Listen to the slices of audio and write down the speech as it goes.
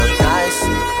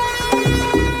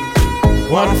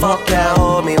One fuck can't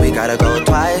hold me, we gotta go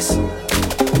twice.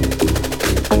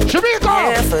 Jamaica!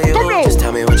 Yeah, for you, just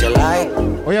tell me what you like.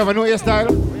 Oh, you ever know your style?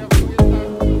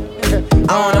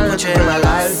 I wanna put you in my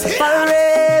life.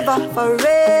 Forever,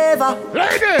 forever.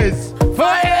 Ladies,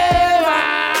 forever!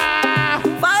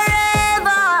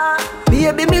 Forever.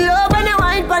 Baby, me love when you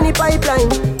wine pon the pipeline.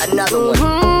 Another one.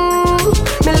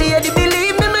 Me lady,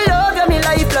 believe me, me love you, me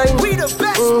lifeline. We the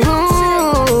best.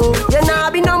 You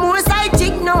nah be no more side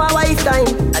chick, no a wife time.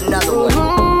 Another one.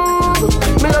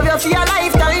 Me love you for your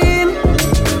lifetime.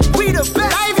 We the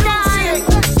best. Lifetime.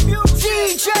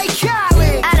 DJ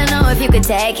Khaled. I don't know if you could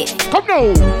take it. Come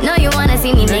now. No, you wanna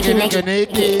see me naked.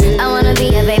 I wanna be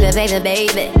a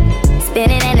baby.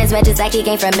 Spinning in his red just like he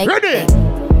came from Mexico. Ready?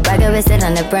 Rocket with it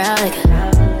on the brown. Like,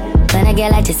 when I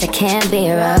get like this, I can't be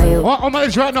around you. What am I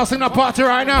right now? Sing that party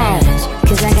right now.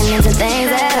 Cause I can into things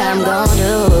that I'm gon'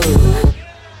 do.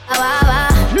 Wow, wow.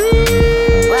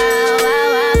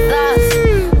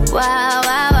 Wow,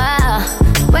 wow, wow.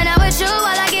 When I'm with you, all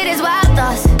I get is wild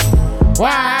thoughts.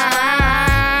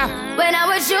 Wow. When I'm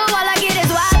with you, all I get is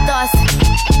wild thoughts.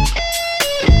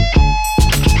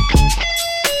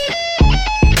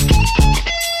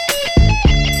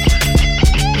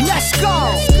 Let's go.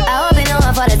 I hope you know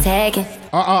I'm for the taking.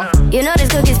 You know this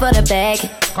cookie's for the bag.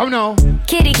 Come now.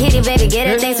 Kitty, baby, get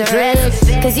her things to rest.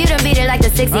 Cause you done beat it like the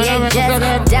 68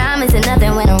 Jets. Diamonds are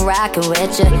nothing when I'm rocking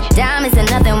with you. Diamonds are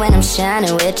nothing when I'm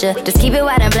shining with you. Just keep it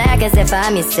white and black as if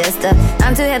I'm your sister.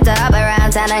 I'm too hip to hop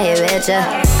around, time to hit with you.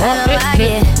 I don't like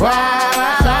it. Wow,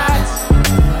 wow, wow.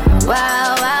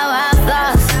 Wow, wow, wow,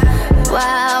 thoughts.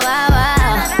 Wow, wow,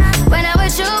 wow. When I'm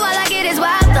with you, all I get is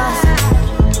wild thoughts.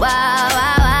 Wow,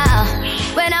 wow, wow.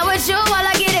 When I'm with you, all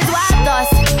I get is wild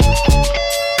thoughts.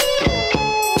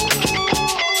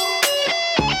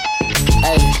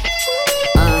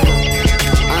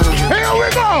 Here we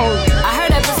go. I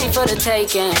heard that pussy for the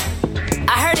taking.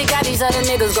 I heard it got these other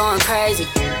niggas going crazy.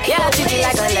 Yeah, I treat you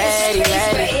like a lady.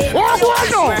 What?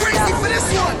 Crazy for this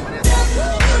one.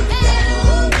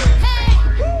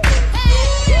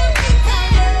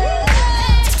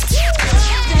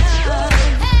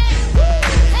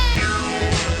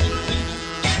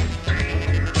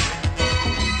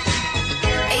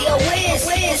 Hey yo, Wiz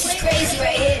is crazy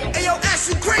right here. Hey yo, Ash,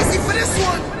 you crazy for this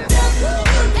one.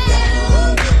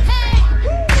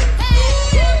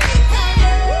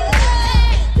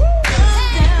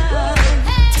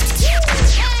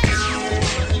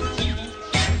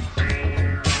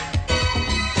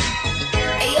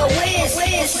 Hey yo, Wiz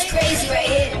is crazy right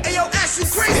here. Hey yo, Ash, you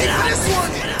crazy for this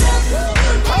one.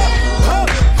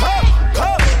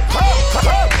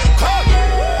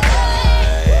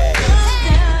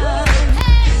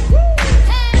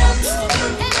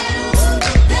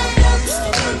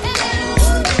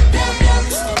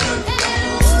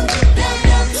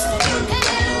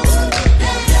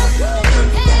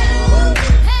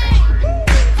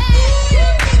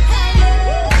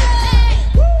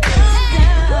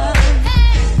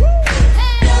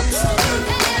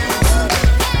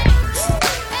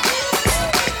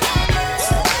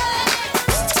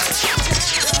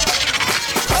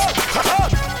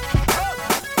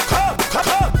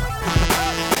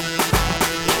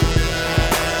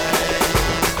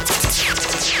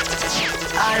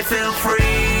 I feel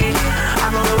free.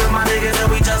 I'm rolling with my niggas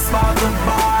and we just bought the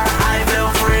bar. I feel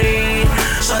free.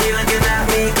 Shorty looking at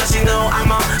me cause she know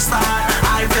I'm a star.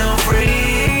 I feel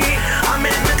free. I'm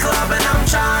in the club and I'm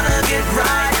trying to get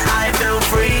right. I feel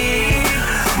free.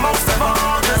 Most of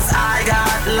all cause I got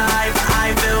life.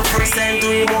 I feel free. Send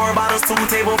 3 more bottles to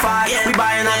table 5. We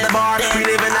buying at the bar. We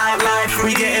living nightlife.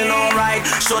 We getting alright.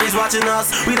 Shorty's watching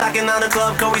us. We locking down the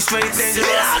club cause we straight dangerous.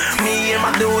 Me and my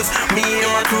dudes, me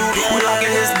and my crew. We locking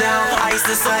this down. Ice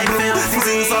this so blue. These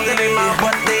things talking in my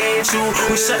but they ain't true.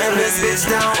 We shutting this bitch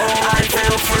down. Oh, I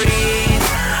feel free.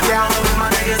 Yeah, I'm with my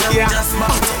niggas and we just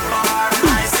bought the bar.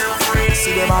 I feel free.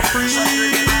 See them are free.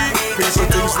 Pretty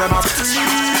things them are free.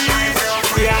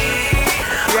 Yeah,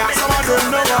 yeah. Some of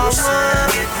them know our word.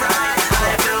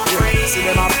 See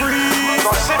them are free.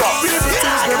 Pretty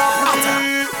things them are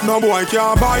free. No boy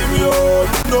can't buy me out.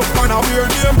 No man a wear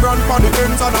name brand for the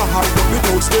ends and a hide up the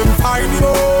touch them find him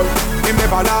out. Him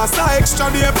never last a extra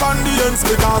day on the ends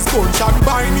because gunshot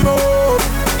bind him out.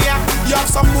 Yeah, you have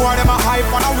some more them a hype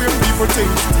and a weird people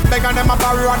things. Beg and them a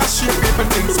borrow and a share people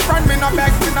things. Friend me no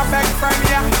beg friend,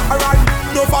 yeah. Alright,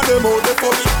 no for them out the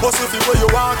funny. But if you where you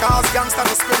want cause gangsta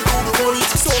to spend through the money.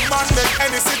 Some man make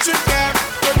any citric them.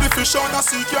 When the fish on a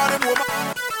sea can them woman.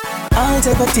 All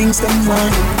type of things them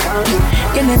want.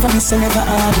 You never miss and never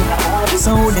argue.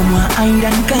 So them want hide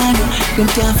and guard. Them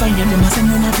can't find you, them a send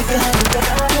you not to guard.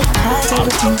 All type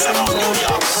of things them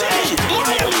want.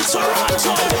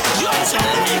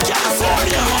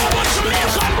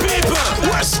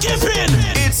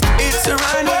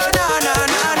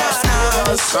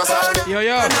 Yo,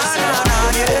 yo.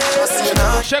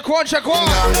 Check one, check one.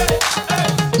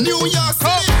 New York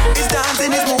City. It's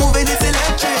dancing, it's moving, it's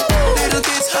electric. Little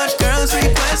kids, hot girls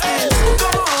request this.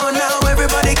 Come on now,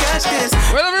 everybody catch this.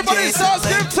 Well, everybody starts,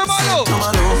 skip to my loop.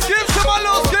 Skip to my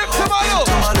loop, skip to my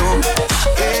loop.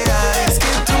 Yeah,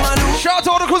 skip to my loop. Shout out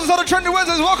to all the cruisers on the Trendy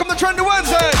Wednesdays. Welcome to Trendy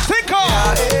Wednesdays. Think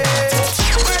on.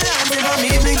 We're dancing from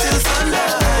evening till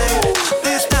sunlight.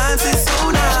 This dance is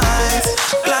so nice.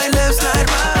 Glide left, slide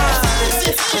right.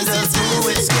 It's just do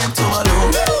it, skip to my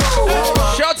loop.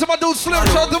 Shout out to my dude Slim.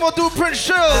 Shout out to my dude Prince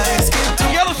Shill.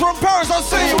 Yellow from Paris. I'll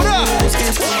see you. What up?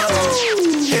 Skip to my loop.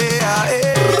 Yeah.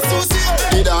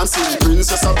 The dancing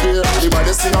princess appear.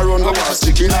 Everybody sing around, go watch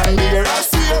chicken and beer. I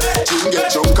fear, Jim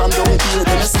get drunk and don't care.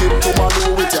 Then you skip to my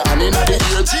loo with your hand in the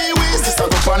ear. Gee whiz, this a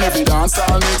go on every dance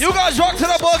all mix. You guys rock to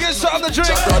the ball, get something to drink.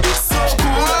 Jack Rabbit so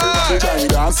cool. Johnny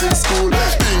dance in school.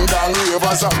 Ding dong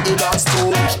ravers up the dance too.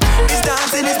 It's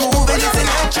dancing, it's moving, it's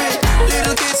electric.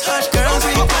 Little kids, hot girls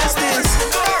request this.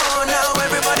 Come on now,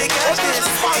 everybody catch this.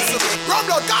 Rum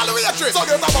blood, call the waitress. So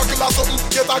get a buckle or something,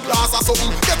 get a glass or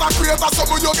something, get a crate or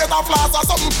something, you get a flask or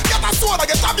something, get a soda,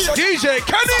 get a beer. DJ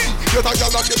Kenny. Get a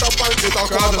gal and get a pint, get a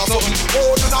crowd or something.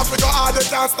 Oh, you not figure hard, you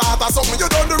can't start or something. You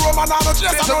done the Roman and the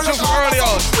chest, I know you can't.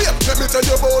 Wait, let me tell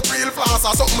you about real flask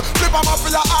or something. Flip them up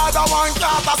for your harder one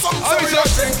class or something. So we a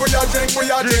drink, we a drink, we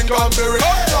a drink and berry.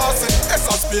 Classy, it's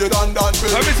a speed and that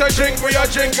berry. Let me say drink, we a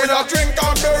drink, we a drink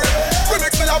and berry. We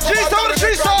mix it up. G-Star,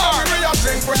 G-Star. We a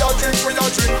drink, we a drink, we a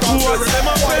drink and berry. Them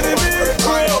a enemy,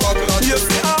 you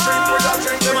see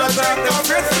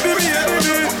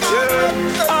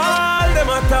all them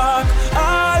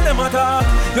attack.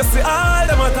 You see all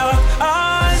them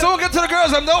attack. So we'll get to the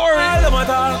girls, don't worry. All them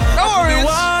attack. No worries.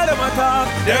 All them attack.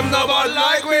 Them no bad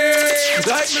like me.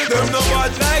 Like me, them no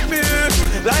bad like me.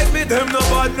 Like me, them no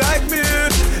bad like me.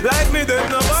 Like me, them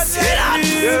no bad like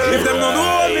me. If them no know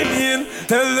what me mean,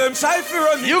 tell them shy for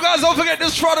run. You guys don't forget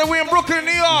this Friday we in Brooklyn,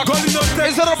 New York.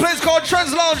 It's at a place called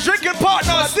Trends Lounge. Drinking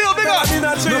partner, still big up.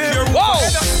 Whoa.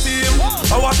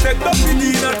 I was set up in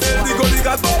the tell the gully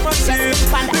got so much shit.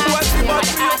 The boys be back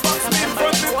to your box in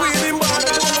front of the queen in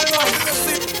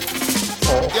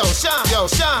Yo,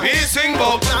 Sean. Me sing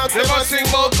bout, them a sing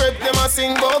bout, them a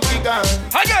sing bout vegan.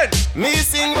 again. Me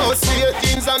sing bout straight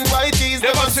jeans and white tees.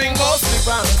 Them a sing bout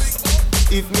slippers.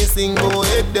 If me sing bout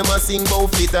head, them a sing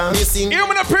bout fitter. Me sing.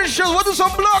 Even the Prince Shoes, what do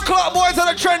some blood clot boys on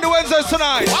the Trendy Wednesdays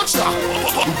tonight? Watch that.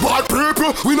 Bad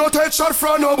people, we not take shot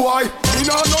from no boy. We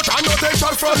not take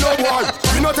shot from no boy.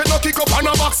 We not take no kick up on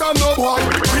a box and no boy.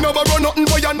 We never run nothing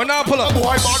boy and now pull up.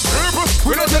 Boy, bad people,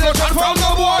 we not take no shot from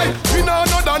no boy. We not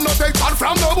take shot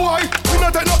from no boy. We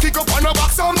not take no kick up on a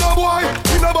box and no boy.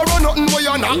 We never run nothing boy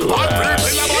and not bad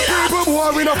people.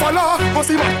 Boy, we not follow. Must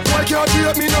see why can't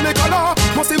you me no make a law?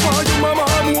 Must see why you mama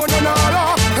more than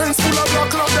all. Hands full of black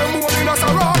clock, them more in a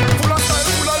sarah. Full of style,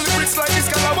 full of lyrics like this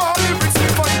Calabar. Lyrics me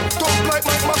fun, tough like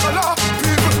Mike Macala.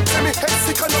 People say me head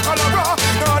sick and no cholera.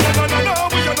 No,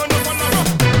 we are not cholera.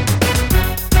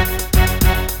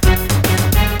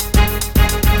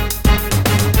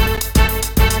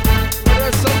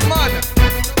 There's some man.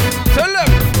 Tell them.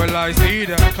 Well, I see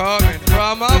them coming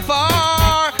from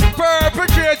afar,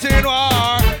 perpetrating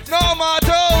war. No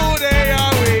matter who they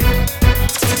are with.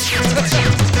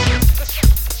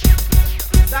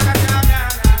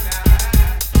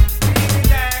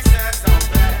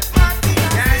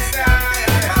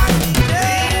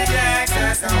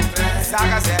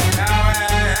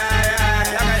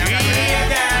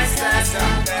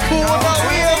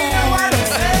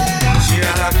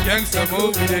 Gangsta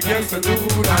move with a gangsta dude.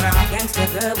 Gangsta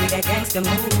girl with a gangsta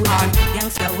mood.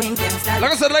 Gangsta wing, gangsta.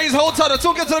 Like I said, ladies, hold tight.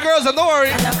 Don't get to the girls, and don't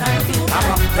worry. I'm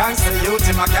a gangsta youth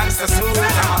in my gangsta suit.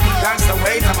 I'm a gangsta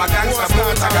weight, I'm a gangsta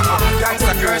boot. I got my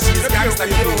gangsta girl, she's gangsta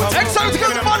cute. Excited to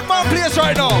get the bad man place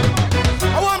right now.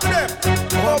 I want them.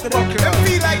 Them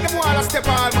feel like them want to step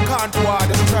on my can't do all.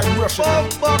 Just try to rush it.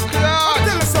 I'll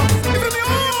tell you something. Give it me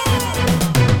all.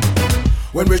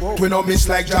 When we no miss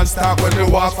like John Stark. When we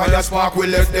walk fire spark, we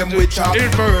let them with chalk.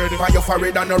 Infrared. Fire for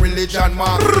it and no religion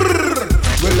mark.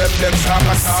 We left them sharp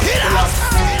and sharp.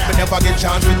 We never get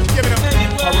chance with. Give it up.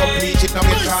 Corrupt bleach, it no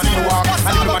get chance to walk.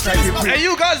 And if you try to be. And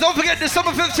you guys don't forget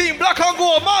December 15, Black and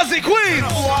Gold, Marzi Queen.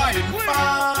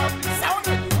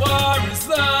 War is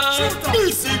love.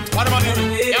 Music. What am I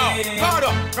doing? Yo, power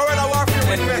up. Gorilla warfare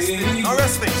with wrestling. No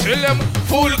wrestling. Chill them.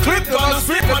 Full clip, don't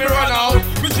split when we run out.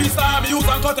 We just time use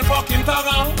and cut the fucking tongue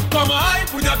out. Come on,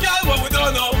 with your girl, what we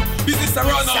don't know. Business a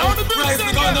run out. Rise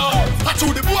the gun out. I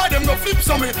told the boy them go flip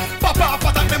some it. Pop off,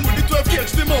 attack them with the 12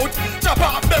 gauge the mouth. Chop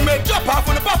off them head, chop off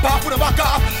with the pop off with the back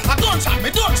off. I don't shot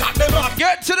me, don't shot them off.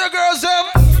 Get to the girls,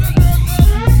 them.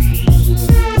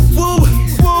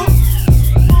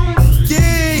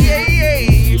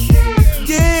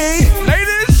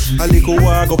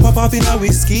 go pop off in a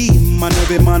whiskey. Man,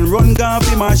 every man run gone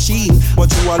for machine. But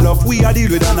you a love, we a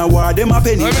deal with an award, them a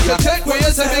penny. Take me,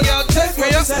 yes, take me,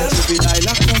 yes. I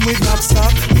come with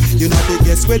knapsack. You know the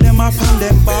guess where them up and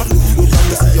them back. You come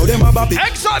to see how them a baby.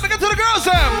 Excitement to the girls,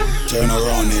 them. Turn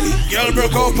around, Nelly. Girl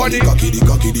broke out on it.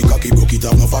 The cocky broke it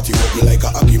up. No fatty up me like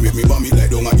a hockey. Make me bomb it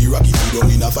like down a Iraqi. You don't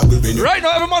need a faggle penny. Right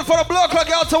now, every man for the block like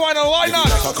out to wine and why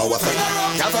not?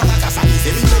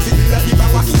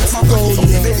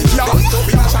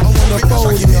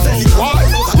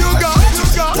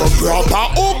 Proper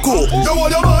uku. You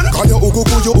want your man? Can you uku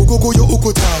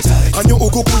tight? Can you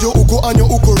uku and you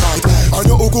uku right? And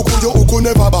you uku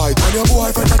never bite. And your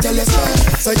boyfriend a tell us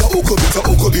say you uku bit, you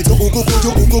uku tight.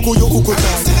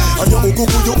 And you uku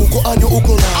and you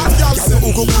uku right. Can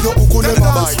you uku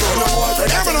never bite.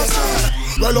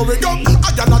 Well, we go. I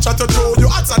cannot chat to you.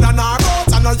 Hotter than a goat.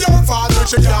 And your fault when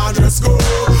she can't dress go.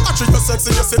 I treat you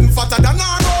sexy, you sitting fatter than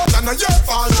a goat. And your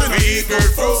fault she no eat good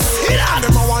food. And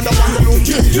them a wonder why you look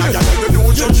cute. And you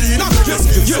know you Gina. Just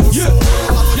get so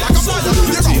like a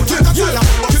fire. You take a fire.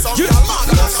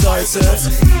 That's why I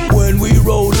said, when we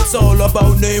roll, it's all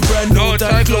about name brand. No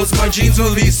time close, my jeans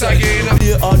will be sagging.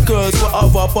 The hot girls will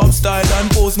have a pop style and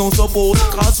pose no support,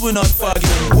 cause we're not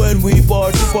fagging. When we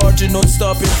party non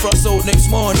stopping. Frost out next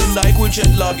morning like we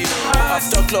jet lagging.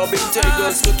 After clubbing, take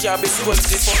girls to cabin,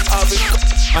 20 for having.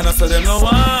 And I saw them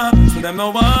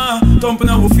no one, thumping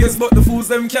our face, but the fools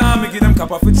them can't. Me give them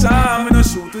cap off a charm, me no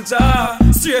shoot to jar.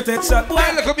 Straight head shot.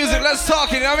 Hey, look at music, let's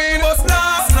talk, you know what I mean? Was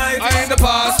last night, I in the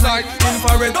past night.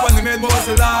 Infrared when the made was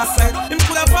the last night. Him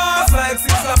could have passed like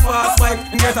 6 a fast bike.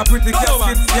 And get a pretty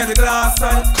casket, yeah, the glass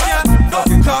side. Yeah,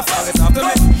 fucking cost, all it's after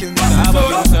me. Kill me, I'm a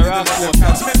bit of rock,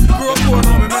 catch me. Grow poor,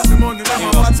 now me make the money,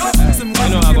 never watch me. Some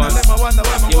money, I never wonder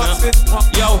why me watch it.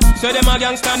 Yo, so them a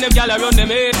gangsta, them gal around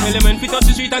them head. Tell them when fit touch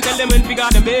the street and tell them when we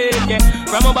got them bed, yeah.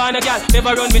 From a band a gal,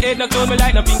 never run me head, no clone me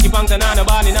like no pinky punks and no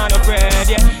ball and no bread,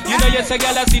 yeah. You know yes a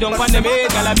gal a sit down on them head,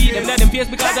 gal a beat them let them face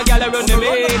because a gal around them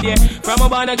head, yeah. From a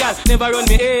band a gal, never run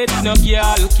me head, no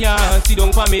gal can't sit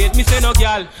down for me. Me say no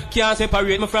gal can't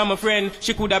separate me from my friend.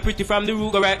 She coulda pretty from the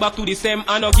root go right back to the same.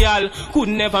 And no gal could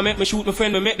never make me shoot my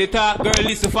friend. Me make the talk, girl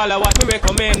listen follow what me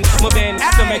recommend. My bend,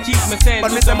 so me keep me send.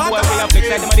 But some boy way up like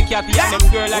them a the catty and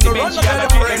them girl at the bench. She a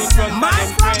treat them in front of them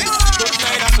friends. Just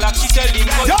 9 o'clock she tell him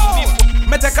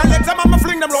me take a leg, them and me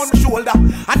fling them round the shoulder.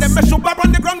 And then me shoot up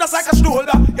on the ground just like a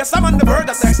shoulder. Yes, I'm on the bird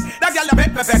of sex. That girl a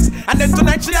make me vex. And then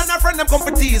tonight she and her friend them come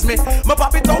to tease me. Me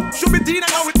pop it up, shoot me teen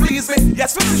and how it please me.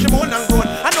 Yes, we she moan and groan.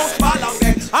 And don't fall out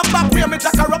there. I'm back here, me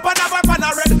jack her up and have her pan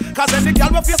a red. Cause any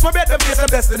girl will face my bed, will face her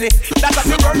destiny. That's a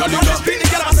thing word, no the street, the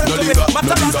girl myself to me.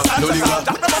 Matter of the salsa,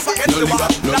 jack them up against the wall.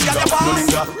 That girl a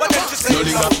boss, what did she say? No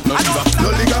linger.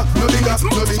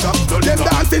 Them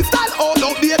dancing style all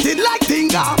outdated like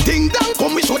Tinga. Ding dong,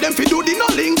 come we show them fi do the no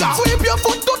linger. Sweep your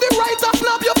foot to the right and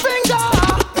snap your finger.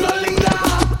 No linger.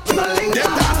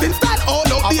 Them dancing style all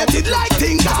outdated like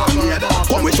Tinga.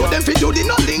 Come we show them fi do the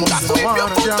no linger. Sweep your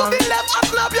foot to the left and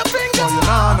snap your finger.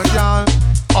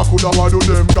 I could have do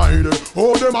them guide.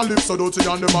 Oh, them a lips so dirty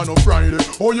and them a no Friday.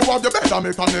 Oh, you have the better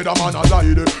make another man a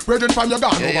lie. Brethren from your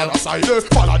gun over the side.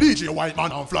 Follow DJ white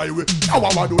man and fly away. Now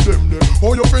I do them.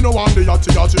 Oh, you finna one day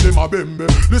yachty them a bembe.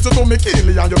 Listen to me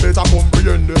keenly and you better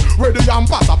comprehend. Where the yam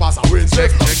passa Wednesday.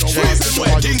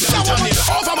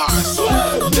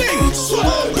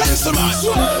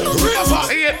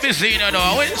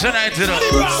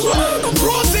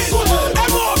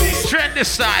 Trendy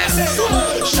style.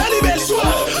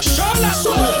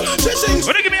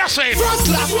 What do you give me a say?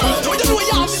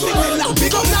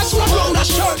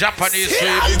 Japanese street.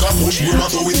 I got push them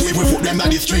so we put them on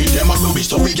the street. Them a rubbish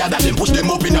so we gather them, push them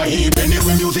up in a heap.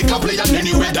 Anyway music a play and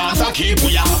anyway dance a keep.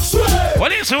 We are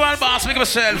what is one boss? Make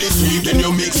myself. The sweep then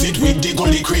you mix it with the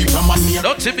gully creep. From a near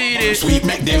don't to beat it. Sweep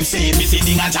make them say it. We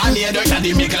sitting at a near dirt and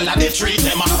the middle of the street.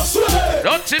 Them a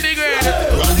don't to be great.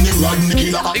 Rodney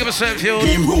killer. Make myself you.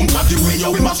 Game room cut the way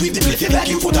you will must sweep the place like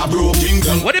you put a broke thing.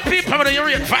 What the people are your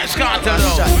advice cartel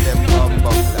though?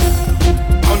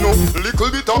 I know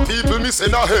little bit of people miss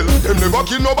in a hell. Them never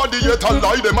kill nobody yet and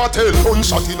lie them a tell.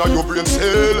 Gunshot in a your brain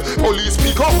cell. Police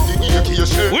pick up the AK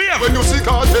shell. When you see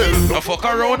cartel. No fuck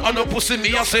around and no pussy me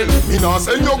yourself. Me nah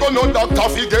send you go no doctor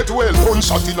fi get well.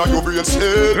 Gunshot in a your brain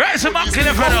cell. Rise him back in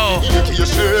the fellow. AK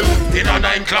shell. In a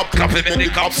 9 club make the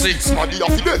cop 6. Body a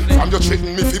fi dead. And you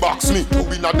threaten me fi box me. To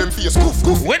win at them face goof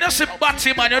goof. When you see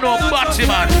Batty man, you know Batty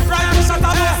man.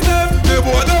 They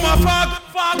boy them a fag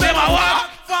them a walk.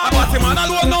 Batty man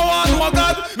alone no one no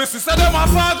God. Me sister them a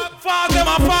fag them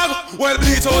a fag. Well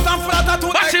bleach out and flatter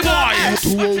to Batty boy. To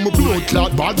all my blood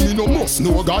clot bad me no must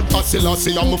know God. I still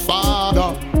say I'm a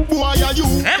father. Boy are you?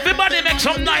 Everybody make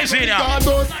some noise in here.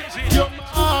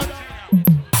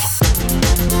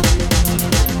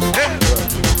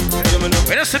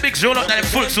 When you see big Joe up there in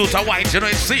full suit of white, you know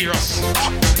it's serious.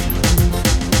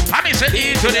 I mean, say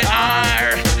E to the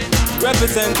R.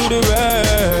 Represent to the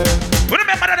world.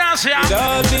 Remember the dance here?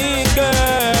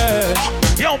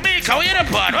 Yo, Mika, we in the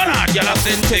pod. Hold on, y'all. I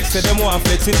send text to them one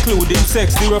flex, including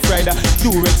sex. The rough rider,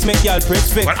 Durex, make y'all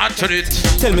press vex. But answer it.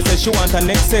 Tell me, say she want her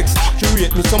next sex. She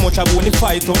rate me so much, I won't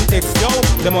fight on text. Yo,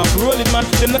 them want to roll it, man.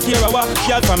 Them not care about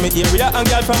y'all from me area and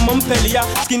y'all from Montpellier.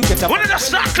 Skin catcher. When did I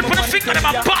start clipping the finger in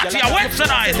my party? I went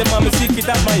tonight. Them want me secret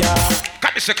at my yard.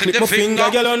 Cut me second the finger,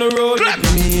 girl on the road with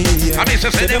me. I mean,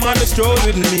 say them on the stroll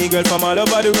with me, girl from all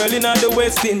over the world in the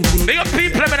West Indies. Big up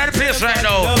people in the place right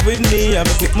now. Love with me, I'm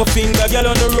click my finger, girl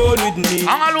on the road with me.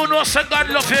 All who know say God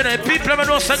love you, the people who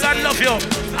know say God love you. All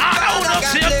who know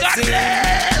say God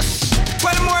bless.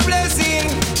 One more blessing.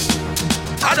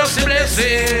 I just the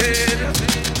blessing.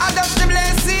 I just the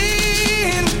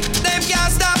blessing. Them can't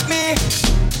stop me.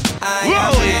 I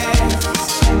am blessed.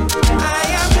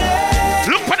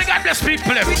 Look for the God bless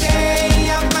people. Every day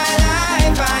of my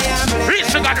life I am blessed.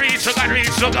 Reach to God, reach to God,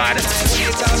 reach to God.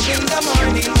 Wake up in the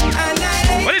morning and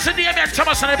I What is the name of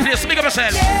Thomas on the place? Big up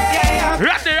yourself.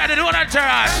 Ready, do an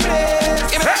entourage.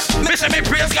 Listen, me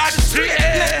praise God straight.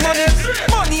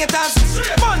 Money it has,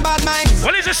 one bad mind.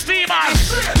 What is the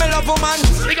steamers? Me love woman.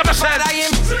 Big up yourself.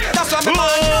 That's what me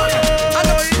want. I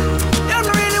know them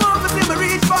don't really want to see me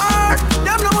reach far.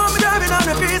 Them don't want me driving on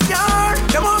the face car.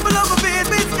 Them want me love my face,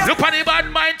 bitch. Look on the bad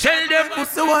mind, tell them.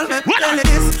 What's the wall, man? Tell you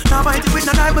this. Now fight it with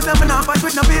no knife, but I'm not fight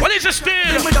with no bitch. What is the steal?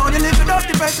 Bring me down, you live without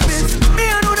the precipice. Me,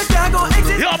 I know the can't go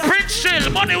exist. Yo, Prince Chill,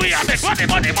 money we have, money.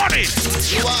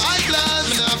 You are high class,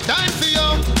 me not have time for you.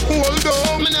 Hold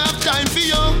on, me not have time for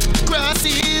you.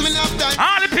 Grassy, me not have time.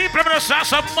 All the people that have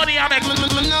some money I make. Me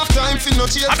not have time for no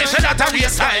chase. I mean, say that at your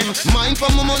time. Mine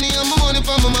for my money and my money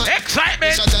for my mind.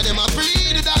 Excitement. The shot of them a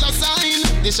free, the dollar sign.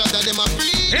 The shot of them a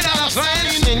free, the dollar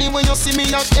sign. Anyway you see me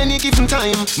at any given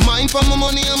time. Mine for my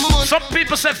money and my money. Some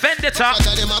people say vendetta.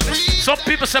 Some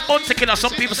people say bounty killer.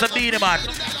 Some people say beanie man.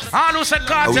 All who say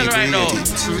cartel right now.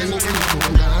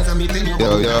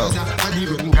 Yo.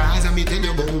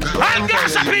 And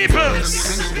Gaza people.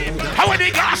 How are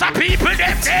the Gaza people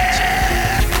them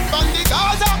there? From the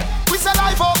Gaza, we say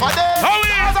life over there. How are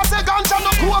you? Gaza say ganja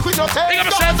no coke with no tape. Big up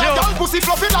yourself, yo. Young pussy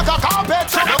fluffy like a carpet.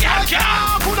 So no girl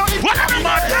can't. What are the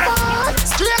man?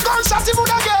 Straight gunshots he would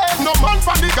again. No man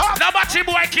from the Gaza. No batty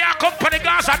boy can't come for the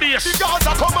Gaza base. The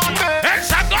Gaza commandment.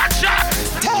 It's a gunshot.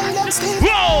 Tell them still.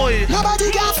 Whoa.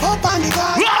 Nobody gas up on the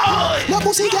Gaza. Whoa. No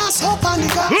pussy gas up on the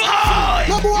Gaza. Whoa.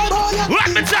 No boy. Let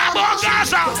me talk about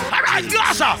Gaza. Alright,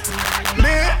 Gaza.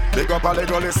 Me, big up all the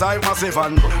gully side massive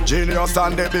and genius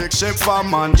and the big ship fan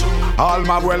man. All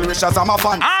my well wishers I'm a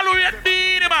fan. All who yet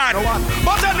be the man.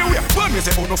 But anyway, when me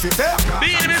say uno fi say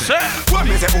be the me say. When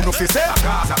me say uno fi say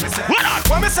what on?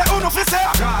 When me say uno fi say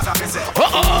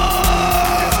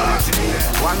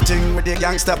one thing with the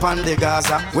gangster pan the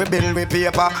Gaza. We build with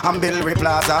paper and build with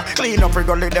plaza. Clean up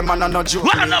regularly them and no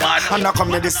joke. And I come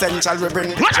with the central we bring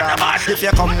the drama. If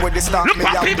you come with the star, look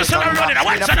what people say running. I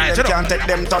want tonight. You can't take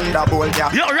them thunderbolt.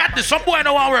 Yo, rat this. Some boy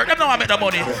no want work. Them no want make the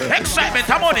money. Excitement,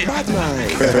 the money.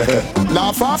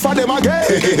 Laugh far for them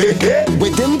again.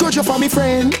 With them good you for me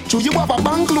friend. Do you have a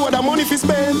bank load of money for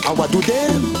spend? And what do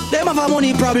them? Them have a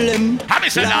money problem. I mean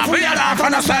say laugh. We laugh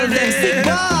and solve them.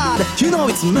 God, you know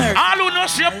it's murder. All who know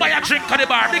see you buy a drink at the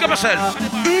bar. Big up yourself.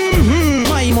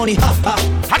 My money, ha ha.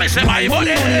 I mean say my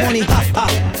money. Money, ha ha.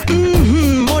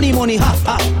 Money, ha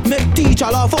ha. Make teacher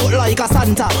laugh out like a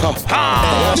Santa.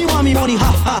 Me want me money,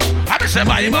 ha ha. I mean say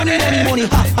my money. Money,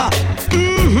 ha ha.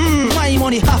 My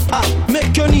money, ha ha.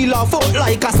 Make your knee laugh out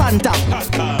like a Santa.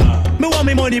 Me want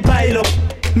me money pile up.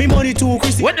 Me money too,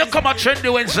 Chrissy. When you come at Trendy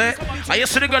Wednesday, I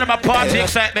used to the girl in my party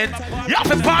excitement. You have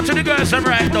to party the girls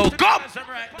right now. Come!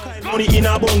 Money in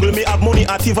a bungle, me have money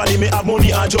at Tivoli, me have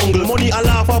money at jungle. Money a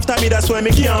laugh after me, that's why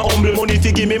me can't humble. Money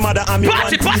to give me mother and me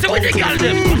party with the girl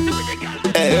them.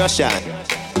 Hey, Russian.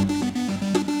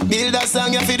 Build a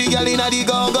song for the girl in the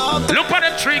go-go. Look at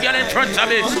them three girl in front of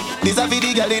me. This a for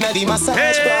the girl in the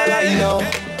massage parlor, you know.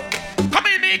 Come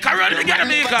in, Mika, run together,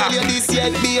 Mika.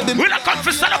 We don't come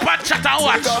for stand up and chat and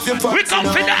watch. We come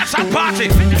for dance and party.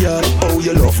 Girl, oh,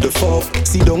 you love the fuck.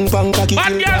 See, don't punk a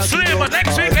man, girl, slim, but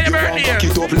next week I birthday. Back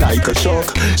it up like a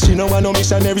shock. She know I no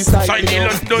missionary style.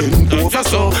 Bend over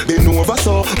so, bend over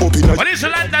so. What is the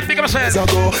land that big of a sense?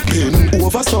 Bend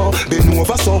over so, bend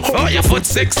over so. Oh, your foot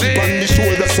sexy. On the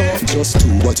shoulder so. Just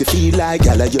do what you feel like,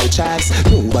 girl, your choice.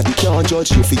 Nobody can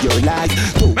judge you for your life.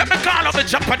 Let me call up a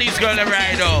Japanese girl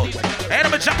right now. Hey,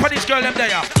 I'm a Japanese girl them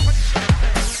there.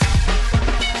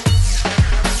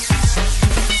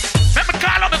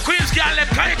 girl,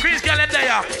 them Crease girl, them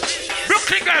there.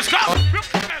 Brooklyn girls, come.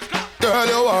 Girl,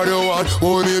 you are the one,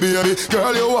 oh me baby.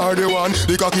 Girl, you are the one.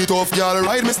 The cocky tough girl,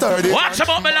 ride me sturdy. Watch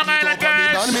about me Long Island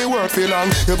girls. And me work for long.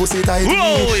 Your pussy tighty,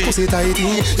 pussy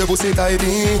tighty, your pussy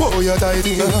tighty. Oh, you're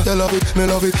tighty. You love it, me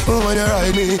love it. Oh, when you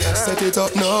ride me, set it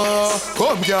up now.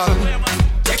 Come, girl.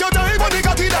 Take your time on the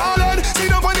cocky, darling.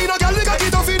 Sit up on the girl, the cocky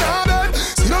tough in her bed.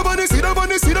 Sit up on the, sit up on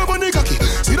the, sit up on the cocky.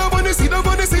 Sit up on the, sit up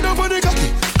on the, sit up on the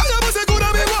cocky. I am say good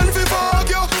at me one for fuck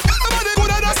you. Everybody good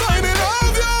at that's why me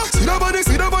love you. Sit up on the,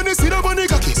 sit up on the, sit up on the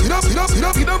cocky. Sit up, sit up, sit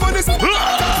up, sit up on the.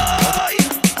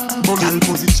 Bullet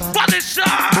position. Position.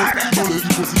 Bullet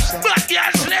position. Black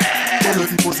girl slave.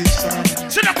 Bullet position.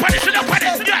 Sit up on it, girl.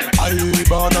 I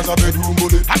born as a bedroom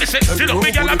bullet. I say sit up,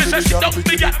 big girl. I say sit up,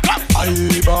 big girl. Come. I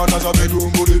born as a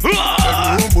bedroom bullet.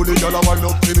 Bedroom bullet, girl, I want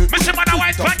up in it. Me say man a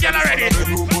white fan girl already.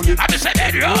 I say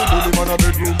bedroom. Man a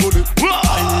bedroom bullet.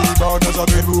 I born as a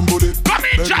bedroom bullet. Come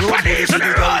in, Japanese on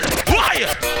the road. Why?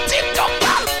 Tick tock,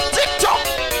 tick tock,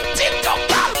 tick tock,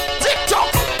 tick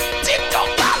tock, tick tock,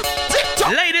 tick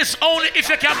tock. Ladies only if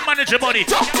you can manage your money.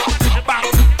 Bang,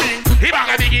 he bang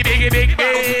a biggie, biggie, big,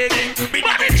 big.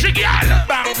 Manage your girl.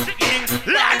 Bang,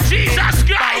 Lord Jesus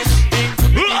Christ.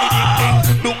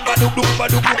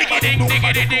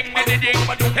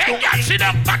 Hey, girl, sit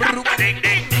up, back up, ding,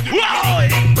 ding. Whoa,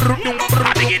 ding,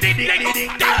 ding, ding, bang,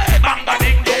 ding,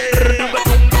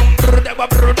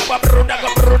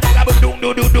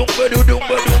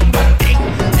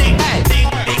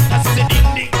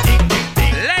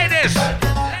 ladies,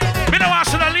 me no want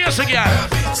to see no lazy girl.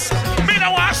 Me no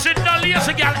want to see no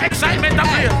lazy girl. Excitement up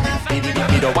here.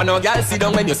 You don't want no girl sit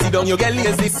down. When you sit down you get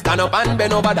lazy. Stand up and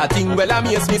bend over. That thing well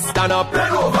amaze me. Stand up,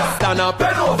 stand up,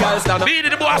 girl stand up. Be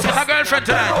the boss get a girlfriend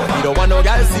tonight. You don't want no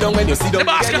girl sit down. When you sit down the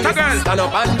boss get a girl. Stand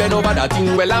up and bend over. That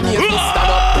thing well amaze me.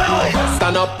 Stand up,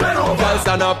 stand up, girl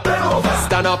stand up,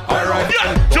 stand up. Alright,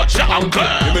 touch your uncle.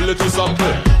 Give me a little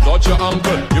sample. Touch your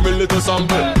uncle. Give me a little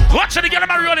sample. Watch it, get him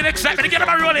a rolling. Excitement, get him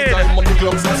a rolling. Time on the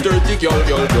clubs and sturdy, girl.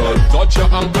 Touch your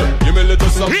uncle. Give me a little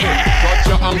sample. Touch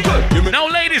your uncle. Give me. Now,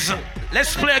 ladies.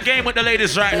 Let's play a game with the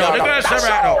ladies right now. The girls are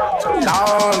right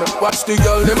now. Watch the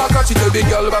girl, them a catch it, the big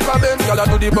girl back of them. Girl a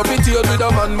do the puppy tail with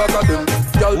a man back of them.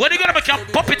 What are you gonna make your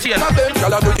puppy tail?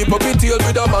 Girl a do the puppy tail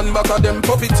with a man back of them.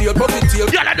 Puppy tail, puppy tail.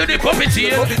 Girl a do the puppy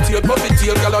tail. Puppy tail, puppy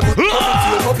tail. Girl a do the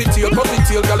puppy tail, puppy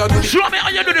tail. Girl a do the. Show me how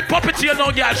you do the puppy tail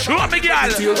now, girl. Show me, girl.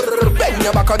 Bend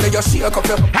your back and then you shake up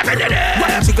them.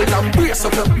 One jiggle and brace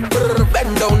up them.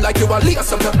 Bend down like you a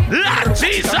lace up them. Lord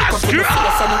Jesus Christ.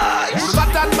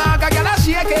 Fat and maga, girl a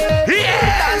shake it.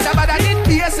 Dance about that in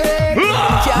PSA.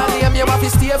 Can't name you off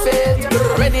his stay fit.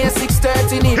 When it's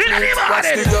 6:30 in watch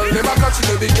the girl, never catch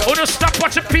the big girl. Who don't stop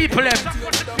watching people them?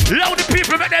 Loud the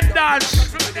people make them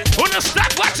dance. Who don't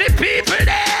stop watching people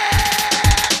there?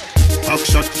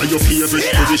 Backshot to your favorite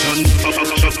position.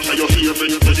 Backshot to your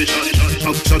favorite position.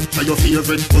 Backshot to your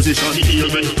favorite position.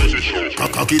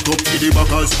 Cock it up to the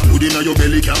backers. Hood inna your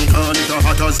belly can't call it a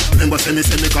hatters. Remember say me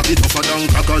cock it tougher than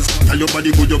crackers. Tell your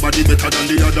body good, your body better than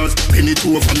the others. Penny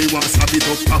two for me want slap it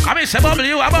up. I mean say bubble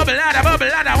you, a bubble ladder,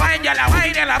 wine gyal, a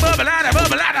wine gyal, a bubble ladder,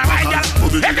 wine gyal.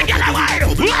 Every gyal a wine.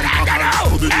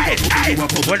 Hey.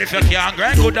 Well if you can't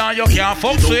grind, go down, you can't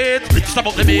fuck sweet.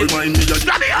 Stop up the beat.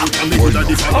 Stop it up.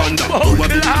 Me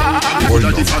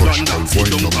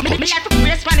like to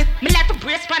brace on it. Me like to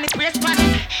brace on it. Me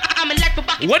like to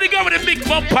back it. What do you go with a big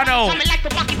bumper now?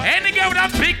 Any girl with a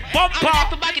big bumper?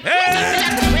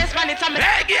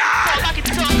 Hey, girl!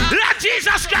 Lord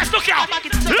Jesus Christ, look out!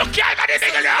 Look out, man, the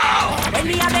nigga now!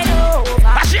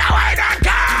 I see how I don't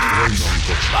catch!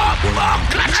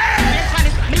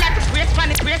 Me like to brace on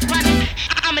it.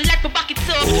 Me like to back it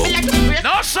up. Me like to brace.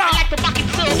 No, sir! Me like to back it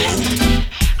up.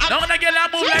 No, I get that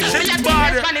move like shit,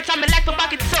 bad.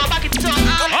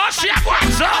 Oh, see a go up,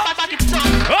 sir.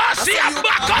 Oh, see a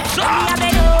back up, sir.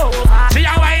 See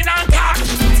a wine and catch.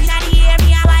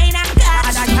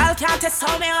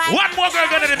 One more girl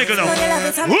gonna the nigga now.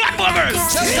 One more girl.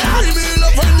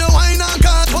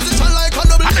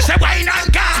 I say wine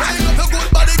and catch.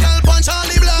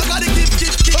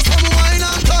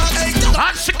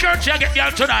 And security I get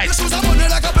girl tonight.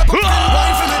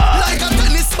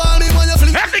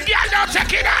 Every girl now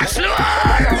taking us slow.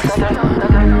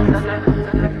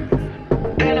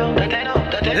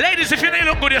 Ladies, if you don't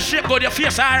look good, your shape good, your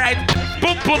face alright.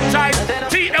 Boom tight,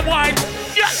 teeth them wine.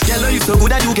 Yes. Girl, you so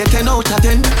good that you get 10 out of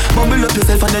 10. Bumble up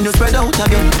yourself and then you spread out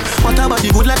again. What about the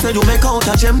good life that you make out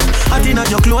of gem? I think that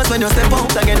your clothes when you step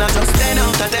out again. I just 10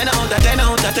 out of 10 out of 10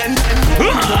 out of 10.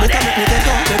 You can make me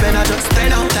take out, baby. I just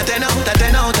 10 out of 10 out of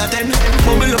 10 out of 10.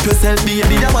 Bumble up yourself,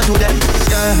 baby, that what to them.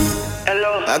 Yeah. Hello,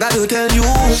 I got to tell you.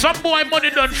 Some boy money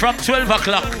done from 12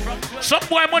 o'clock. Some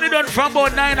boy money done from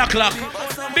about 9 o'clock.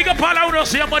 Big up all out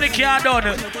us, your money can't done.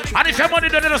 And if your money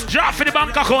done, just drop in the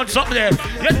bank account something there.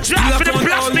 You drop in the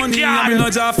plastic card. I'm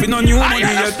not drafting no new money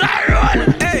yet.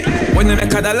 Hey, when you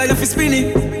make a dollar, you fi spin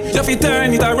it. You fi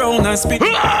turn it around and spin it.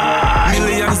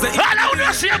 Millions that all out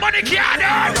us, your money can't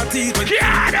done.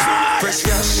 Can't done. Fresh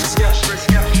cash.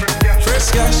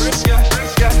 Fresh cash.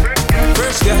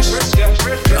 Fresh cash.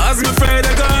 As my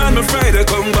Friday gone, my Friday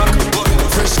come back.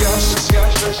 Fresh cash.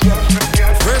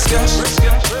 Fresh cash.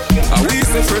 I we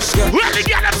say fresh cash. Well, the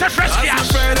girl say fresh cash. As my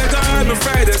Friday gone, my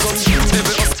Friday come.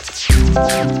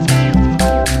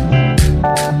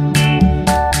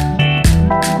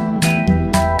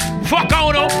 Fuck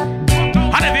out up.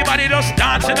 And everybody just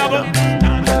dancing up.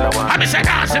 And me say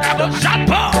dancing up. Jump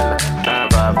up.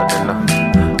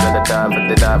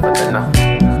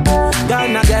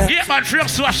 Yeah, man, free up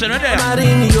swashing right there.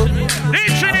 Literally.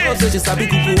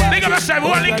 Big up yourself,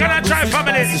 one Lincoln and Tri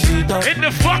family. In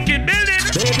the fucking building.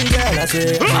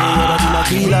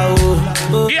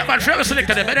 Yeah, man, free up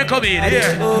selected them. Better come in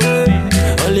here.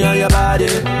 Only on your body.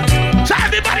 So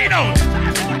everybody know.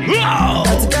 Whoa.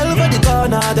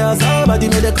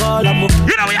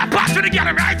 You know we are back to the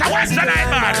game right away tonight,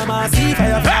 man.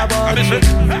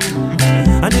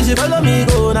 And if you follow me,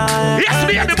 go now. Yes,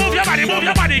 baby, move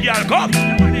your body, girl, come.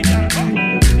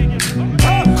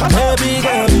 Baby,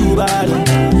 girl, you body.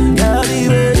 Girl, the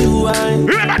way you whine.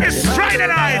 Remember this Friday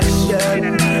night.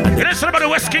 It is about the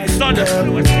West Kingston.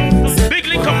 Big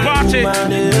Lincoln party. It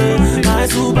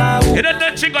is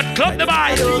the Chingon Club, the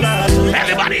boy.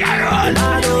 Everybody, I run.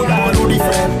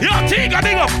 Yo, Tiga,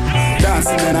 big up.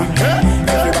 Dancing,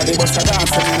 everybody bust a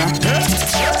dancing,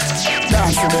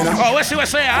 Oh, we say,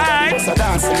 alright.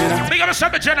 Big up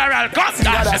yourself, General. Come,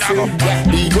 dancing.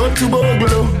 We go to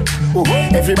Bogolo.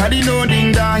 Everybody know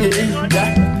ding dong,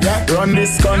 yeah. Run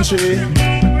this country.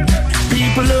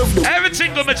 People love the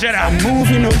everything go, my General. I'm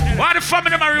moving up. Why the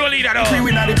family my real leader, though? We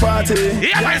win at the party.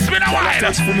 Yeah, but it's been a while.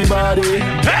 Touch for me body.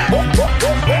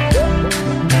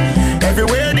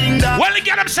 Everywhere ding dong. Well, they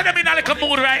get them send them in a little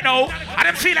mood right now. And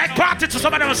them feel like party to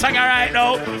some of them singing right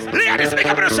now. Ladies, make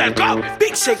up yourself, come.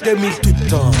 Big shake them in to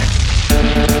town.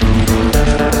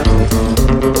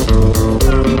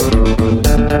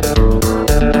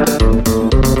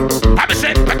 I'm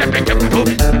saying,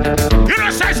 you know,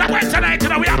 size of went tonight, you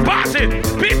know, we are passing.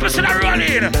 People should have run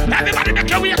in. Everybody make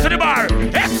your way to the bar.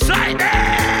 Excited!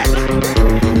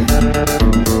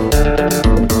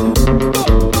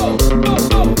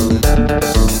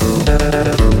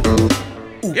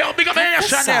 Yo, big up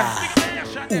Asian there.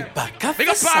 Big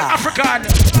up all African.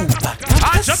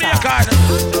 All Jamaican.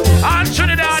 All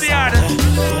Trinidadian.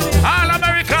 All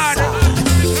American.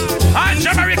 All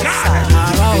Jamaican.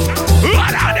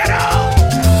 What are they now?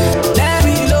 Let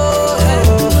me know.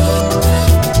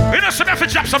 You know, so if you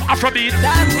drop some Afrobeat.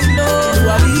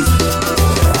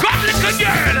 Come, little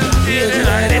girl.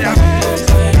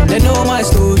 They know my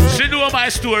story. She know my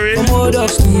story. Lord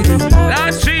Jesus.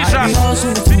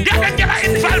 Get that girl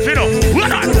involved, you know.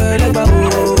 What on?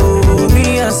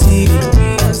 Me and see.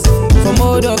 From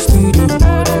old dog studio.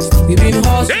 We been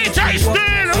hustling. DJ still.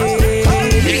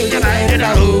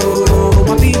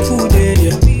 My people dead,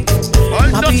 yeah.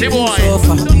 My people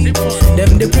suffer.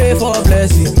 Them they pray for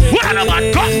blessing. What on,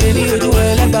 man? Come.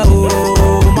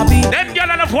 Them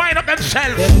girl enough wine up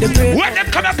themselves. When them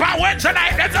come up on Wednesday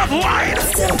night, them enough wine.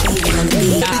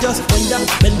 Baby just bend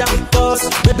down, pause.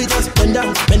 Baby just bend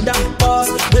down, pause.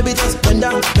 Baby just bend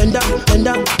down, pause.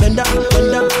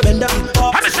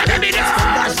 I'm saying baby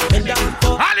dance.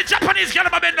 All the Japanese girl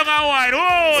bend down and wine.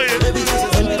 Oh,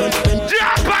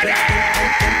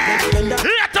 Japanese.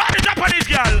 Let all the Japanese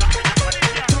girl.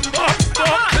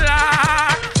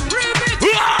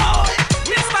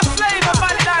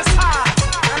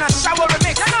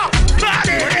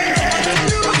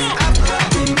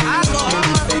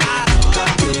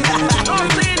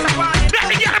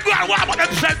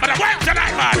 But I went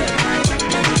tonight, man.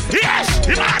 Yes,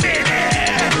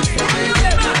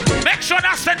 make sure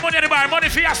that send money to the bar, money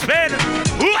for your spend.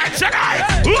 Went tonight.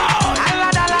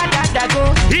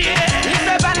 Yeah.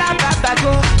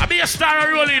 I'll be a star of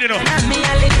rolling, you know.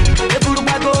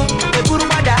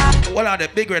 Well, on the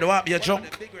big red, what? You're drunk.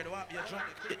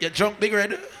 You're drunk, big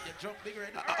red.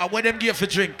 What them give for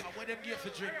drink?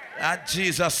 Ah,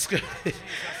 Jesus.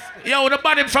 Yo, the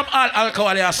ban him from all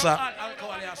alcohol, yes, sir.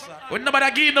 When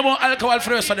nobody give no more alcohol for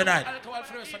the rest of the night.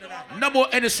 No more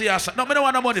NC, yes, sir. No, I don't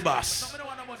want no money, boss.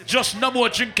 Just no more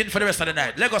drinking for the rest of the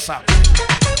night. Let go, sir.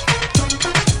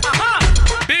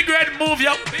 Big red, move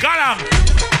your column.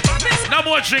 No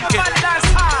more drinking.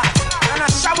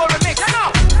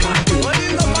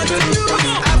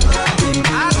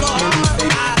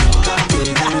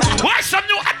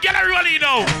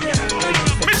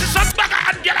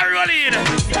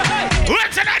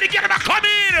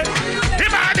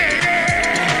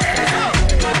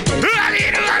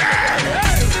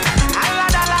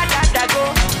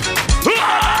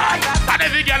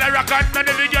 reckon, and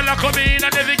every girl a come in,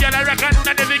 and every girl a reckon,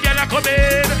 and every girl a come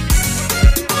in.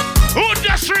 Who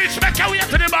just reach? Make your way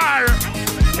to the bar.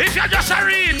 If you just a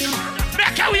reach,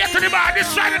 make your way to the bar.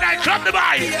 This Friday night, club the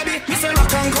bar. Me say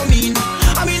rock and come in.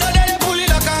 I mean, they pull it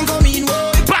rock and come in.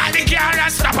 Party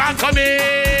can't stop and come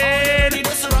in.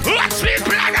 Watch me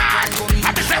plan on.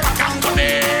 I be say rock and come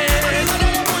in.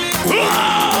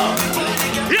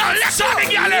 Yo, let's on the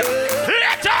girl.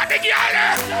 Let's on the girl.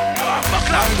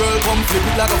 And girl, come flip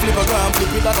it like a flippergram,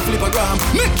 flip it like a flippergram.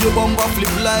 Make your bumper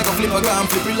flip like a flippergram,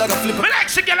 flip it like a flippergram. Me like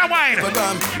to get a wine.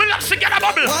 Me like to get a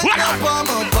bubble. What up on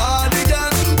my body,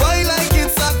 girl? Why like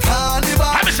it's a carnival?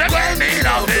 I be say well made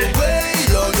of it. Way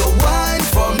you wine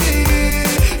for me.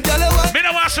 Me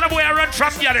no want some boy run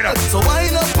from girl, you know. So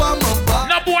wine up on my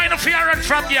body. No boy no fear run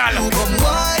from girl. You come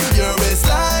wine your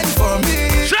waistline for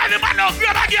me. Try the man up,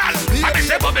 grab a girl. I be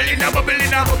say bubbling up,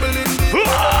 bubbling up. Girl,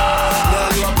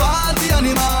 you a party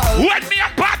animal. When me a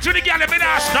party with the girl, me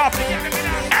not stop.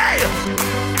 Hey.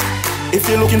 If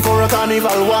you're looking for a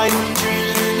carnival wine,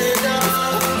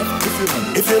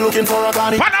 if you're looking for a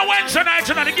carnival, on a Wednesday night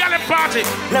and the girl party,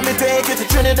 let me take you to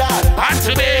Trinidad and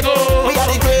Tobago. We are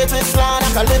the greatest land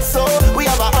of calypso. We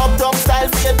have a uptown style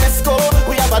for your disco.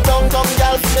 We have a downtown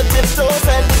girl for your tiptoe.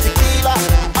 Send the tequila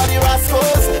and the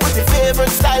rascals with your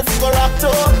favorite style for your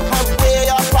rapto. And we way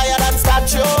up higher than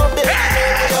statue.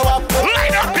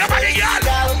 Line up your body,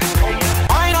 girl.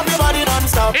 Line up your body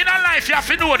non-stop. In a life, you have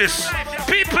to know this.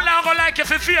 People now go like you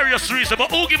for various reasons,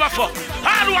 but who give a fuck?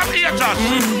 All who have haters.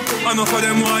 I know for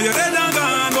them why you're dead and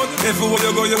gone, but if you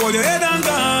go your head and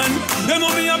gone. They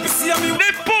know me happy see me.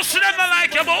 They push them not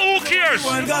like you, but who cares?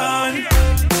 I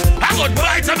got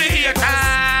bite of me haters.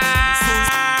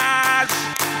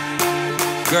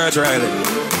 Girl, Riley,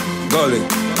 Gully,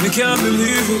 me can't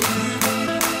believe it.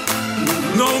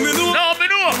 No, me know.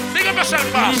 Big up yourself,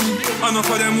 boss. I know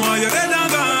for them why you're dead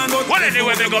and gone, but well,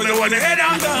 anyway, they go with the head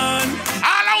and gone.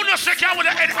 All I know, say with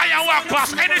the head iron walk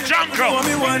past any junk crowd.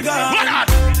 What not?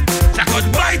 Say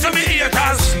goodbye to me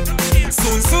haters.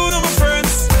 Soon, my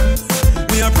friends.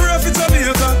 Me a pray for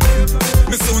Jamaica.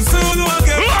 Me soon will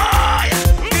get.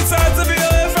 It's hard to be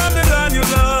away from the land you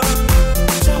love.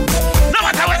 No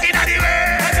matter what in the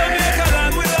way.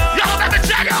 Yo, let me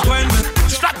tell you.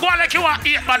 Stop going like you want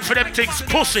 8 man for them things,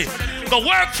 pussy. Go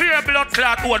work for your blood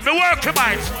clot one. Me work for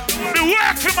mine.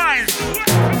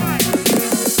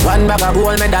 One bag of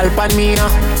gold medal pan me now.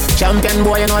 Champion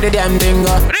boy, you know the damn thing.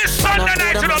 This Sunday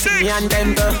night, you know this.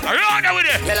 Around with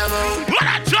it. What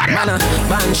a job. Man,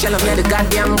 man, shell up, yeah, the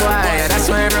goddamn boy. That's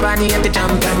why everybody ain't the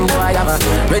champion boy. Have a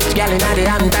rich gal in the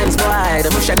Hamptons boy. The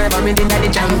bush I never meet in the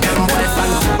champion boy.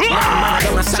 Man,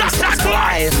 don't a sunset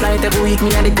boy. Flight every week,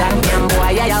 me and the goddamn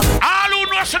boy. Yeah, yeah. All who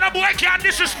know so the boy can't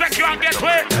disrespect you and get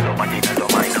away.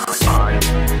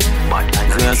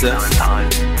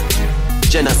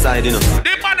 Genocide, you know.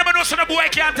 The man never knows so the boy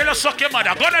can't tell you suck your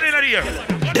mother. Go down in the ear.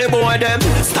 The boy them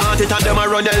start it and them a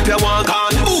run help you walk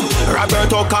on.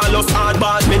 Roberto Carlos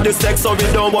hardball. Me the sex so we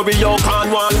don't worry you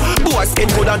can't want. Boy skin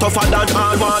good and tougher than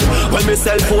all one. When me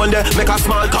cell phone there make a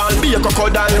small call. Be a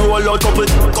crocodile roll out couple.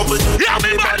 Yeah,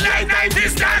 me man like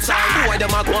 90s dancer. Boy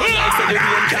them a go on like say the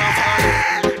rain can't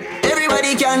fall.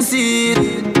 Everybody can see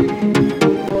it.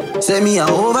 Say me a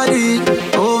overdo it,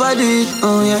 oh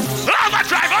yeah.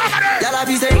 Overdrive, y'all have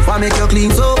to say, why make you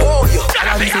clean so? Y'all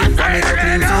have to say, why make you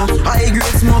clean so? High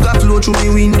grade smoke a flow through me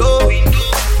window.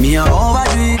 Me a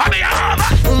overdo it.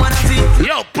 Woman a see.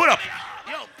 Yo, pull up.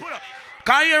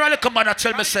 Can you hear a little man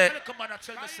tell me say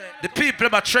the people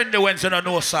about Trendy Wednesday don't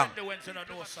know song?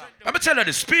 Let me tell you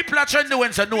this, people at Trendy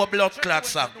Wednesday know a blood clot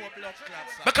song.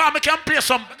 Because I can play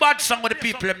some bad song with the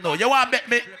people them know. You want to bet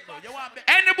me?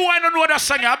 Any boy don't know that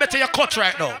song, I bet you cut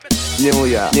right now. New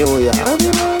Year.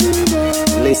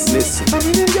 Listen.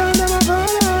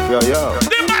 Yo.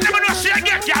 The man never know say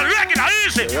get girl regular,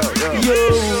 easy. Yo,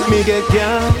 me get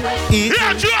girl, easy.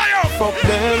 Yeah, Joyo. Fuck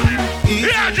them, easy.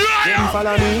 Yeah, Joyo. Them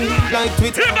follow me like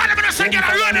Twitter. The man never know say get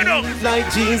a running up. Like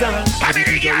Jesus.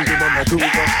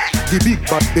 The big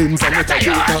bad Benz and the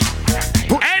Toyota.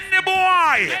 Any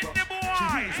boy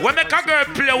when make a girl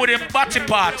play with him body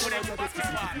parts,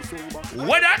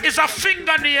 whether it's a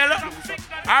fingernail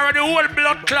or the whole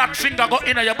blood clot finger go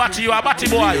in your body, you a body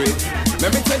boy.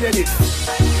 Let me tell you this.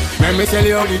 Let me tell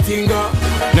you how the thing go.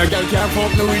 No girl can't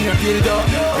fuck no in a kill dog.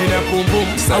 In a boom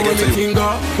boom, so when the thing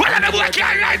go. Well, the boy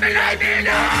can't lie me like me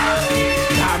now.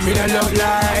 I'm in a love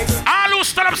life. All who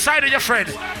stand up side of your friend.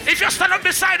 If you stand up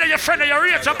beside of your friend and you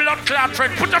rate a blood clot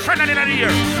friend, put your friend in the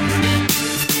ear.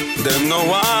 Them no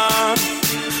one,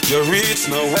 you reach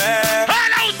nowhere.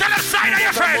 All who stand up side of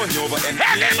your friend.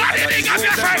 Everybody think of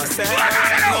your friend.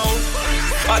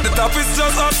 At the top it's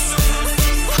just us.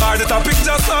 Or the topic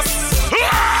just us. They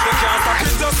can't stop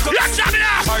it just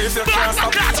us. Or if you can't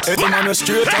stop it. Every man is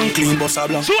straight and clean, bossa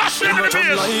blanc. You know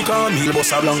trouble like a meal,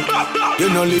 bossa blanc. You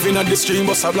know living at the stream,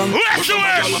 bossa blanc.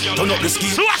 Turn up the ski.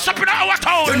 You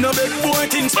know big boy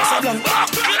things, bossa blanc.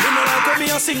 You know like when me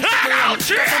a sing.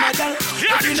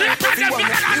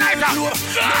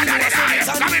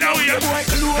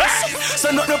 So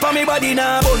nothing up on me body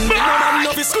now, bun. No man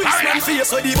love his squeeze man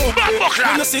face with the bum.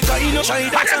 You know sick and you know try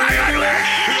that.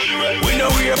 We know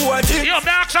we are boy thing. Yo, me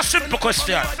ask a simple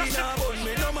question.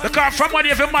 Because from what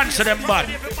every man say them bad.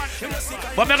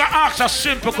 But me gonna ask a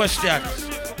simple question.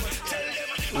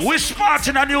 Which part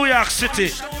in New York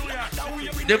City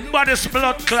the baddest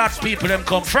blood clot people them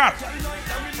come from?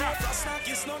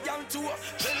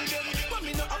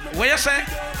 What you say?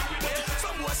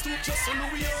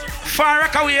 Far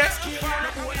away.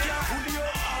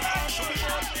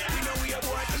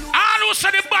 All who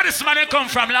say the baddest man they come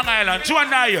from Long Island, 2 and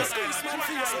 9 years.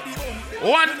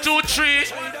 1, 2, 3,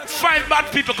 5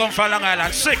 bad people come from Long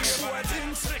Island. 6.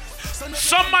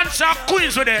 Some man say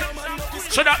Queens with it.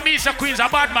 So that means the Queens a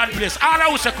bad man place. All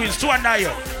who say Queens, 2 and 9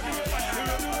 years.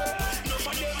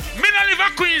 Me no live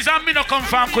at Queens and me no come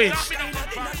from Queens.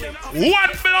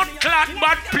 One blood clot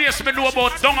bad place me know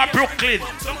about down at Brooklyn.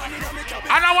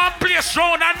 And I want place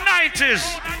round the 90s.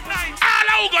 All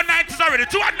who go 90s already.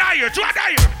 2 and 9 years, 2 and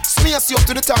 9 years. Smears you up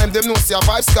to the time them know say a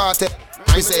vibe started.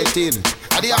 I say it in.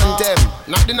 At the anthem,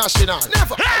 not the national.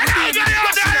 Never.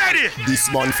 This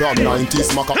man from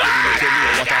 90s, Maca.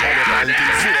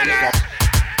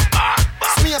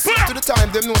 Smears up to the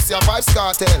time them know say a vibe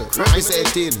cartel. I say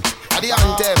it in. At the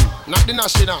anthem, not the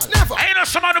national. Never. I know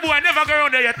some other boy never go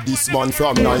around there yet. This man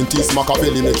from 90s,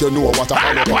 Machiavelli make you know what a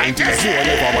hollow point is. So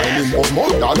never mind him of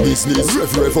more than business.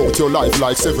 Rev out your life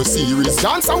like 7 series.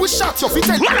 Dance and we shot you fit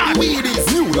tell you weed is.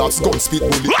 New lads gun spit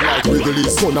bullet like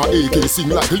Wrigley's. Son of AK sing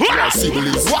like Hitler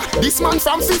Sibley's. What? This man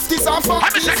from 50s and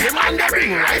 40s. The man that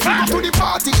bring rifle to the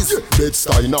parties.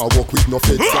 Bed-Stuy now walk with no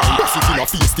fed-sign. Bust it in a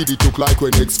feast till it look like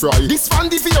when eggs fry. This fan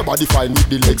the fear body fine with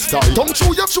the legs tied. Don't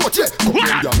chew your throat, yeah. Come on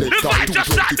your neck tied.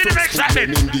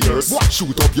 221 in the earth. What?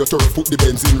 Shoot up your turf, put the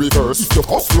Benz in reverse. If you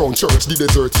off round church, the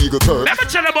desert eagle curve. Let me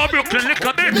tell you about Brooklyn,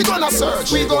 little bit. We gonna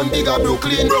search, we gonna dig a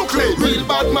Brooklyn. Real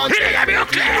bad man.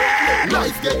 Brooklyn.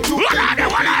 Life get too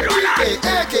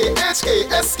AK, HK,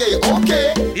 SK,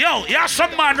 okay. Yo, yeah,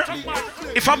 some man,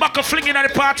 if I'm back a flinging at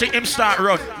the party, him start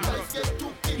run.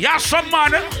 Yeah, some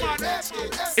man,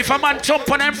 if a man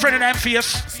jump on them friend in them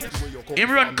face,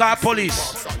 him run car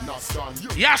police.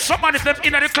 Yeah, some man if them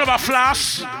in the club a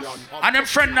flash and them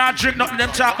friend not drink nothing,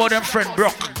 them talk about them friend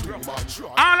broke.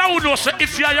 All I would know say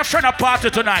if you are your friend a party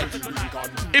tonight,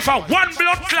 if a one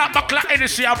blood clot back like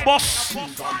NC a bus,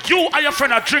 you and your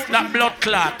friend a drink that blood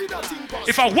clot.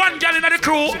 If a one girl in the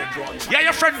crew, yeah,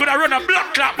 your friend gonna run a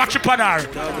blood clot back up on her.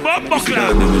 Bumbo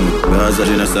clot.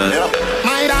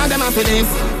 My dog them a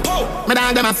Phillips. My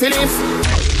dog them a Phillips.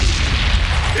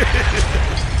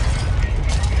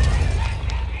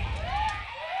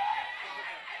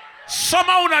 Some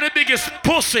of you are the biggest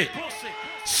pussy.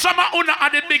 Some of you are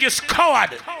the biggest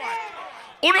coward.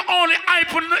 You only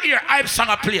hype on the ear, hype song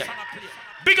a play.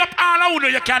 Big up all of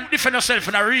you can defend yourself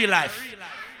in a real life.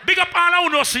 Big up all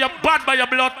of you so you're bad by your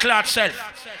blood clot self.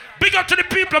 Big up to the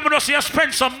people who know so you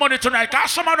spend some money tonight.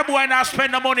 Cause some of the boy not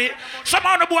spend the money. Some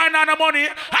of the boy not the money.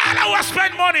 All of you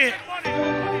spend money.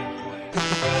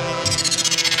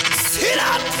 See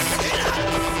that?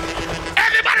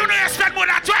 Everybody who know you spend more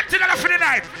than $20 for the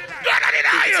night.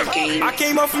 I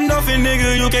came up from nothing,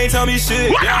 nigga, you can't tell me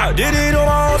shit. Yeah, did it on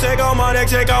my own, check out my neck,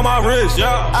 check out my wrist,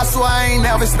 yeah. I swear I ain't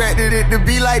never expected it to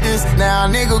be like this. Now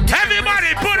nigga get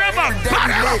everybody put them up,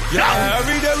 yeah,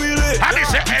 every day we lit. Every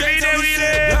day we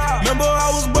lit. Remember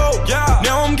I was broke, yeah.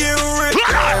 Now I'm getting rich.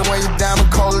 Yeah, when you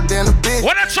diamond colder than a bitch.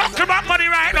 When I talk about money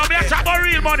right now, me I talk about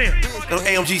real money. Them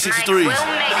AMG 63s.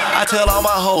 I tell all my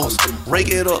hoes, rake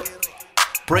it up,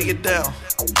 break it down,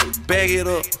 bag it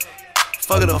up.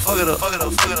 Fuck it up, fuck it up, fuck it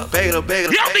up, fuck it up, bag it up, bag it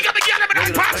up. Yo, big up the girl in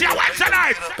that party, I want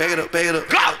tonight. Bag it up, bag it up,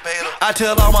 go. I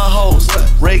tell all my hoes,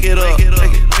 rake it up,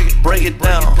 break it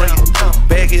down, bag it up,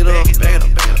 bag it up,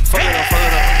 fuck it up,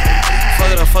 fuck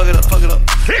it up, fuck it up, fuck it up,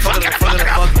 fuck it up, fuck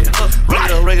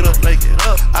it up, rake it up, rake it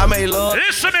up. I made love.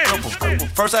 Listen in.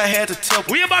 First I had to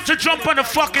tip. We about to jump on the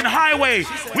fucking highway.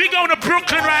 We going to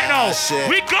Brooklyn right now.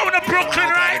 We going to Brooklyn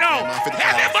right now.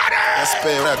 Everybody. That's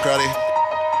fair, that crowdy.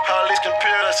 All these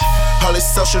computers, all these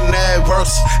social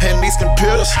networks and these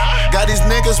computers got these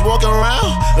niggas walking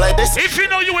around like this. If you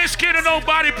know you ain't scared of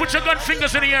nobody, put your gun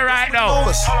fingers in the air right now.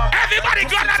 Everybody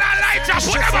gun on that light up.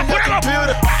 Put them up, put them up.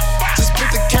 Just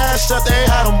took the cash up, they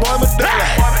had them boy Medulla.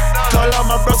 Call out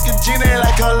my broski Gina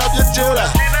like call up your jeweler.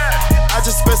 I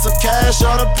just spent some cash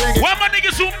on a ping. Where my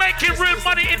niggas who making real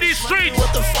money in these streets? What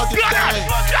the fuck is that?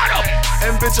 Shut up!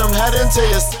 And bitch, I'm heading to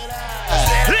your city.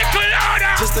 Little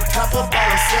louder! Just a couple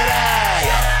bottles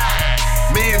city.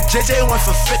 Me and JJ went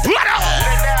for 50. What up?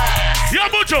 Yo,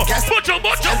 Mucho! Mucho!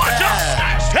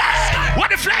 Hey! What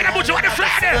the fly there, Mucho? What the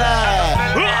fly there?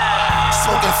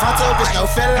 Smoking Fanta, bitch, no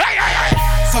filler. Hey!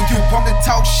 So you wanna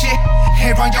talk shit?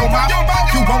 Head on your mouth.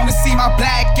 You wanna see my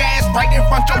black ass right in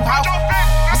front your house?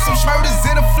 With some shmurders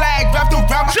in a flag wrapped around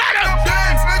my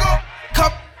dance, nigga.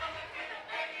 Cup.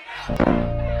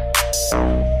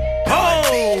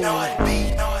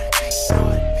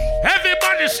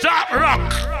 Everybody start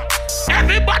rock.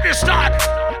 Everybody start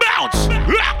bounce.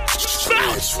 Rock.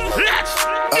 Bounce. Let's go.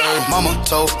 Mama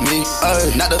told me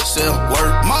not to sell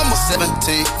word. Mama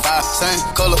 17, 5, same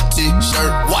color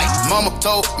t-shirt, white. Mama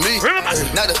told me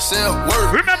not to sell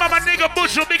word. Remember my nigga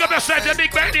Bushu, big up yourself, the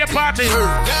big birthday party.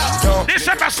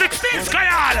 December 16th,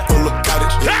 Kayal.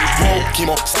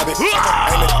 Chemo, stab it,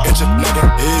 engine, nigga.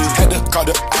 Had to call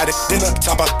the addict, then the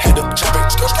top I had to chop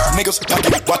it. Niggas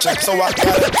pocket watching, so I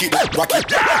gotta keep it rocking.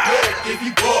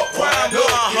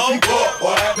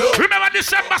 Remember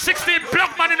December 16th,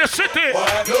 Plug Man in the city.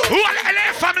 Who are the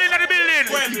LA family in the building?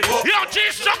 Yo,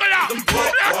 G Struggler,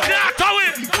 Black Clout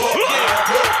away.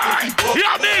 Yo,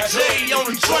 bitch.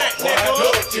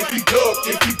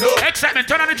 XSYTMENT,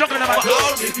 turn on the juggler, man.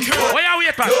 Where are we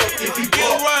at, man? Turn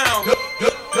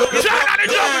on the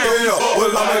juggler.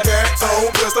 Well, I'm a cat, so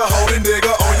just a holding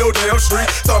nigga on your damn street.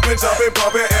 Stomping, jumping,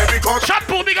 pumping, every car.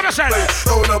 Shampoo, big up yourself.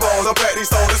 Throwing the balls up at these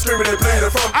stones, screaming and bleeding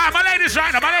from. My ladies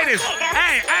right now, my ladies.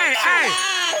 Hey.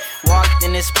 Walked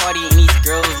in this party and these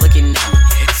girls looking at me.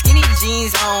 Skinny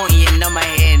jeans on, you know my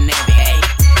head nappy.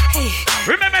 Hey.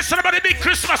 Remember it's about the big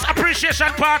Christmas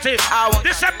appreciation party.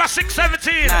 December 6,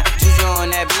 17.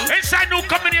 Inside New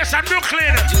Combination,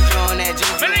 Brooklyn.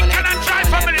 Lincoln and Drive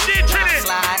family, D-Trinity.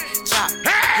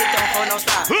 Hey!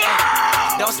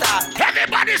 Don't stop.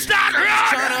 Everybody start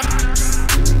run.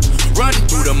 Running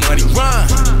through the money, run.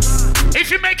 If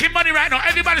you're making money right now,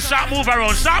 everybody start move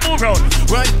around.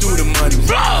 Run through the money,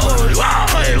 roll.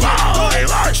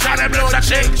 Try to blow the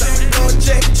check.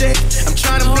 I'm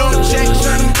trying to blow the check.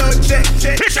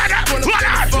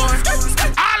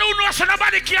 All who know so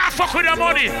nobody can fuck with the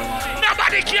money.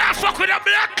 Nobody can fuck with the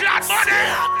blood clot money.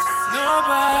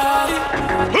 Nobody.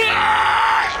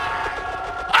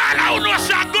 All who know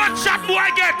so a gunshot boy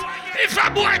get. If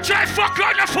a boy try fuck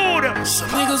on the food. Some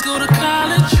niggas go to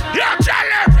college. Yo, tell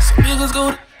them. Some niggas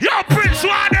go to... Yo, Prince,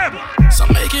 want them. Some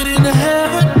make it into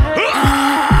heaven.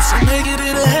 Some make it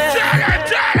into heaven.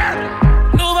 Tell them.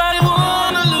 Nobody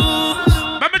wanna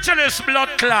lose. Let me tell you this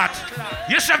blood clot.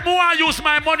 You said, me want to use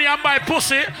my money and buy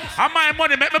pussy. And my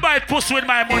money, make me buy pussy with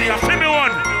my money. Feel me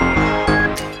one.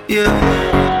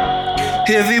 Yeah.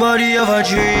 Everybody have a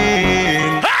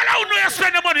dream.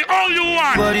 Spend the money all you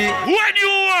want, when you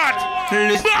want.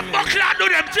 But cloud do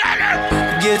them, tell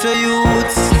them. Get a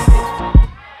youth.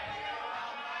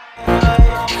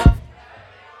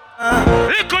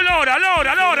 Little louder.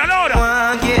 Louder.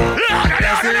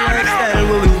 That's the lifestyle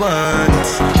what we want.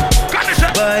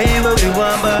 Buy what we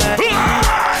want,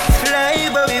 fly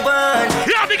what we want.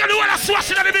 Yo, we can do all the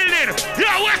swashing in the building.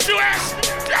 Yo, west to west.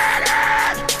 Tell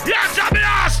them. Yo,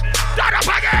 Jabilas. Turn up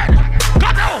again.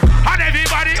 Come on. And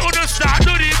everybody understand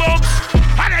do the bumps.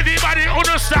 And everybody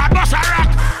understand bust a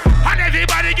rock. And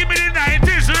everybody give me the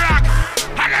 90s rock.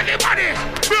 And everybody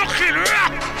Brooklyn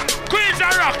rock. Queens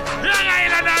a rock. Long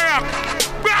Island a rock.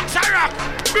 Bronx a rock.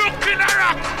 Brooklyn a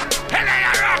rock. LA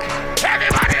a rock.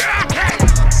 Everybody rock. Hey.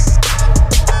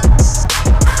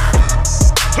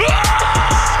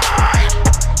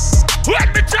 When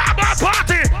me talk about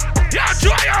party, yo,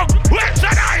 Joy Young, when's the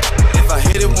night? If I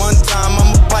hit it one time, I'm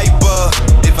a piper.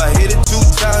 If I hit it 2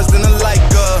 times, then I like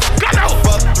her.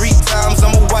 Fuck 3 times,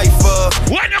 I'm a wifer.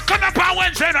 When you come up on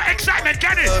Wednesday, no XSYTMENT,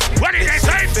 get it? What did they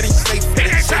say? Fitting safe.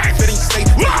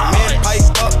 Man, pipe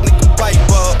up, nigga, pipe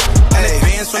up. And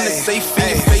advance from the safe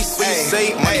in your face when you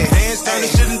say money. Dance, turn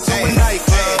this shit into a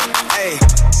nightclub. Hey,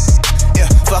 yeah,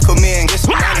 fuck with me and get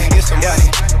some money.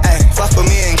 Hey, fuck with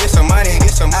me and get some money.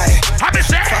 Fuck with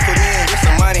me and get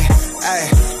some money. Hey,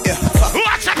 yeah, fuck.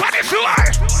 What's up on the floor?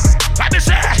 Let me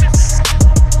say.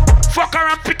 Fuck her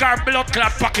and pick her blood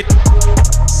clot pocket.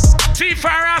 See for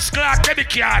her ass clot, debit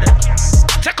card.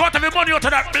 Take out every money out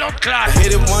of that blood clot. I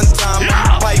hit it one time,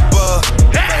 I'm a piper.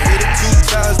 If I hit it 2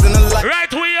 times, then I like.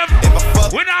 Right,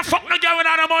 we not fuck no girl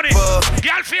without no money.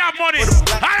 Girl fi have money.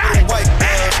 Alright.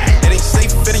 It ain't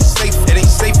safe.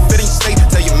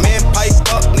 Tell your man pipe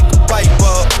up, nigga, pipe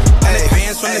up. And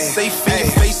advance from the safe in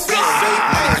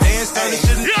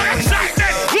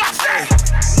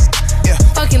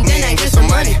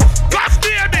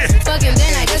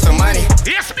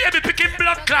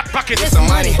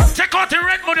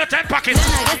pocket.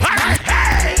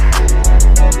 Hey!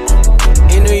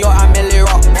 In New York, I merely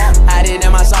rock. Hide it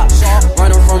in my socks.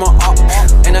 Running from a up.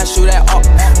 And I shoot that up.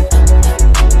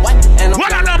 And I'm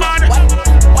what on the man?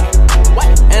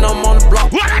 And I'm on the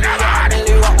block. What on the man?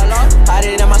 Hide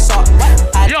it in my socks.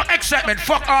 Yo, XSYTMENT,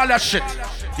 fuck all that shit.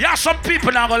 Yeah, some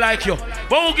people not gonna like you.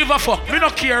 But who give a fuck? Me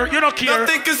not care, you don't care.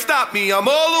 Nothing can stop me, I'm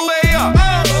all the way up.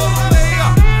 All the way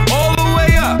up. All the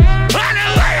way up. All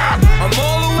the way up. I'm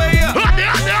all the way up.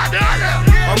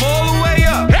 I'm all the way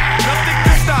up. Nothing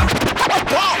can stop me.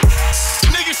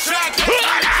 Niggas try to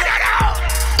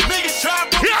Niggas try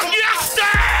to young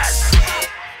youngsters.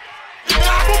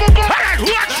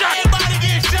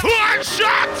 One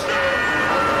shot.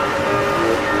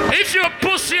 If you're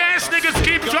pussy ass niggas,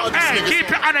 keep your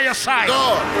hand on your side.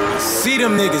 See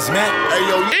them niggas, man. Hey,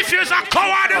 yo. If you're a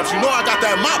coward, you know I got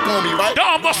that mop on me, right?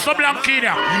 Don't bust some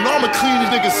blankina. You know I'ma clean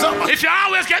these niggas up. If you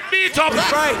always get beat up,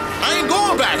 right? I ain't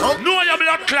going back, huh? Know your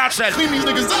blood clot self. Clean these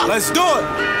niggas up. Let's do it.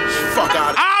 Fuck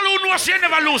out. All who knows you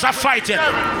never lose a fight yet.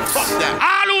 Fuck that.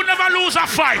 All who never lose a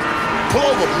fight. Pull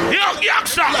over. Young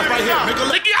youngster. Left right here. Make a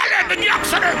the girl the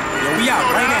youngster. Yo, we out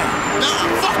right now.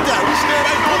 Nah, fuck that. We stand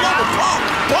right pull over.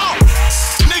 Pop.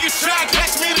 Niggas try to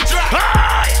catch me in the drop.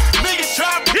 Niggas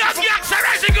try to young youngster,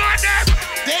 as you go in there.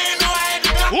 They ain't know I had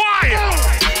to go. Why?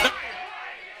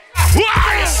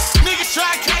 Why? Niggas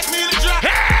try to catch me in the drop.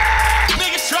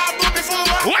 Niggas try to book me for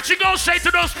a what you gonna say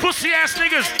to those pussy ass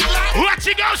niggas? What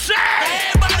you gonna say?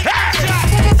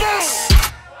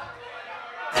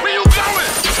 Where you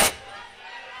going?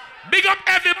 Big up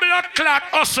every blood clot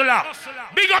hustler.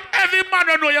 Big up every man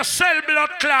who know you sell blood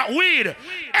clot weed.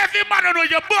 Every man who know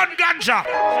you burn ganja.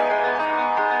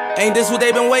 Ain't this what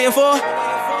they been waiting for?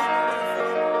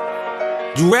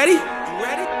 You ready?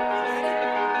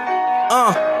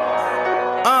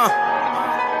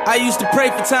 I used to pray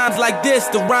for times like this,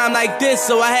 to rhyme like this,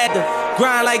 so I had to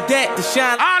grind like that to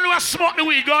shine. All who smoke the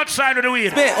weed, go outside with the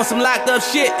weed. Spent on some locked up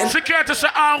shit and security say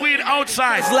all weed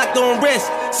outside. It's locked on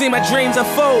wrist. See my dreams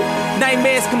unfold,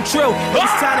 nightmares come true.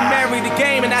 It's time to marry the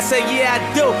game, and I say yeah I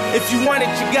do. If you want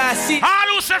it, you gotta see. All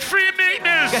who say free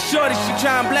meatness. Got shorty, she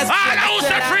trying to bless me. All who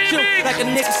say free meat. Like a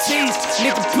nigga cheese,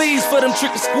 nigga please for them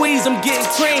trick and squeeze. I'm getting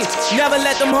cream. Never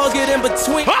let them hoes get in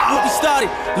between. What we started,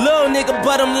 little nigga,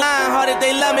 but I'm lying hearted.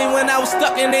 They love me when I was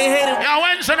stuck and they hated. Yeah,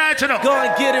 Wednesday night you know. Go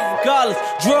and get it regardless.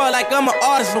 Draw like I'm an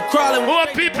artist, no crawling. Who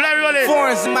people are rolling?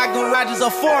 Foreigns in my garages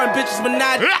are foreign bitches, but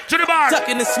not rock to the bar.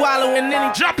 Tucking and swallowing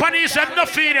any Japanese have no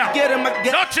feeder. Get him,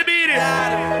 not to beat it.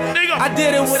 Nigga. I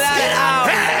did it without an hour.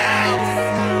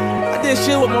 I did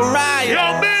shit with Mariah.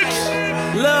 Yo, Biggs.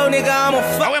 Little nigga, I'm a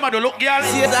fuck. How am I to look, y'all?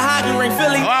 See, it's a hockey ring,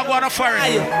 Philly. Oh, I go on a foreign.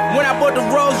 When I bought the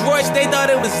Rolls Royce, they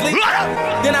thought it was leak.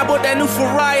 Then I bought that new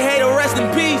Ferrari, hey, to rest in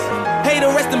peace. Hey,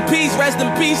 to rest in peace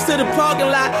to the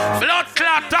parking lot. Blood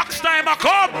clot tax time I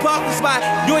come. Parking spot,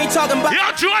 you ain't talking about. Yo,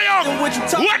 Joyo, what you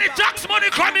talking? When the tax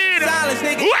money come in. Silence,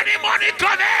 nigga. When the money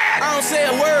come in. I don't say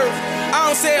a word.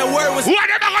 What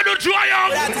am I gonna do,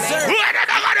 Joyo? What am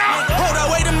I gonna do? Hold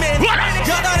on, wait a minute.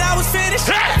 Y'all thought I was finished?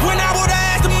 When I would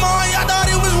have asked them all, y'all thought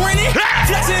it was rented.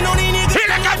 Flexing on these niggas. He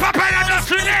like a papa and a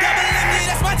swing.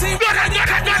 That's my team. Go down.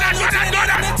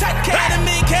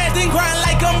 Academy, cast and grind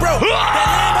like I'm broke. That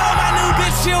Lambo, my new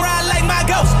bitch, she ride like my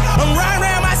ghost. I'm riding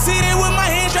around my city with my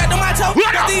hands strapped on my toe.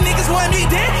 These niggas want me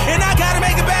dead, and I gotta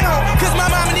make it back home. Cause my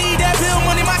mama need that bill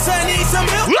money, my son needs some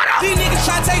milk. These niggas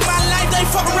try to take my life, they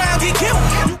fuck around, get killed.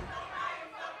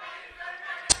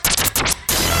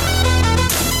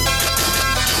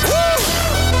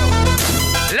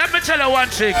 Let me tell you one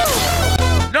thing.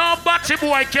 No batty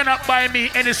boy cannot buy me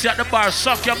anything at the bar.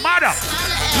 Suck your mother.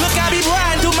 Look, I be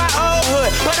riding through my old hood,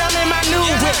 but I'm in my new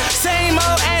whip. Same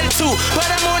old attitude, but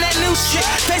I'm on that new shit.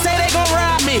 They say they gon'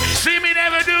 rob me. See me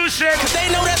never do shit. Cause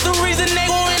they know that's the reason they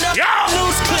gon' end up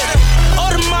news clip.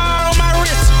 Audemars on my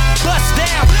wrist, bust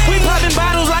down. We popping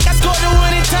bottles like I scored the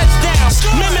winning touchdown.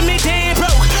 Remember me dead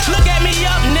broke, look at me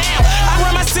up now. I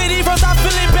run my city from South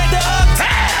Philly back to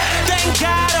uptown. Thank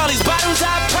God all these bottles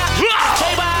I pop.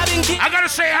 I gotta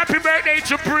say happy birthday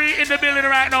to Bree in the building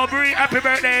right now. Bree, happy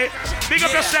birthday. Big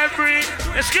up yourself, Bree.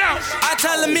 Let's go. I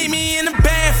tell her meet me in the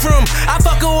bathroom. I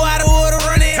fuck her water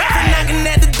running. Knocking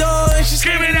at the door and she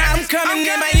screaming out I'm coming.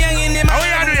 In my youngin' in my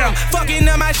room. Fucking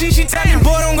up my shit. She tell me,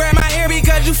 boy, don't grab my hair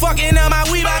because you fucking up my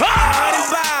weed.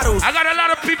 I got a lot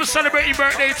of people celebrating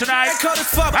birthday tonight.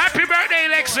 Happy birthday,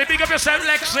 Lexi. Big up yourself,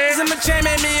 Lexi. I'm a chain,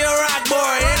 make me a rock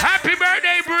boy. Happy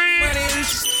birthday, Bree.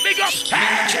 Big up.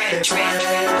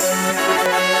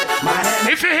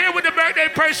 If you're here with the birthday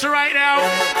person right now,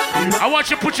 I want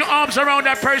you to put your arms around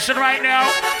that person right now.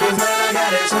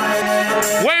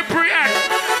 Where Bree at?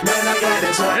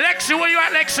 Lexi, where you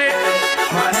at, Lexi?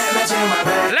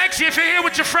 Lexi, if you're here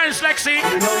with your friends, Lexi,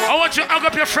 I want you to hug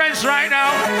up your friends right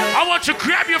now. I want you to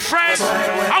grab your friends.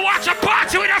 I want you to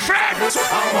party with your friends.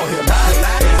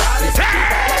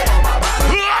 Hey!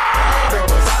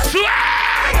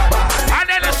 Swag! And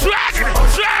then the swagging.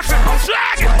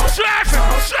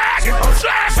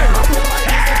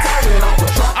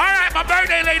 Alright, my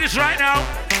birthday ladies right now.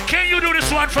 Can you do this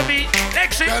one for me?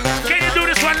 Lexi, can you do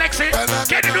this one, Lexi?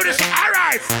 Can you do this one?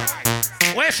 Alright.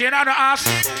 Where's she? Now the ass.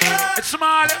 It's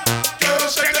small.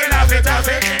 Shake it, love it, have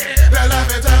it.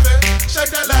 Shake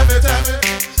that, love it, have it.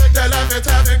 Shake that, love it,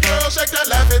 have it. Girl, shake that,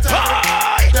 love it, have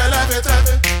it. That, love it, have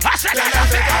it. I said that,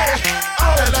 love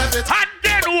it. And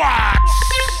then what?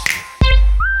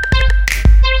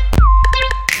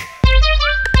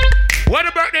 Where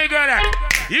the birthday girl at?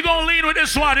 You gonna lean with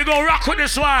this one. You gonna rock with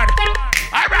this one.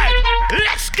 All right,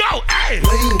 let's go. Hey,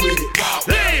 lean with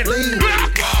it. Lean,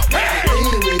 rock. Hey,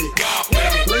 lean with it.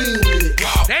 Lean with it.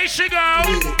 There she go.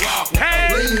 Hey,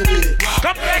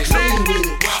 come Lexi.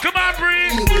 Come on,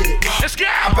 Bree. Let's go.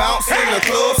 I bounce in the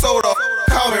club, soda.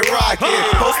 Call me Rocket.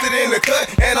 Posted in the cut,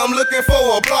 and I'm looking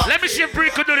for a block. Let me see if Bree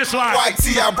could do this one. White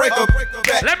tee, I break a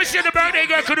back. Let me see if the birthday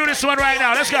girl could do this one right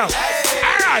now. Let's go. All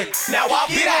right. Now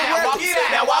walk it out. Walk it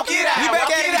out. Now walk it out. We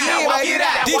back at it again, baby.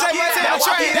 DJ Martin on the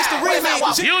train. This the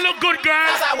remix. You look good,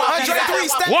 girl.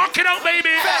 Walk it out,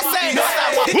 baby.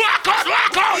 Walk out.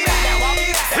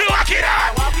 Walk it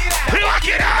out. Walk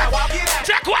it out.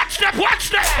 Take one step.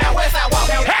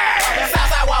 Hey.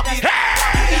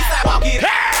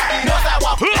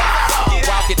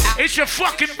 It's your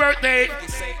fucking birthday.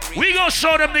 We gonna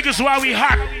show them niggas why we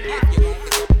hot.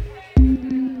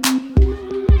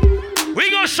 We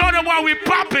gonna show them why we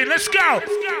popping. Let's go.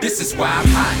 This is why I'm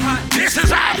hot. This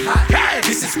is hot. Hey.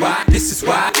 This is why I'm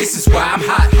hot. This is why I'm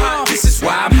hot. This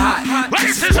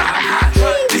is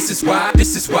hot.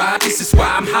 This is why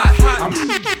I'm hot.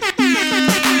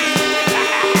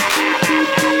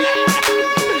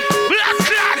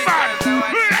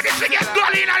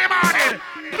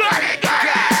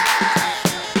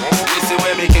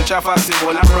 Fast,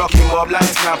 when I rock him up like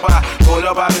snapper. Pull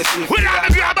up on me sleep.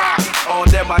 On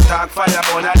them attack fire,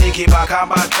 but I dig it back and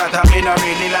back. That I mean, I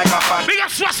really like a fan. Big up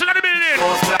Swassing in the building.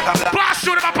 Pass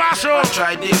through them, pass through.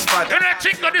 Try this part. And I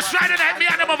think on this Friday night,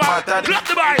 me and them over. Clap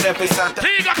the bike.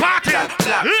 Take a party.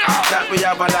 That we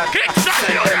have a lot. Kickstart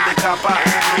the kappa.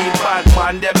 Green bad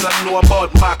man, them don't know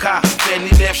about Maca. Benny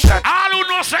left shot. All who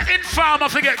know say Informer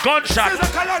forget gunshot.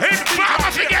 Informer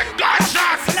forget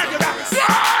gunshot.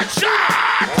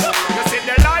 Gunshot. You see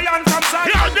the lion from side.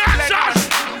 Yo, dancers.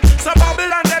 So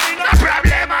Babylon, there be no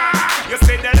problem. You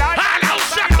see the lion. Hello,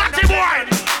 somebody boy.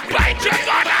 Bite your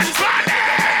gun and burn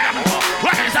them.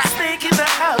 What is that? Snake in the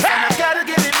house, and I gotta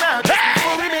get him out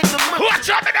before we make the move. Watch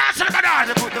out, me dance to the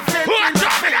banana. Watch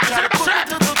out, me dance to the banana.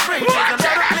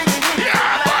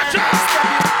 Watch out.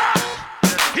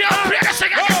 Yo, play the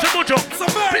sing against the Bujo.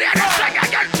 Play the sing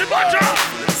against the Bujo.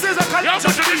 Yo,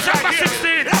 Bujo, December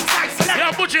 16.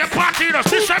 Yo, Bujo, you're partying us.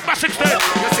 December 16.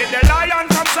 You see the lion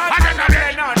from side.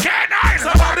 K9. So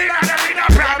Babylon, there be no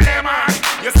problem.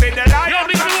 You see the lion. Yo,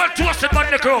 me the world toasted on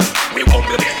the crew. We won't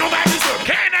be no man.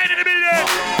 K9 in the building.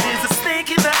 There's a snake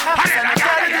in the house, and I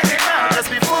gotta get him out just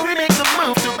before we make the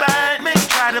move to buy me.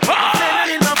 Try to put the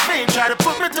venom in my vein, try to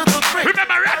put me to the grave.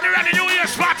 Remember, Randy New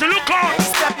Year's party. Look out.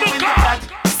 Look out.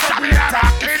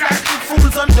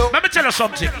 Let me tell you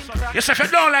something. Yes, if you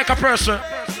don't like a person,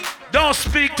 don't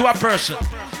speak to a person.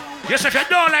 Yes, if you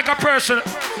don't like a person,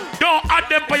 don't add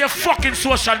them for your fucking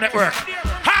social network.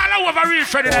 All over real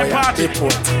friend in that party.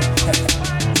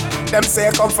 Them say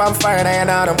you come from fire and you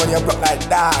know when you broke like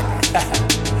dog.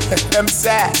 Them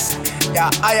say, yeah,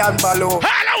 iron balloon.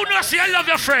 Hello, no, see, I love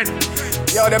your friend.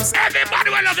 Yo, them everybody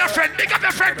will love your friend. Big up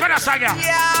your friend, Panasanga.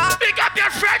 Yeah. Big up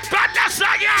your friend,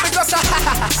 Panasanga.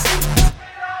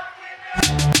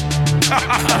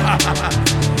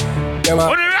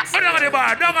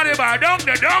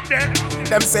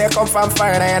 Them say you come from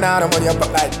fire and you know when you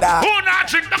broke like that. Who not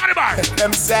drink down the bar?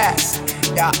 Them say,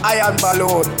 yeah, iron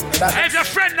balloon. If your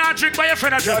friend not drink, but your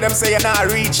friend not drink. Yo, them say you not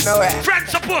reach nowhere.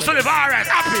 Friends supposed to live alright,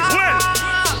 happy, well.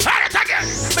 Try it again.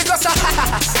 Because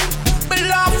me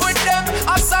laugh with them.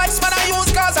 Asides man I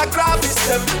use cause I graphish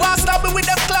them. Want stop me with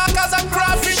them clock cause I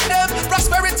graphish them.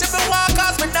 Prosperity me want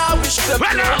cause me now wish them.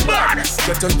 Well,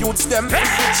 get to youths them.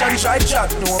 Bitch and try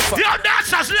chat no fuck. Yo,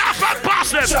 dancers laugh and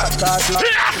pass them.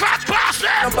 Laugh and pass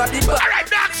them. Nobody but alright,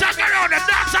 dance and go around them.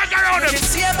 Dance and go around them.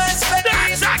 See a man spend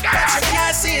dance and go around them.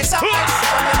 Can't see it's up.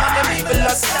 And people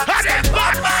lost step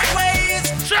my ways.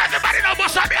 So everybody know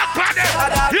must have me a partner.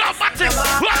 Yo, Matty,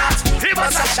 what? He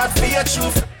must have shot for your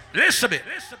truth. Listen to me.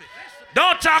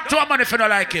 Don't talk to a man if you don't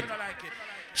like him.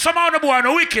 Some of the boy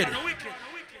are wicked.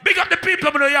 Big up the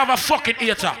people when you have a fucking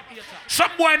hater.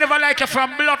 Some boy never like you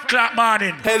from blood clot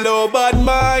morning. Hello, bad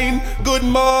mind. Good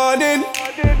morning.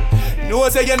 No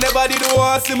say you never did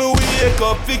want to see me wake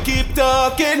up. We keep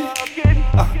talking.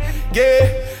 Yeah.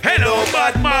 Hello,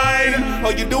 bad mind. How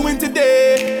you doing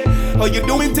today? How you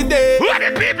doing today? Who are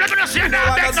the people gonna see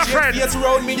now? That's a friend. Yes,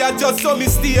 round me, I just saw me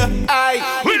steer.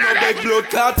 We know that blood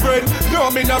clot friend. No,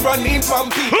 me not running from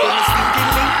people.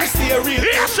 Me stay real.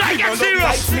 Yes, I get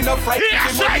serious.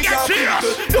 Yes, I get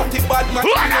serious. Don't think bad man.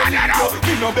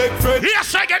 Me no big friend.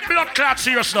 Yes, I get blood clot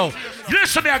serious now.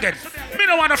 Listen to me again. Me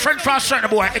no want a friend for a certain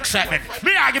boy. Excitement.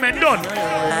 Me argument done.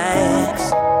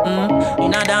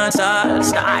 In a dancehall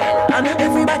style, and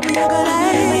everybody a go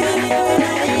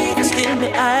like, still me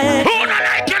eye. Who not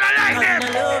like you, not like them?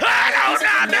 Hello,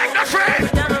 now, make the friend.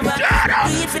 Do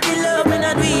it for the love, me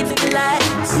not do it for the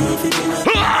likes.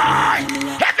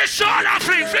 Hit the shoulder,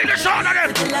 fling the shoulder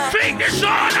them. Fling the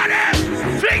shoulder them.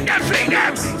 Fling them.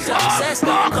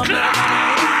 Oh,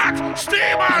 clot.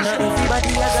 Steamers. Oh,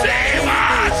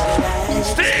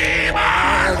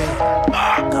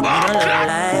 clot.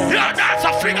 Yeah, that's a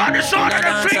fling on the shoulder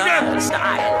them. Fling them.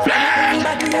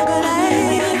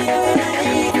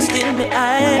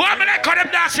 Why me like them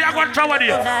dancing? I'm going to throw it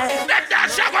here. Them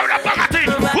dancing, I'm going to bag a thing.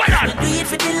 Hold on.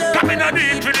 Come in and do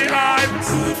it for the eye.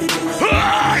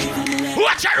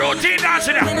 Watch your routine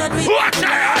dancing there. Watch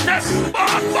your routine.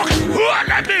 What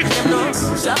that big?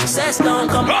 Success don't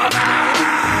come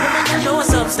no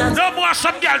substance. No more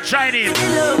some girl Chinese.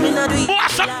 More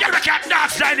some girl that can't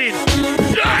dance Chinese.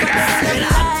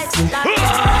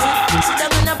 Sit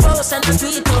down in a post and the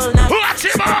street all night. Watch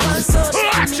him up.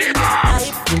 Watch him up.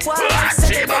 Watch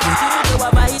him up.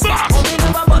 Me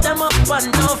never put them up on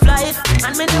no flight,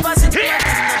 and me never sit down.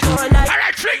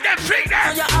 Alright, fling them. Fling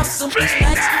them.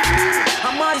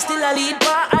 I'm still a lead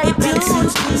by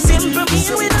iTunes. Simple me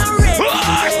with a red.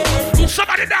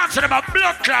 Somebody dancing about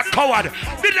blood clot coward.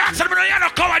 The dancing about you're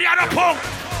not coward, you're not punk.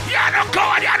 You're not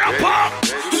coward, you're not punk.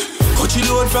 Coachy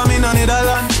load from in a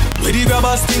Netherlands. Where the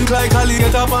grabbers think like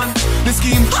alligator pan. The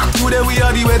scheme today we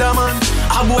are the weatherman.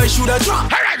 A boy shoulda drop.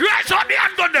 Alright, rise on the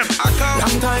hand gun them.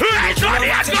 Long time. Rise on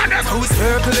the hand gun them. How is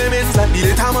circle elements like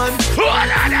the little man.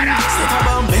 Set a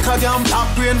bomb, make a damn black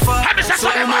brain fire.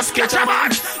 So you must catch a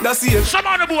man. That's it. Some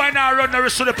of the boy now run the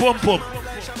wrist to the pump.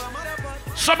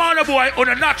 Some of the boy on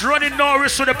the not running no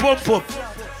wrist to the pump.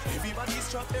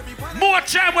 More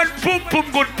time when pump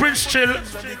good Prince chill.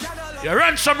 You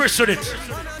run some wrist with it.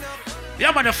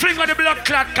 Yeah man, you fling on the blood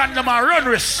clot condom and run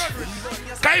wrist.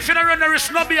 Cause if you don't run the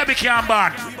wrist, no baby can't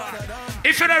born.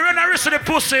 If you don't run the wrist with the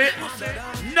pussy,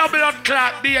 no blood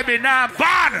clot baby nah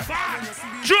born.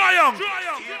 Joe Young,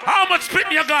 how much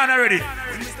pitney you gone already?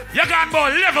 You gone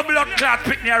about 11 blood clot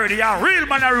pitney already. You're a real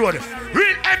man on the road.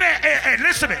 Real M-A-A-N,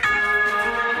 listen to me.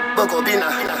 Bokobina.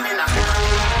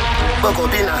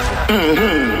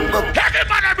 Every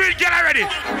man a breed girl already.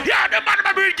 Yeah, the man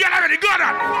a breed girl already. Go on.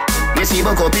 We see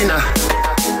Bokobina.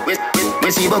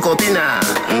 We see Bokobina.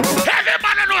 Every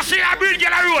man a know see a breed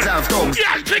girl a road.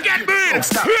 Yeah, to get breed.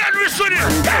 Real reason it.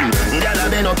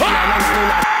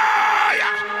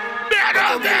 Better.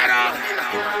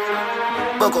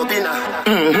 Bokobina.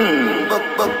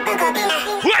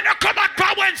 When you come out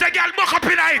for Wednesday, girl, buck up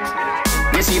in it.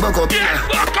 We see Bokobina.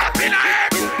 Buck up in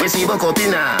it. We see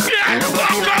Bokobina.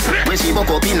 We see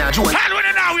Bokobina. And when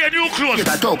you now wear new clothes,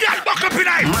 girl, buck up in it.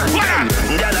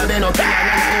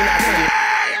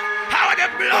 How are the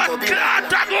blood clot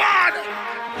to go on?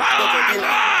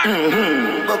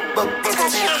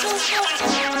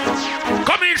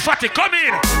 Come in, Fatty, come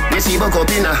in. We see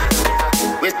Bokobina.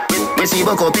 We see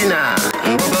Bokopina.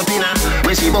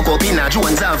 We see Bokopina.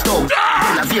 Jones have talk.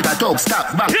 La Vega talk.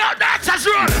 Stop. Back. Yeah, that's a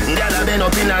run. Gala been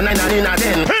up in a 9 and in a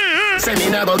 10. Say me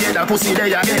never get a pussy there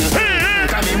again.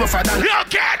 Come in rougher than. Yo,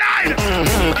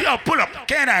 K9. Yo, pull up.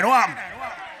 K9, warm.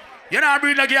 You not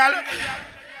breathing a girl?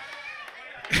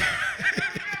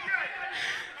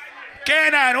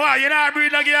 K9, what? You not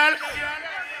breathing a girl?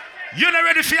 You not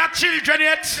ready for your children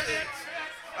yet?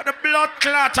 The blood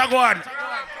clot are going.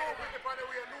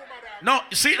 No,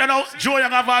 you see that now? Joe Young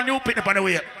have a new picnic on the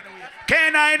way.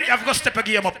 K9, you have got to step a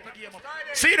game up.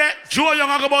 See that? Joe Young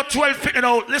have about 12 feet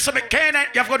now. Listen to me,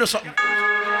 K9, you have got to do something.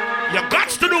 You got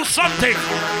to do something.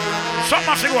 Something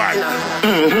must be right.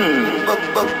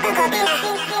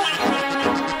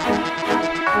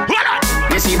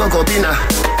 We see Bokopina.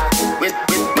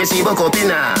 We see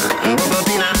Bokopina.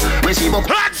 We see Bokopina.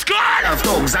 Let's go! South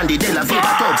thugs and the De La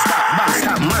Vega thugs. Stop, back,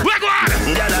 stop, man. Where go on?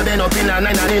 Girl a been up in a 9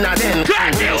 and in a 10.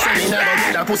 Say me never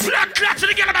get a pussy. Blood clot to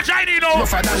the girl of my China, you know.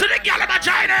 To the girl of my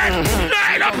China.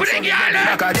 Line up with the girl.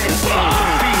 Back again.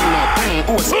 Peanut,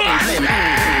 oats, flame.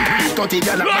 30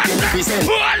 girl a making represent.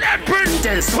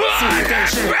 Tell Sue, tell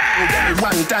Shem. Girl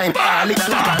one time, little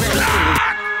like a red.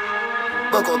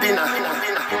 Boko Bina.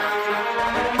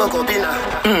 Boko Bina.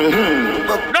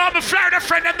 No, I'm flying the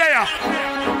friend them there.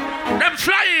 Them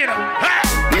flying.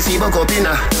 We see Boko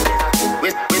Bina.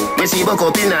 We see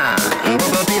Boko Bina.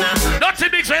 Boko Bina.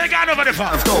 Nothing big, so you got over the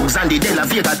farm. Thugs and the De La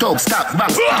Vega thugs. Stop, back,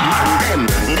 stop, them.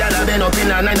 Girl a been up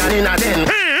in a 9 and in a 10.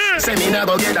 Say me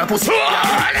never get a pussy.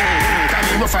 Can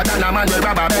be rougher than a man with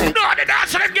rubber band. No, the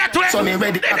dancer them get to it. So me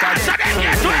ready. The dancer them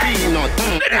get to it. Peanut.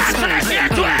 The dancer them get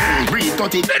to it. Breathe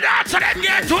 30. The dancer them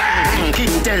get to it.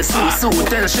 King tell Sue,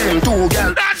 tell Shem, 2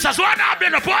 girl. Dancers, one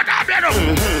blend up, one blend up.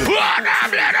 One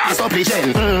blend up. It's up the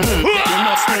gen. Get the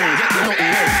nuts, get the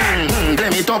nothing red.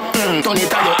 Blame it up, turn it on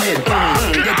your head.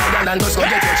 Get a girl and just go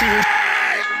get your change.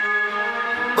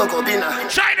 Boko Bina.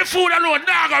 China food alone,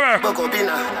 nah go work. Boko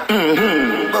Bina.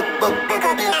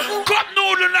 Boko Bina. Cup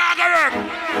noodle, nah go work.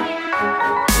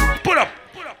 Put up.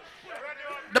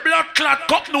 The blood clot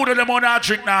cup noodle, them on that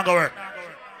drink, nah go work.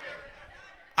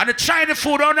 And the China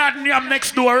food on that yam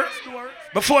next door,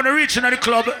 before they reach into the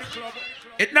club,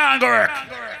 it nah go work.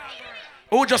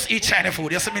 Who just eat China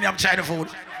food? You see me, I'm China food.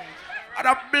 And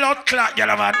a blood clot,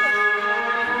 yellow man.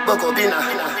 Boko Bina.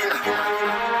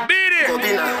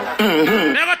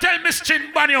 Never tell Miss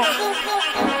Chin Banyo.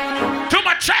 Too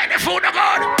much China food, no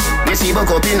good. We see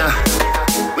Boko Bina.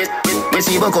 We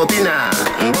see Boko Bina.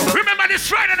 Remember this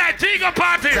Friday night Tigo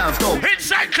party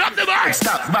inside Club Dubai.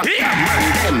 Stop, back,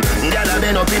 man. Girl a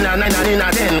been up in a 9 and in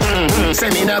a 10. Say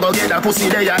me never get a pussy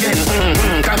there again.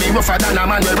 Can be rougher than a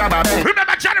man with rubber band.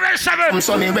 Remember January 7th.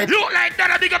 So me ready. Look like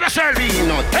that, a big up yourself.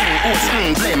 Peanut, oats,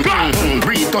 flame.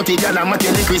 Breathe 30 girl a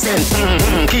making represent.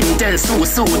 King tell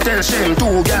Sue, tell Shem,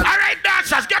 2 girl. Alright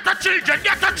dancers, get the children,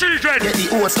 get the children. Get the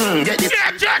oats, get the.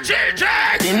 Get your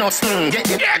children. The nuts, get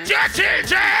the. Get your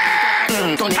children.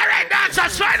 Alright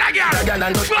dancers, find a girl. Get a girl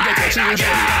and go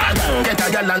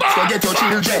get your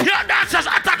children. Your dancers,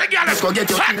 attack the girl. Go get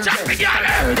your children. Attack the girl.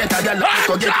 Get a girl and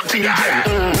go get your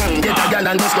children. Get a girl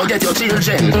and go get your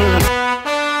children.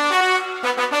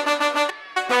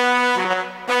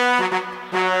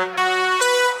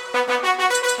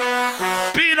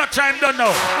 Peanut time done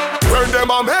now. When them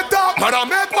a make that, man a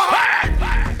make one.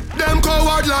 Them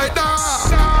coward like that.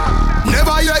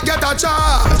 Never yet get a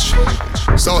charge.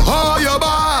 So how you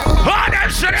bad? How them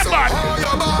shit them bad?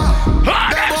 How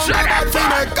them shit them bad?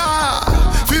 Make car,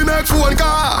 fi make phone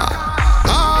car.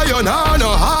 You know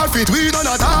no half it, we don't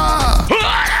attack.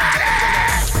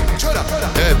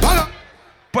 Hey,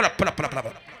 pull up.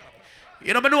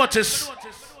 You know me notice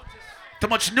too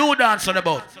much new dance on the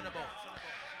boat.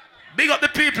 Big up the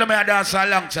people may dance a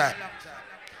long time.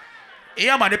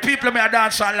 Yeah man, the people may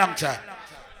dance a long time.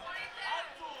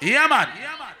 Yeah man.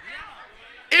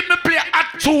 If me play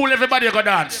at tool, everybody go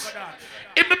dance.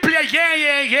 If me play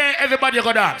yeah, everybody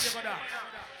go dance.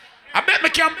 I bet me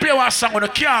can play one song with a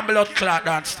can't blood clot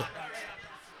dance to.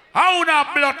 How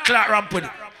not blood clot ramp with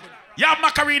it? You have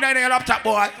Macarena in your laptop,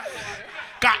 boy.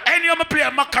 Cause any of me play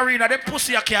Macarena, them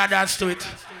pussy you can't dance to it.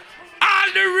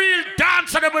 All the real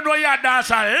dancer, them know you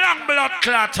dance a long blood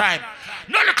clot time.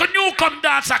 No little newcome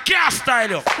dancer can't style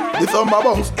you. This on my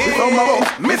bones, this on my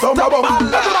bones, miss on my bones.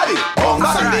 Everybody,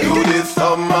 bounce, do this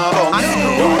on my bones,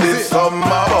 do this on my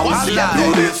bones,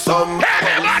 do this on my bones.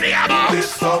 Everybody above,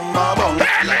 this on my bones.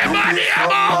 Everybody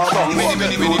above. Who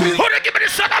they give me the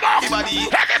son above?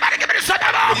 Everybody give me the son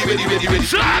above.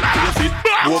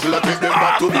 Move like them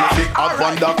back to basic. Add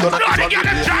one doctor. No, they get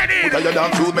them Chinese. Put your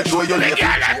damn shoes, make sure you lay it. They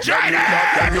get them Chinese.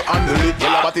 Can you handle it?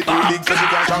 Yellow body too big, so you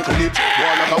can't shankle it.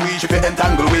 Boy like a wish if you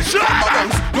entangle with. Some my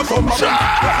bones, you some my bones.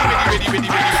 Ready.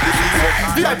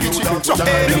 VIP chicken, chop,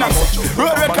 big nuts.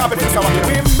 Roll red carpet, it's our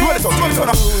way. Roll it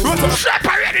up.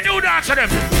 Separate the new dance of them.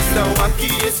 So monkey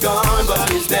is gone, but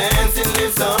his dancing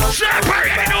lives on.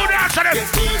 Separate the new dance of them.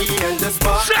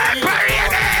 Separate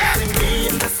them.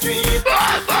 In the street.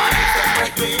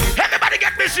 Everybody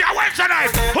get busy. I went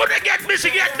tonight. Who they get busy?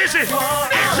 Get busy.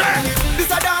 This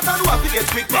a dance and what we get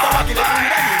quick.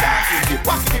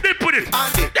 They put it.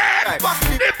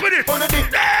 They put it.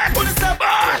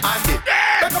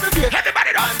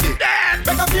 Everybody dance.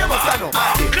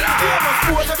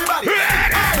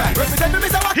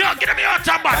 Yo, get me out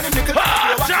of man.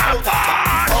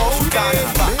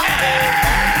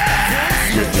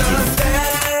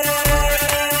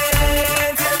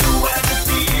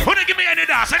 Who they give me any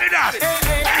dance? Any dance?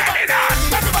 Any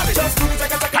dance?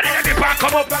 I need any back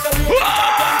come up.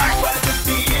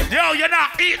 Yo, you're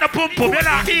not eating the pum pum, you're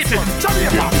not eating.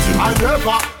 I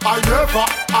never,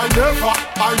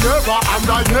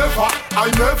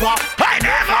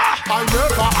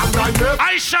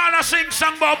 I shall not sing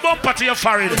song about bumper to your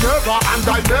forehead. Never, and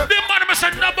I never. The man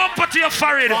said no bumper to your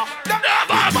forehead. No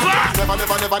bumper.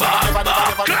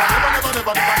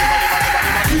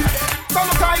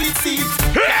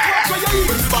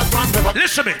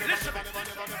 Listen to me.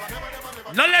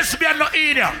 No lesbian, no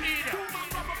idiot.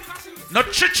 No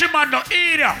chichi man, no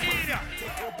idiot.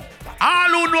 All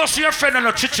who knows your friend are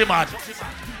no chichi man.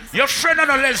 Your friend are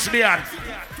no lesbian.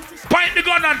 Point the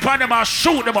gun and pan them and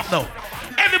shoot them up now.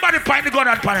 Everybody point the gun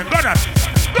and pan them. Gun on.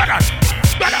 Gun on.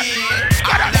 Gun on.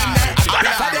 Gun on. Gun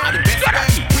on.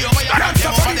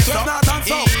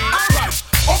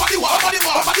 Over the wall, over the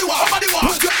wall, over the wall, over the wall.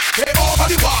 Hey, over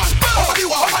the wall, over the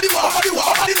wall, over the wall, over the wall,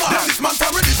 over the wall. This man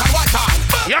can read this and white hand.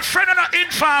 Your friend are not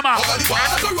informer.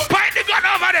 Point the gun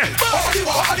over there.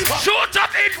 Shoot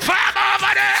up informer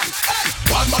over there.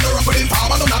 Bad man don't run with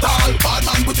informer, no not all. Bad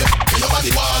man put your over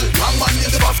the wall. Wrong man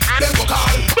in the bus, then go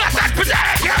call. Bad man put your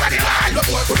over the wall. No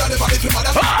boy could have never live with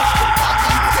mother. Bad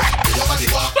man put your over the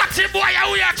wall. What's it, boy? How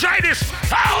we are trying this?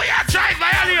 How we are trying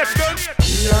violate?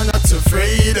 We are not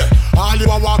afraid. All you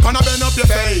are walk on a bend up your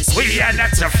face. We are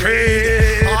not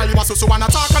afraid. All you are so wanna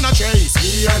talk on a chase.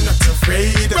 We are not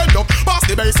afraid. Bend up, pass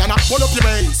the bass and pull up your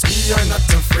bass. We are not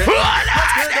afraid.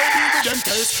 Let's get ready to get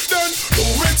case. Then do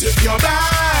it if you're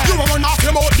bad. You run off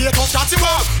your mouth, they talk that you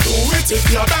up. Do it if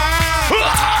you're bad.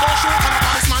 Don't shoot on a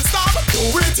policeman, stop. Do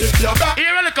it if you're bad.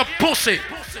 You're like a pussy.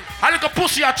 I like a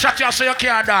pussy I chat you so you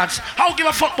can't dance. How give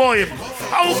a fuck about him?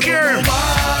 How care?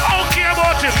 How care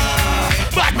about him?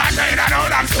 Bad man, I don't know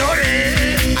that story.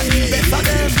 I need best for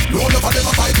them. Roll over them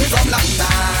and fight me from long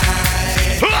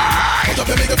time. Put up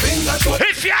your middle finger, show it.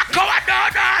 If you're going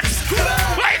down dance,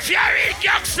 if you're in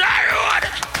Gangsta Road,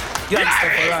 you're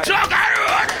in Jugger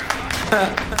Road.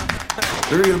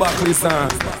 The real Buckley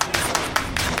song.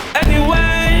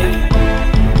 Anyway,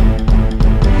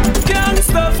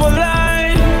 Gangsta for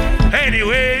life.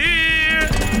 Anyway,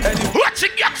 what's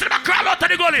it gangsta? Crawl out of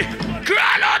the gully.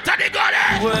 Crawl out of the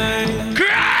gully.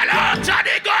 Crawl out of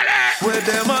the gully. Where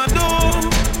them a do?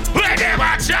 Where them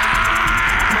a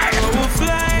try?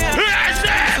 Rise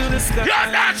them. Your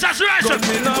dancers rise up.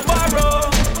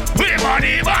 We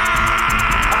money buy.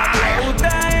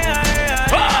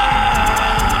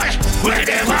 Where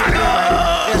them a do?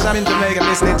 Yes, I'm in Jamaica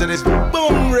listening to this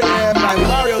boom rap like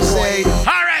Mario say.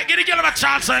 Alright, give the girl a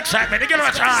chance of excitement. Give her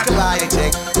a chance.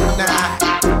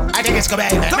 I think it's good,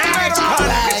 baby. I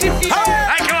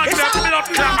can't give you a little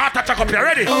heart attack up here.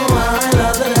 Ready?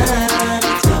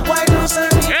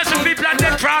 Here's some people that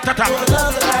dead for heart attack.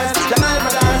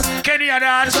 Kenny and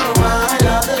dance.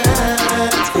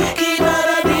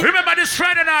 Remember this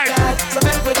Friday night.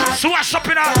 Swash up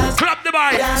in a club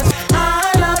Dubai.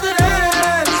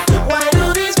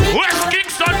 West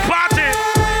Kingston party.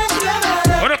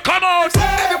 Wanna come out?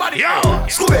 Everybody, yo,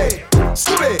 Scooby,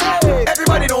 Scooby.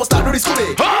 Everybody don't start do the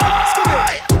Scooby.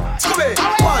 Scooby, Scooby.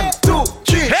 1, 2,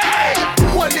 3. Hey,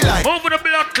 one the line. over the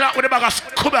blood clock with the bag of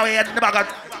Scooby and the bag of.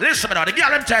 Listen me now, the girl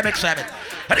them time excitement.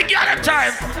 And the girl them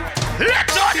time.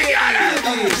 Let's go the girl.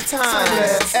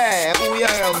 Hey, we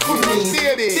are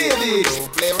baby. Don't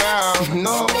play around,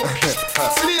 no.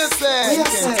 Seriously, you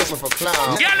can't take me for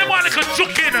clown. Girl them want to go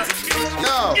juke in.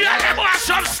 No. Girl them want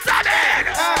some studying.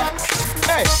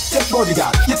 Hey, take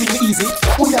bodyguard, you think me easy?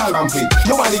 Who y'all ramping?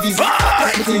 You want it easy?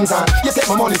 Take me things on, you take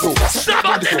my money too. Stop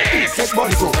on the knees. Take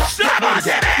body too. Stop on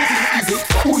the knees. You think me easy?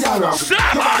 Who y'all ramping?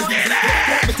 Stop on the knees.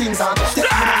 Take me things on,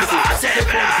 take my money too. Take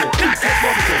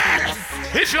body too.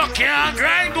 If you can't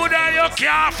grind good and you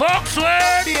can't fuck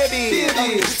sweat,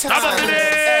 baby, stop on the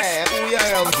knees. Who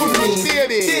y'all ramping?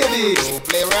 Baby, don't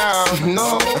play around,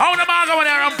 no. How the manga when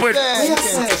they're ramping? You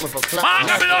can't take me for clown.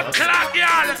 Manga be not clock,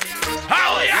 y'all.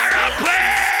 How you ramping?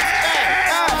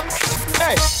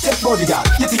 Hey, take bodyguard,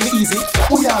 you think me easy?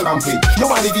 Who y'all ramping? You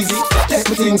want it easy? Take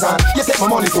me things on, you take my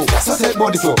money too. So take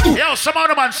body too. Yo, some of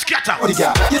them man scatter.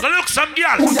 Bodyguard, you look some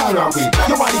girl. Who y'all ramping?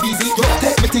 You want it easy?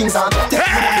 Take me things on, take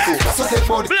my money too. So take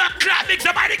body. Black crab mix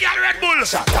up by the girl Red Bull.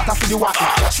 That's for the water.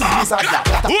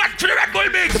 What for the Red Bull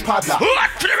mix? The padlock.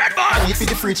 What for the Red Bull? You feed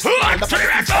the fridge. What for the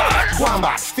Red Bull? Go on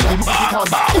back. Feed the movie can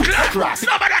back.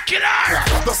 Nobody kill her.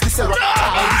 Plus the cell.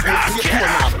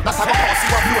 That's how the boss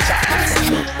you have no shot.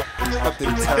 Up to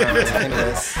the time.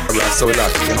 Alright, so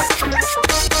that, you know.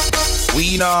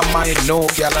 We not mind no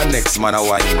gal and next man a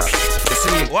wine. You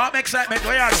see? What excitement?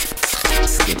 Where are you?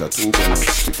 Get a 2 gun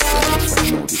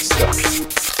find out this stuff.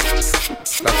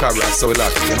 Like alright, so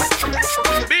that, you know.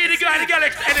 Be the girl, and the girl,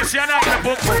 and it's not in the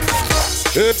book.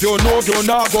 If you know you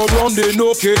not go round the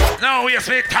nookie. No waste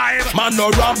me time. Man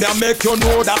no ram me make you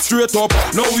know that straight up.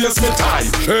 No waste me time.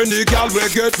 Any girl we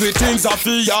get with things I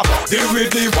fear. They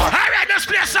really want. Alright, let's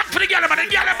play something for the girl, man.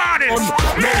 The girl, man.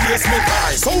 No waste me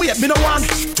time. So wait, me no want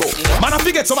to. Man I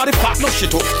forget somebody fat no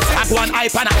shit up. I go on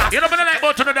hype and I act. You know me like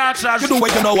about to the dancers. You do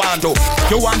what you no want to.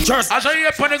 You want just. I saw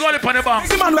you put the goalie put the bang.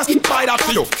 The man was buy that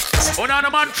for you. Oh no, the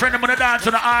man friend I'm gonna dance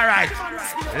on the alright.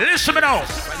 Listen me now.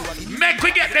 Make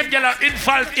we get them girl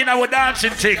involved in our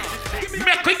dancing thing.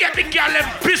 Make we get the girl them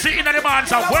busy in the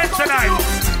dance of Wednesday night.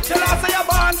 Tell us say you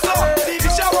born so. See the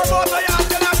shower boat you have.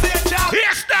 Tell us say you jump.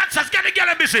 Yes, dancers, get the girl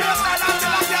them busy.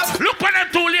 Look for them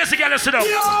two lazy girls sit down.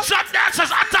 Some dancers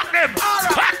attack them.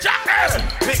 Attack them.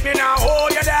 Make me now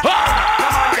hold you down.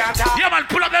 Yeah man,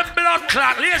 pull up them blood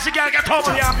clot. Lazy girl get home.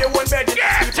 You have your one bed.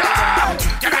 Get up.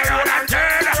 Get around and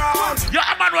turn. You're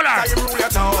a man, Walla.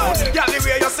 Yeah, the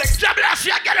way you're sex. Bless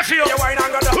you, get it for you.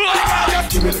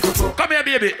 Come here,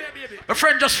 baby. My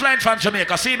friend just flying from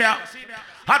Jamaica. See me?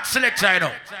 Hot selector, you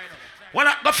know.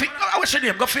 Well, go for, what's your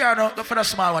name? Go for her, no? Go for the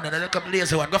small one, the couple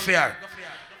lazy one. Go for her.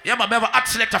 Yeah, man, I have a hot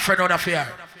selector friend on here.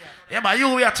 Yeah, man,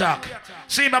 you we attack.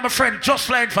 See me, my friend just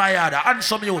flying from here.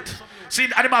 Handsome youth. See,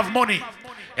 and him have money.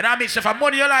 You know what I mean? So if I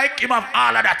money you like, him have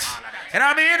all of that. You know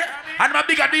what I mean? And I'm a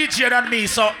bigger DJ than me,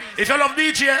 so if you love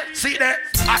DJ, see there.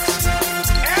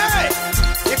 Hey!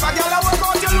 If a girl work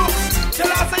out your look, tell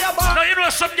her say you born. No, you know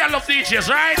some girl love DJs,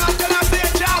 right? Tell her say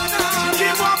you jump.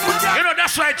 Keep on put you know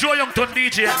that's why Joe Young turn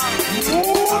DJ.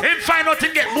 Him find out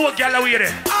and get more girl away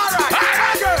there.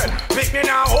 Alright, girl. Make me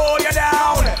now hold you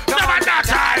down. Never not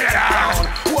tie you down.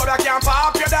 Whoever can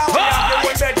pop you down. You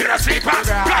will bed to the sleeper.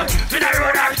 To the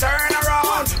road and turn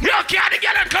around. You can't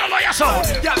get them come over your soul.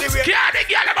 Can't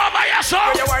get them over your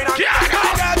soul.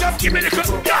 Can't. Give me the cup.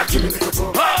 Give me the cup.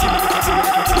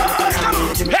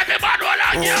 Every man will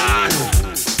on you.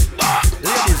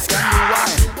 Ladies, can you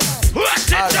wine? What's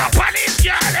the Japanese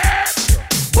girl?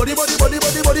 Body, body, body,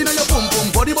 body, body, now your pum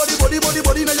pum. Body, body, body, body,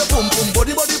 body, now your pum pum.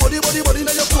 Body, body, body, body, body,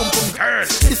 now your pum pum. Girl,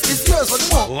 it's yours for the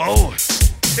more. Whoa.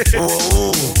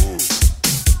 Oh.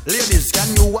 Ladies,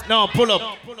 can you? No, pull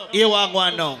up. Here we go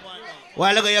now.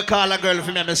 While ago you call a girl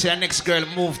for me, I say a next girl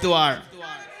move to her.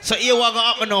 So here we go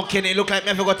up now, Kenny. Look like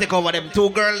me if I go take over them two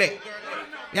girls.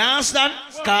 You understand?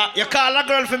 You call a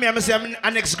girl for me, I say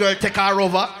a next girl take her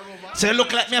over. So you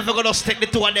look like me if I go just take the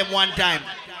two of them one time.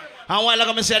 And while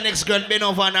I say a next girl bend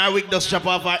over and her wig just chop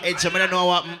off her head, so I don't know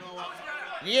what.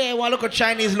 Yeah, well look at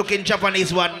Chinese looking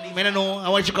Japanese one. I don't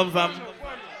know where she come from.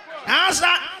 You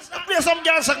understand? Play some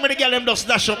girls like me, the girl them just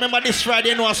dash up. Remember this Friday,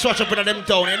 you know, I swatch up in them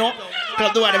town, you know?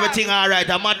 Club doing everything alright,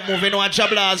 a mad move, you know, and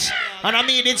jablaz. And I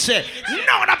mean, it say,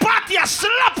 no, the party is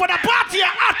slap, the party is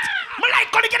hot. I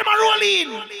like when they get them a roll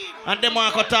in. And them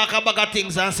want to talk about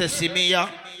things and say, see me, yeah?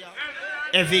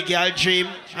 Every girl dream.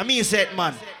 I mean, said,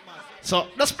 man. So,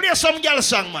 let's play some girl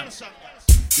song, man. You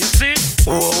see?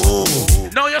 Oh.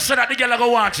 Now you say that the girl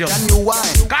go want you. Can you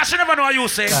whine? Because she never know what you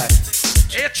say.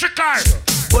 Hey, trick her.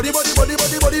 Body, body, body,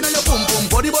 body, body, now your pum pum.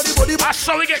 Body, body, body. That's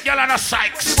how we get girl on a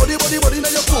sykes. Body, body, body,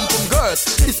 now your pum pum. Girls,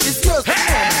 it's yours.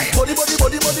 Hey. Body, body,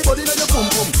 body, body, body, now your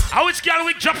pum pum. How which girl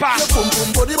we jump off? Your pum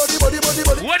pum. Body, body, body, body,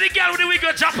 body. Where the girl with the wig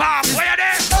go jump off? Where you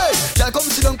there? Hey, girl, come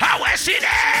sit down. How is she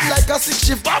there? Like a six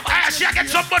shift. Bob, she get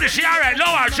somebody. She alright.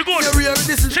 Lower. She good.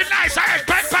 She nice. Alright.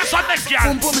 Pass on next girl.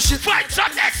 Pum pum shit. Fight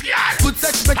some next girl. Good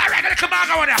sex. Alright. Come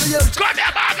on, go there. Come here,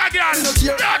 baga girl.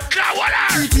 Don't claw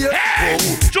water. Hey,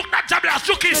 juke that jablast.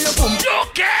 Juke it.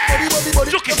 Juke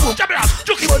it. Jablast.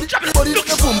 Juke it.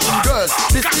 Girls,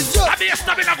 this is yours. I be a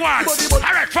stamina one.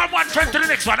 Alright. From one friend to the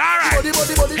next one. Alright. Body,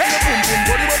 body, body,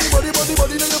 body, body,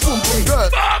 body, now your pum pum.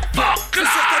 Girls.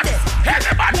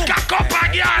 Every man cock up a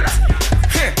girl.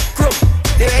 Crumb,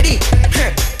 they ready?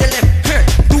 Tell them,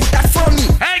 do that for me.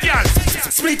 Hey girl.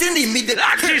 Split in the middle.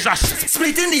 Lord Jesus.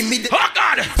 Split in the middle. Oh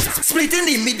God. Split in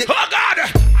the middle. Oh God.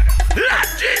 Lord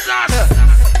Jesus.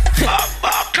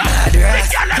 Oh God.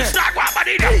 This girl let's start what I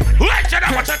need. Wait till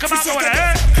I want to come out over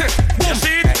there. You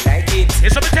see it?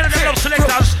 It's a bit telling them love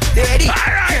selectors. They ready?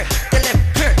 Alright. Tell them.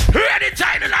 Ready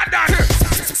time in London.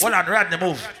 Hold on, Rodney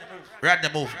move. Rodney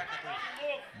move.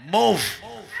 Move.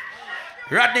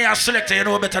 Rodney a selector, you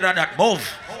know better than that. Move.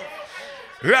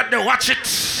 Rodney, watch it.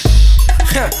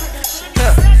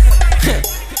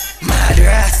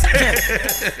 Madras.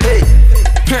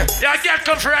 Yeah, a girl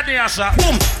come for Rodney, sir.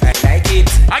 Boom. I like it.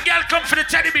 A girl come for the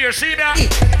teddy bear, see me?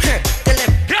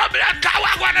 Yeah, black, I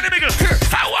walk one in the middle.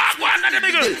 I walk one in the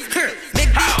middle.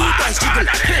 Make me two toys jiggle.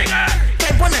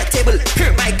 Climb on a table.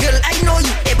 My girl, I know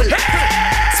you able.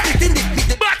 Split in the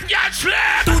middle. But girl slip.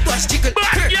 Two toys jiggle.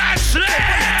 But girl slip.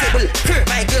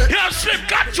 My girl. You slip,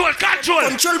 control.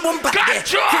 control bumper.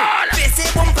 Control.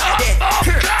 Face bumper.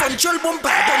 Control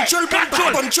bumper. Control bumper.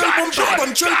 Control bumper.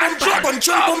 Control bumper.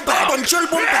 Control bumper. Control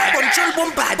bumper. Control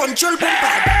bumper. Control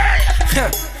bumper.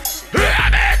 Hey.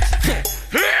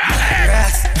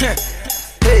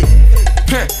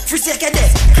 Free second.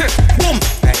 Boom.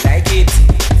 I like it.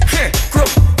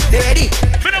 Crumb. They ready?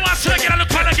 Me don't want to see a girl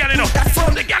look for the girl, you know.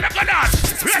 The girl look for that.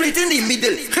 Split in the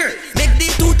middle. Make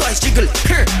the two toys jiggle.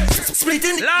 Split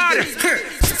in the middle.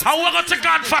 How we gonna take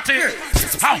on fatty?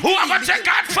 How who I gonna take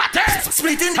on fatty?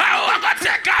 Split in the How I gonna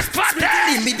take on fatty? Split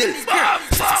in the middle.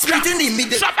 Split in the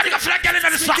middle. Somebody go for the girl in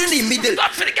the socks. Split in the middle. Go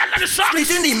for the girl in the socks.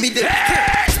 Split in the middle.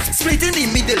 Split in the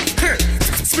middle.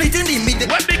 Split in the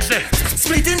middle. What big say?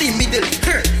 Split in the middle.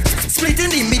 Split in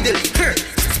the middle.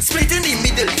 Split in the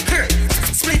middle.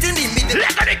 Split in the middle.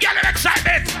 Look at the girl of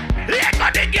excitement. Look at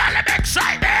the girl of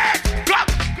excitement. Come.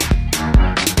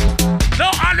 No,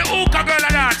 all the hookah girl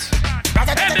are dance.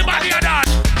 Everybody are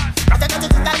dance. What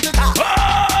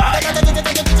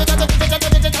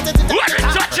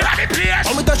we touching on the place?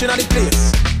 When we touching on the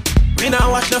place, we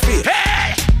now watch no face.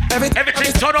 Hey!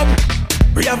 Everything turn up.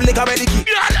 We have liquor by the key.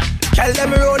 Tell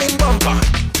them rolling bumper.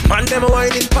 Man them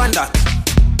whining panda.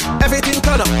 Everything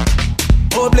turn up.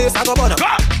 Whole place I go burn up.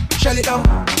 Shell it down.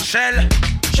 Shell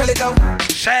it down.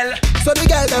 Shell. So the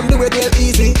girl them do it real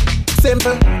easy.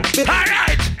 Simple.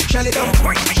 Alright. Shell it down.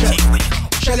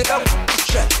 Shell it down.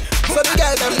 Shell. So the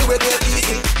girl them do it real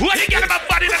easy. What the girl about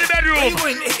body in the bedroom? Where you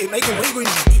going? Hey, Michael, where you going?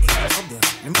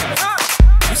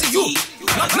 You see you.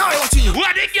 Now I watching you.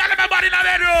 What the girl about body in the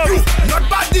bedroom? You not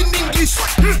bad in English,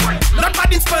 not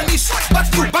bad in Spanish, but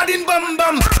you bad in bum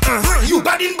bum. You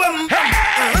bad in bum bum.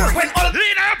 When all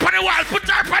lean her up on the wall, put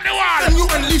her up on the wall. And you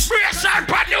unleash. Brace her up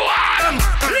on the wall.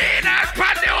 Lean her up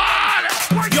on the wall.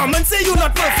 Your man say you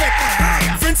not perfect.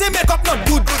 Friends say makeup not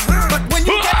good, but when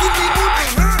you get in the mood,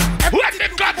 when the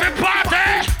coffee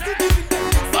party.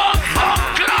 Oh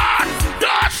God!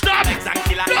 Don't stop!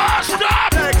 Don't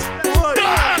stop!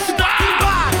 Don't stop!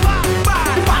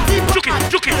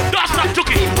 Juki, don't stop,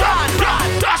 Juki!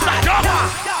 Don't stop, don't!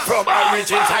 From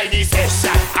origin tiny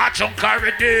session, I junk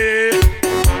already.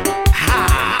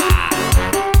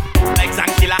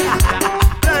 Exactly.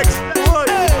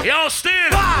 Yo, still.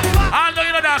 I know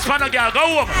you know dance for no girl. Go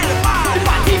home.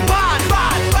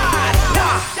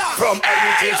 From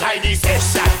origin tiny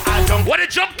session, I jump. What the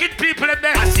junking people in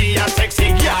there? I see a sexy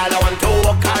girl, I want to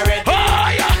walk already. Oh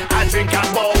yeah. I drink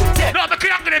about it. No, make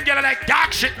young them girl like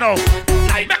dark shit now.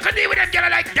 Make a deal with them girl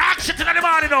like dark shit in the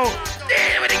morning now.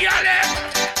 Deal with the girl there.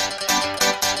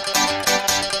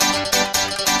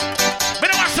 Me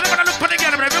don't want to see them look for the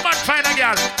girl, but every man find a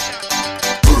girl.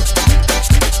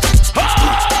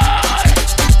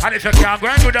 And if you can't go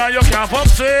and go down, you can't fuck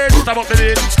straight. Stop up the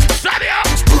beat. Stop it up.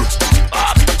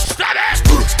 Stop it.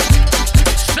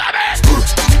 Stop it.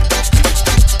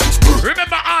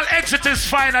 Remember, all exit is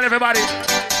final, everybody.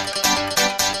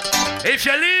 If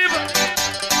you leave,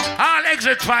 all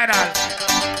exit final.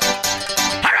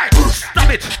 All right, stop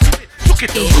it. Took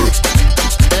it.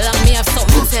 Let me have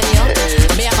something to tell you.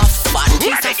 Me have a fat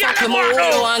piece of fucking more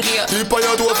one gear. Keep on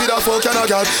your toe for the fuck and a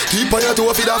gal. Keep on your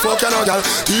toe for the fuck and a gal.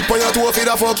 Keep on your toe for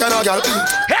the fuck and a gal.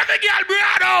 Every girl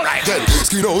brand out. Right then,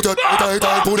 skin out your tight,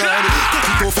 put on it. Take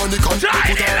it off on the country,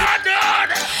 put on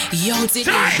it. Yo, Diddy,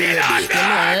 baby, you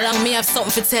know, long me have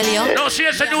something to tell you. No, she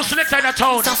is a new selector in the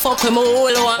town. So fuck with my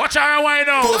whole one. Watch her wine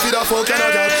now. Toe for the fuck and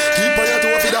a gal. Keep on your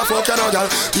toe for the fuck and a gal.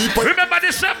 Keep on. Remember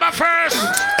December 1st.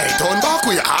 Hey, turn back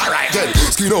with you. Alright then,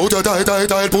 skin out your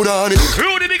tight, put on it.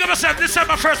 Rudy, big up yourself.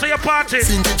 December 1st of your party.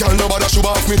 Think it can nobody shoot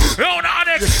off me. Yo, the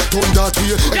Onyx. Turn that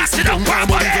way. That's it up,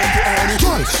 body.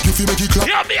 Girl, you feel make it clap.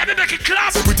 Yo, me and me make it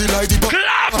clap. So pretty like the back.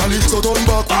 Clap. So turn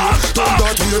back way. Turn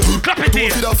that way. Clap it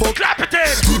in. Clap it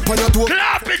in. Keep on your toe.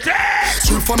 Clap it in.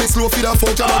 Strip for me slow for the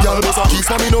fuck and a gal. Bust a kiss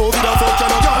for me now for the fuck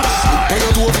and a gal. Keep on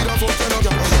your toe for the fuck and a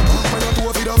gal. Keep on your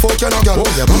toe for the fuck and a gal.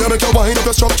 Me make you wind up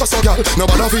your structure so gal.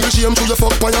 Nobody feel shame through your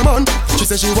fuck by your man. She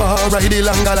say she want ride the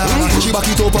langala. She back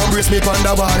it up and brace me pon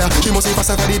the water. She must be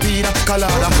faster for the pina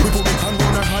colada. We put me hand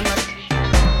on her hand like.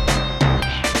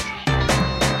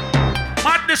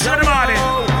 Madness in the morning.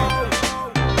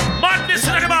 Madness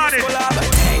in the morning.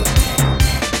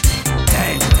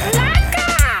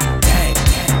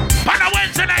 On a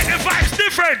Wednesday night, the vibe's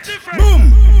different.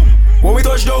 Boom. When we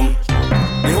touch down,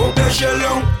 the whole place shell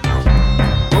down.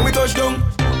 When we touch down,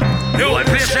 the whole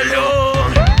place shell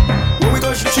down. When we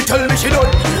touch down, she tell me she done.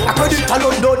 I couldn't tell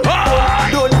her done.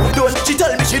 She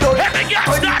tell me she done.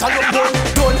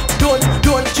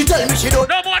 Done. She tell me she done.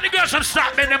 No more the girls from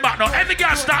start bending back now. Every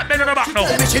girl start bending the back now.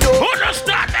 Who just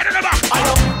start bending the back?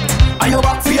 Are you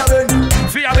back for your bend?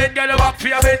 For your bend, girl, you back. for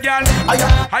your bed, girl?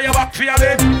 How you back for your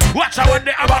bed? Watch out when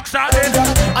the box out then.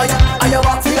 Are you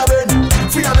back for your bed?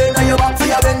 For your bed, are you back for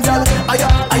your bed, girl? Are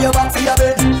you back for your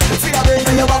bed? For your bed,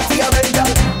 are you back for your bed,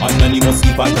 girl? And then you must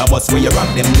keep on the bus where you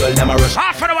rock them girl, them a rush.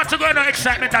 Half an hour to go now,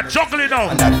 excitement and juggling now.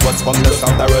 And that bus come just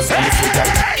out the rust and the sweet girl.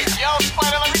 Yo,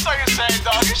 Spider, let me tell you something,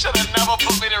 dog. You should have never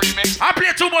put me in the remix. I play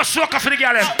too much soca for the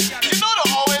girl. You know the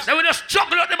always. They will just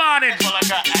juggle up the morning. For like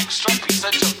an extra piece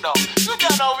of junk, no. You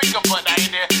don't know we can put that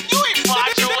in there. You ain't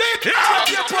fine, you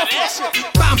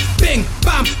Bam, bing,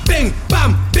 bam, bing,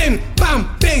 bam, bing, bam,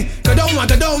 bing. Go down,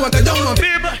 bim.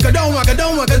 Go down,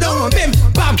 bim,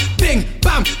 bam, bing,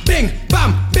 bam, bing,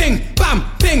 bam, bing, bam,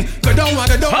 bing. Go down,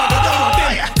 bim.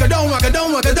 Go down,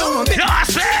 bim.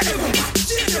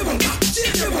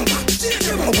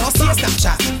 I want some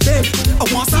Snapchat, bim. I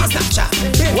want some Snapchat,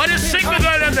 bim. What is single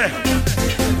girl in there?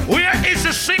 Where is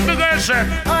the single girl, sir?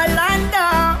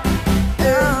 Orlando.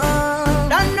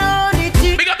 Don't know the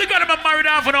team. Big up the girl that married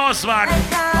off an house, man.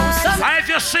 And if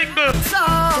you're single,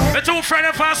 the two friends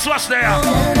of us was there.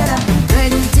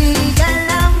 20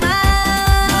 gallon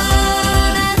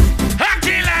man.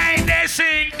 Hockey line, they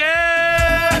single.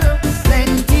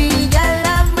 20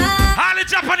 gallon man. All the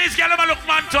Japanese girl look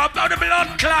man top. Now the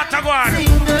blood clot to go on.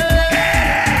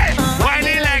 Hey! Why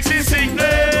they like this single?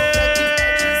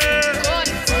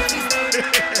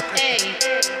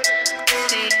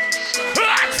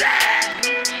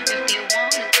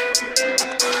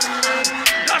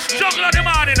 Juggle on the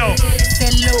morning now.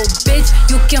 Hello, bitch,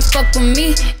 you can fuck with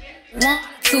me. 1,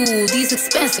 2, these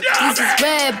expensive. These is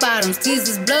red bottoms, these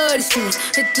is bloody shoes.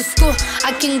 Hit the school,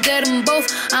 I can get them both.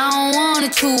 I don't wanna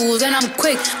choose, and I'm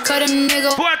quick. Cut a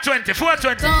nigga. 420.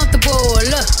 Comfortable,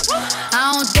 look.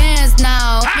 I don't dance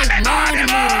now, I make money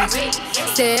move.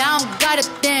 Say I don't gotta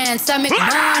dance, I make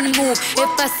money move. If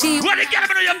I see what you get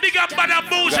up in your big up bad and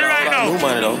bougie right now.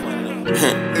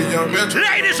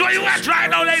 Ladies, where you at right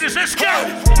now, ladies? Let's go.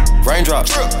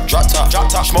 Raindrops, drop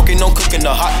top, smoking, no cooking, the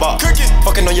hot box.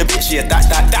 Fucking on your bitch, yeah, that.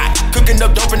 Cooking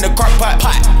up dope in the crock pot.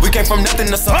 We came from nothing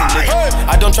to something, nigga.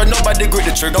 I don't try nobody, grip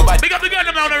the trigger. Nobody. Big up the girl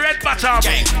them on the red bottom.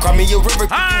 Cry me a river.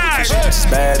 It's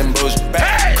bad and bullshit.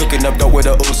 Hey. Cooking up dope with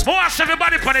a ooze. Boss,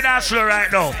 everybody on the dance floor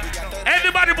right now.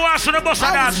 Everybody boss on the bus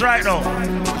and dance right now.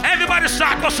 Everybody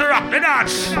start bus rock the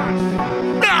dance.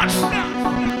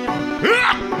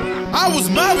 I was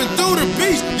mobbing through the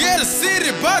beach, yeah, the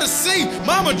city by the sea.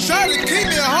 Mama tried to keep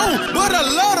me at home, but I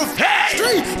love the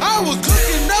street. I was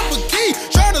cooking up a key,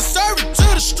 trying to serve it to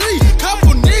the street.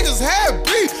 Couple niggas had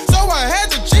beef, so I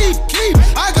had the chief keep.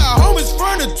 I got homies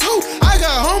front of 2, I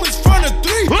got homies front of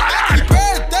 3.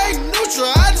 Everything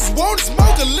neutral, I just wanna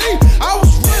smoke a leaf. I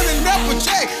was running up a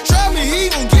check, try me,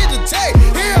 he gon' get the tag.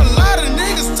 Hear a lot of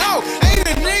niggas talk, ain't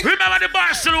a nigga. Remember the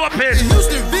bar still up here. It used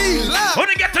to be loud.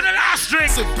 When you get to the last drink.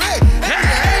 Ain't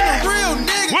a real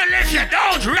nigga. Well, if you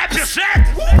don't represent,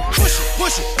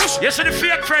 push it. You see the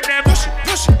fake friend them.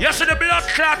 You see the blood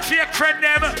clot fake friend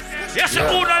them. You see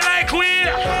who don't like we.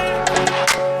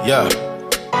 Yeah.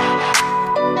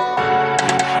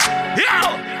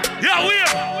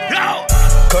 Yo.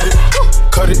 Cut it.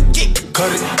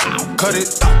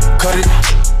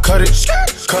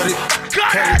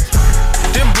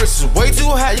 Them bricks is way too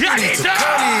high. You need to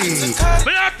cut it.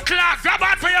 Blood clot, grab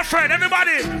out for your friend,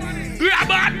 everybody.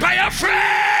 Grab out for your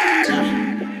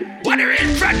friend. What are you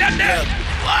in front of them?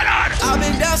 What on? I've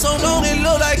been down so long it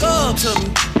look like up to me.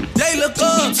 They look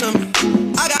up to me.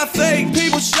 I got fake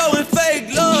people showing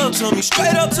fake love to me.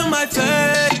 Straight up to my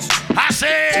face. I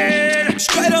said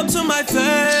straight up to my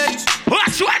face. What?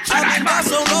 I've been down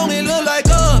so long it look like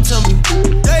up to me.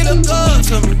 They look up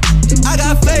to me. I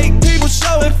got fake people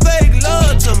showing fake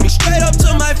love to me. Straight up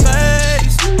to my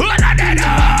face.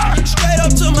 Straight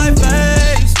up to my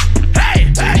face.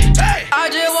 Hey. I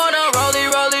just wanna rollie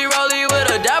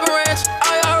with a dapper ranch.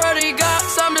 I already got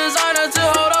some designer to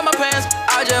hold on my pants.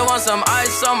 I just want some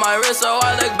ice on my wrist so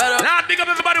I look better. Now big up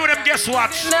everybody with them guess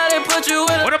what? Now they put you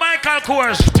in. What am I call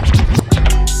course?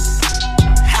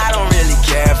 I don't really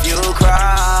care if you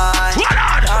cry. What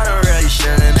on? I don't really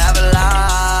shouldn't have a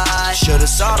lie. Should've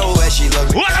saw the way she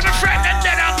looked. What am I friend and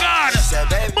dead on God?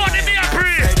 Money me a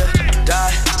pray.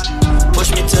 Push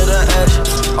me to the edge.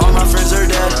 All my friends are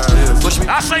dead. Push me.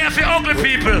 I say if you ugly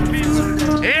people.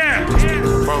 Yeah.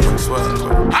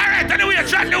 Alright, anyway,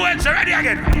 try the words already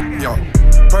again. Yo,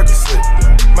 Percocet,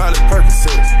 Miley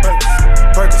Percocet,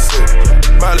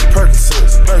 Miley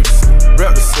Percocet,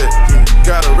 represent,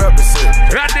 gotta represent.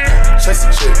 Ready? Chase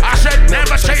a chick. I said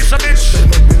never chase a bitch.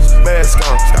 Mask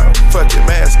on, fuck it,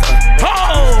 mask on.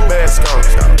 Oh! Mask on,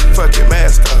 fuck it,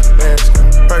 mask on.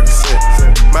 Percocet,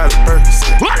 Miley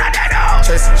Percocet. What are they do?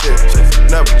 Chase a chick,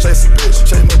 never chase a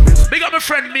bitch. Big up my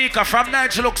friend Mika from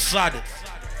night she looks sad.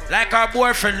 Like her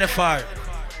boyfriend left her.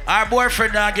 Her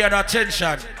boyfriend not get no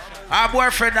attention. Her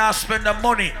boyfriend not spend the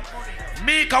money.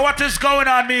 Mika, what is going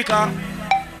on, Mika?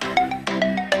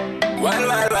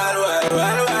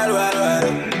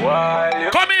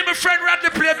 Come in, my friend Randy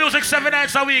play music 7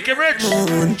 nights a week. He rich.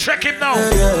 Check him now.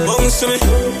 Bounce to me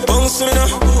now.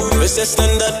 Let's just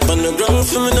stand up on the ground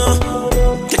for me now.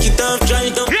 Take it off, try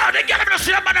it down. Yeah, they get him to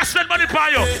see a man that spend money for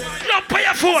you. You don't pay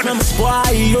your phone. From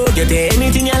spoil you, get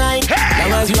anything you like.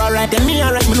 Long as you alright, then me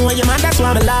alright. Me know your man, that's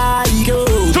why I like you.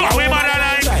 So we man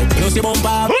I like. Close the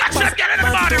bumper. Watch them get in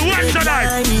the body. Watch the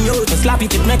night. Just slap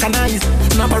it, mechanized.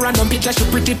 Snap a random picture, she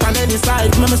pretty pan any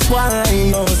side. Remember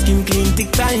spoil, skin clean,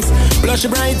 thick ties. Blush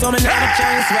bright, so me never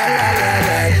chance.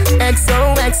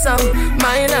 XOXO,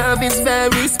 my love is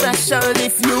very special.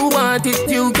 If you want it,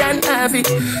 you can have it.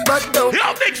 But don't.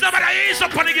 Yo, big somebody ease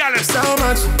up on the girl. So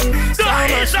much,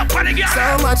 ease up on the girl.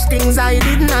 so much things I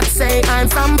did not say. I'm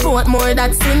from Portmore,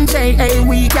 that's in J.A.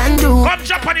 We can do. Come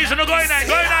Japanese, no going nice,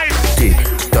 going nice. Tick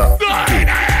tock, tick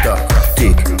tock,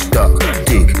 tick tock,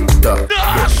 tick tock.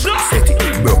 Set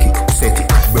it, broke it, set it,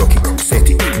 broke it, set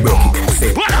it, broke it,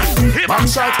 set it. Man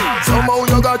shot, somehow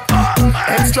you got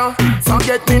extra.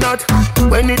 Forget me not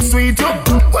when it's sweet. You,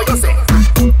 what you say?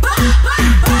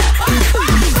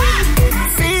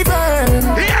 Fever,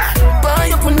 buy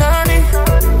your punani.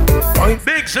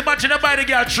 Big, so imagine about the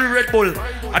girl 3 Red Bull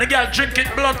and the girl drinking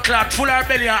blood clot, full her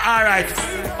belly and alright.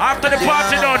 After the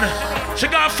party done, she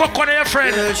gonna fuck one of your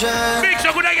friends. Big,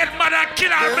 so gonna get mad and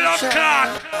kill her blood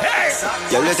clot. Hey!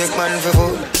 Y'all take man for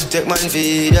food, take man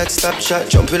for that stop shot.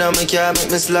 Jump in on my car, make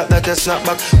me slap that a snap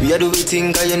back. We a do we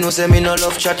thing, cause you know say me no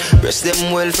love chat. Breast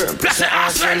them well firm, press the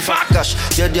ass well fat. Gosh,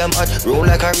 you're damn hot, roll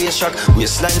like a race track.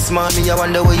 Waistline small, me I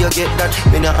wonder where you get that.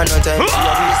 Me not have no time, see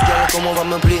a race girl come over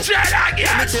my place.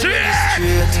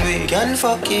 We can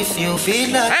fuck if you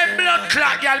feel like. Hey, blood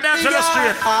clot, girl, me answer the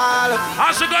straight.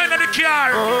 As you go into the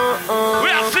car, we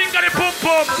are finger the pump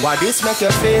pump. What this make you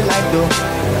feel like though?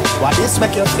 What this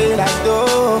make you feel like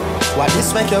though? What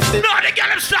this make you feel? No, the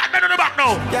girl start me on the back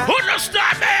now. Who no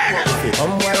start me?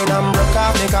 Come wine and broke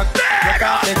off me cock, broke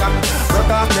off me cock,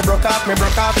 broke off me, broke off me,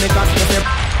 broke off me cock.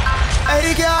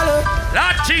 Hey girl,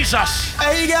 Lord Jesus.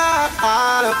 Hey girl,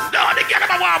 no, the girl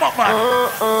am a warm up man.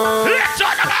 Let's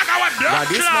talk about our blood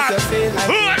clot.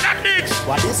 Who are that bitch?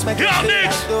 Yo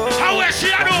bitch, how is she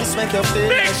a do?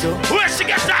 Bitch, where she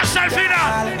get herself in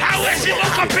her? How is she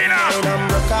look up in her?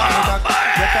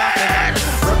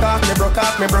 Broke off me, broke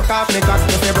off me, broke off me cock.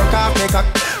 If you broke off me cock,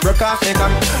 broke off me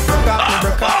cock, broke off me,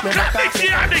 broke off me, broke off me.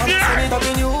 Send it up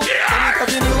in you, send it up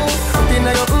in you, up in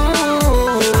your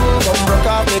come broke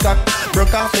off me cock,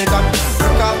 broke off me cock,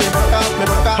 broke off me, broke off me,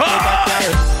 broke off me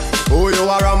cock. who you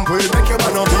are ramp with? Make your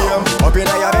man up here, up in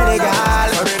your belly,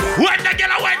 girl. When the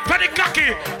girl went for the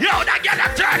cocky, yo, that girl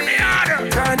turn me on.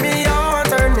 Turn me on,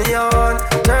 turn me on,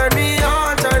 turn me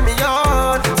on, turn me on,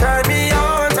 turn me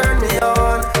on, turn me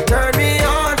on, turn me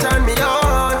on, turn me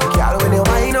on. Girl, when you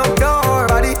wind up your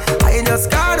body, I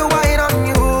just gotta wind on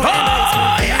you. Oh,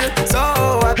 yeah. So,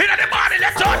 in the morning,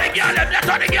 let's turn the girl, let's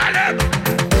turn the girl.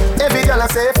 Every girl I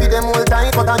say feed them all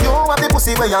tight, but you have the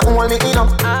pussy where you hold me in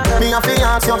up. Me a fi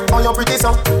ask you, how you pretty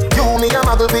so? You me a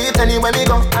muggle beat anywhere me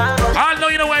go. I know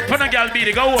you know where put a girl be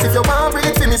to go. If you want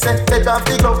breathe for me, say take off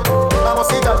the glove. I must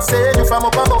see God say you from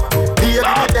up above. Baby,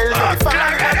 me tell you if I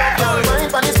girl, mind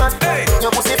for this fat,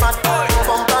 your pussy fat,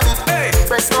 bump on it,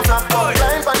 press no flap,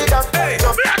 blind for the top.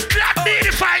 Blood clot be the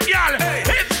fine girl,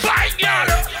 it's fine girl.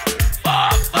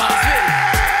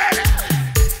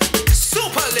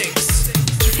 Super links.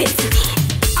 Give it to me.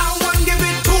 I want give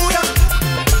it to ya.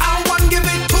 I want give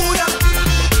it to ya.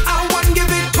 I want give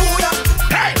it to ya.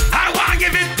 Hey, I want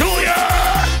give it to ya.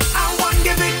 I want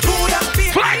give it to ya.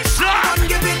 Fine, sir. I want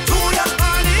give it to ya,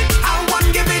 honey. I want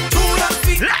give it to ya.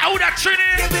 Loud at Trini.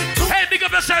 Hey, big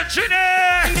up yourself, Trini.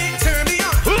 Turn me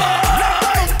on.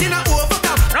 Dinner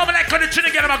overcome. No, but like when the Trini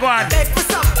get him a go on.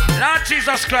 Lord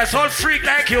Jesus Christ, all freak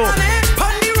like you.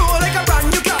 Pon the roll like a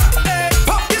brand new car.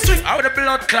 Pop the string. How would the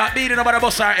blood clot beating about the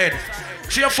bus her head?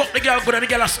 She a fuck the girl good and the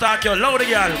girl a stalk you. Low the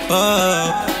girl.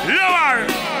 Lower.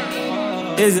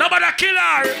 Nobody kill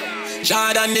her.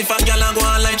 Jordan, if a girl a go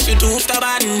on like she too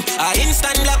stubborn, I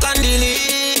instant block and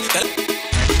delete.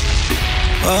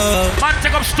 Man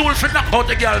take up stool for knock out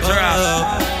the girl, sir.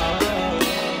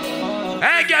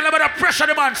 Hey girl, nobody pressure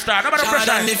the monster. Nobody pressure.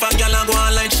 Jordan, if a girl a go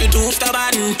on like she too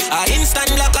stubborn, I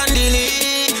instant block and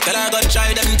delete. Tell her go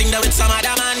try them thing that with some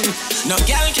other man. No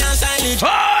girl can silence. Oh,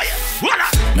 yeah.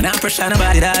 Man, I pressure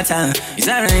nobody that time. It's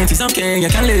alright, it's okay, you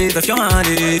can live if you want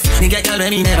it. You get girl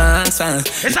when me never answer.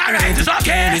 It's alright, it's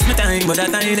okay. It's my time, but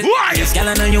that time. Why? This girl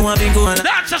I know you want to go on.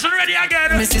 Dancers are ready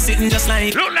again. Me see sitting just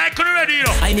like. Look like you're ready, you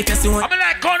know. I need to see one. I'm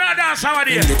like corner dance over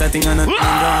there. Get a thing on a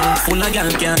full of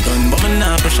girl can't done. But me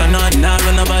nah pressure not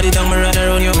run nobody down, me rather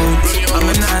run your hood. I'm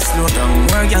a nah slow down,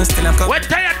 more girls still a come. What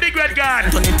tired big red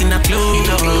guard? Turn it in a club,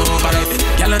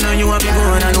 girl I know you want to go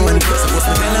on and one. Supposed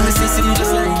to tell me see sitting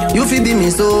just like you. You fi be me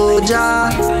soldier.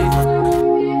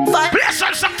 Play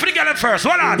some song for the girl first,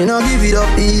 hold on. You know give it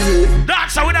up easy.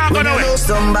 That's how we not gonna win. When you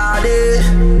somebody,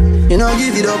 you know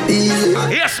give it up easy.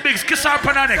 Yes, Biggs, kiss her on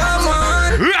the neck. Come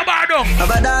on. Rubber dog. Have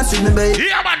a dance with me, baby.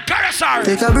 Yeah, man, caress her.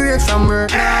 Take a break from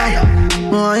work now.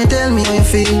 No, you tell me how you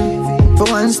feel. For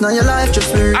once, now your life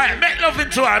just hurt. Alright, make love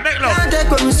into her, make love. Can't take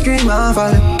when we scream and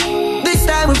fall. This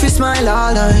time if you smile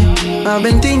all night, I've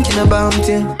been thinking about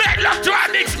you. Make love to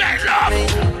her, Biggs, make love.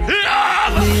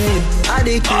 Love.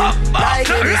 Addicted, like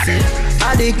anything.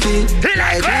 Addicted,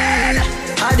 like weed.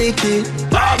 Addicted,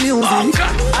 like music.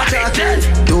 Attracted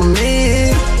to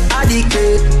me.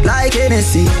 Addicted, like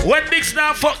Hennessy. When Biggs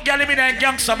now fuck girl, me in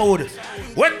gangster mode.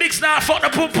 When Biggs now fuck the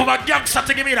pump of a gangster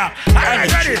to give me that.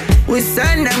 Alright, ready? We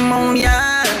send them on,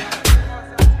 yeah.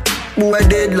 Boy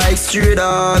dead like straight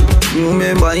dog. You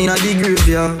remember in a the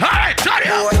graveyard. Alright, tell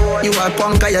you. You a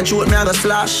punk, I throat me a go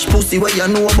slash. Pussy what you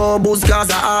know about booze cause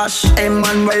of ash.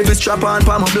 M1 rifle strap on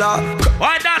pa my block.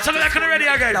 Why dance so like ready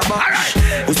again? Alright.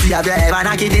 Pussy have you ever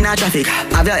knocked it in a traffic?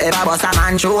 Have you ever bust a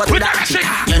man throat with a chick?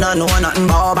 You don't know nothing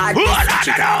about bad bitch.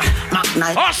 Mac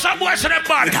 9. Oh, some boys in them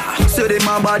bad. So they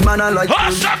my bad man and like oh,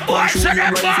 some boys in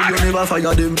them bad. You never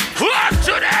fire them. What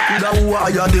to them? You don't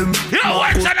wire them. You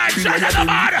want to night side of the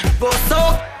bad. But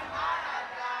so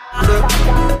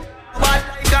but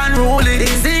I can rule it. The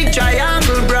zig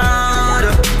triangle broad.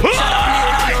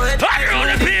 I rule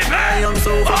the people. I am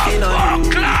so fucking on you.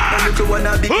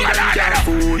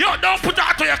 Yo, don't put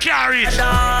that to your carriage.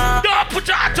 Don't put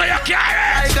that to your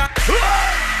carriage.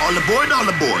 All aboard, all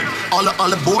aboard. All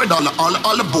aboard,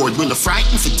 all aboard. We're not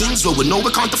frightened for things where we know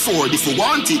we can't afford. If we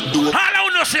want it, do it. How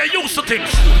do you say used to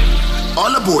things?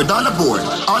 All aboard, all aboard.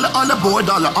 All aboard,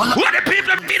 all. What the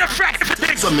people that need a frightened for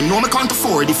things? So me know me can't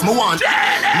afford if me want.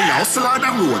 Me hustle on the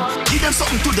road. Give them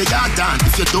something to the yard done.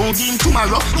 If you don't give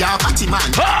tomorrow, you're a party man.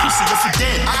 You see if you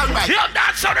dead, alright. You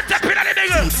dance on the tap in the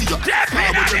nigga. Tap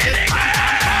in the nigga.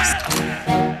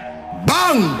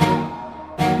 Bang!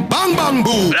 Bang bang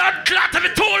boom. Blood clot of the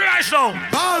tool right now.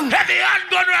 Bang. Heavy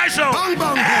handgun right now. Bang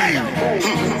bang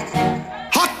boom.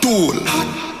 Hot tool.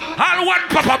 All one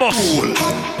papa bus.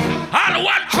 All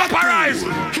one papa rise.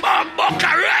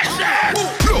 Bumbucker rise.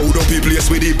 Load up the place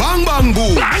with the bang bang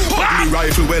boom. Bang the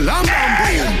rifle well and bang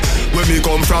boom. When me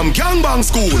come from gangbang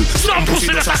school, some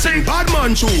pussy that sing bad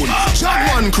man tune. Shot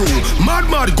one crew, mad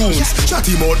goons.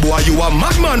 Chatty mouth boy, you a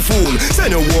madman fool.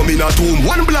 Send a woman in a tomb,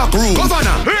 one black room.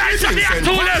 Governor, rise up the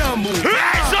tool.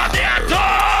 Rise up the tool.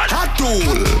 Hot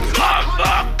tool.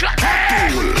 Bumbucker. Hot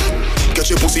tool. Get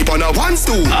your pussy on a one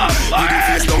stool. With the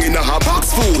face down in a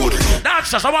box food.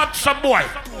 Dancers, I want some boy.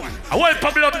 I want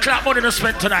people out to clap money to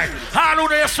spend tonight. How do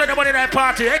they spend the money in that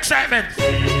party? Excitement.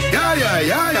 Yeah.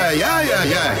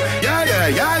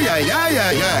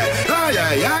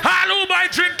 Hello, my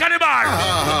drink at the bar.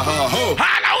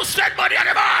 Hello, spend money at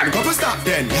the bar. Go stop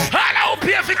then. Hello,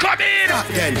 pay if you come in.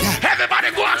 Then.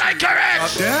 Everybody go on like your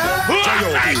rich.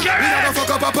 Like your rich. We never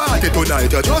fuck up a party tonight.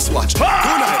 You just watch.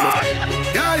 Tonight.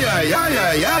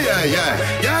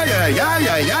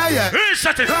 Yeah.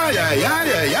 Reset it.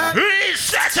 Yeah.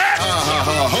 Reset it.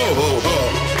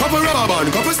 Couple rubber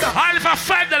band, couple stop. I'll have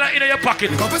 $5 in your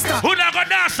pocket. Couple stop. Who not gonna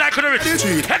dance like the rich?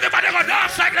 Everybody gonna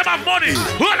dance like them have money.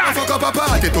 Who not? Fuck up a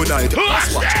party tonight.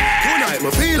 Just watch. Tonight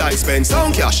me feel I spend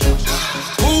some cash.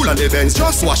 Cool and events,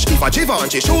 just watch. If a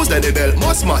Givenchy shoes, then the belt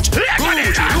must match.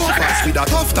 Gucci loafers with a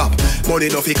tough top. Money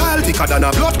no fi call thicker than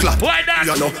a blood clot. Why that?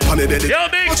 You know, on me belly.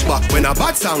 Touch back when a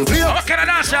bad song play. What kind of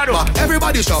dance you do?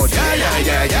 Everybody shout. Yeah.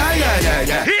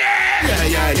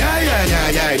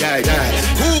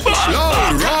 Who slow,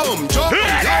 rum, jump, yo,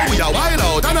 we a wild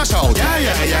out and a shout. Yeah.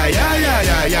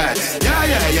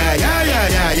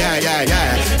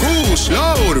 Who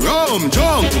slow, rum,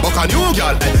 jump, buck a new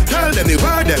girl. Tell them the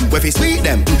word them, where fi sweet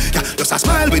them. Yeah, just a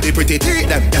smile with the pretty teeth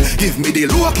them. Yeah, give me the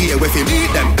look here, where fi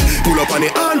meet them. Pull up on the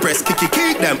hand press, kick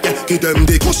them. Yeah, give them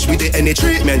the push with the any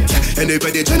treatment. Yeah,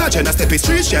 anybody Jenna step is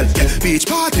street shell. Yeah, beach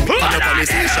party, on up on the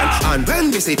station. And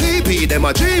when we say PP, them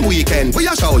a dream weekend. We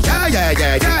a show, yeah.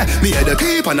 Me at the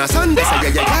keep on a Sunday,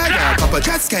 say yeah. Papa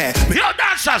jet scare. Yo,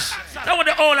 dancers, that one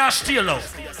the all are steal now.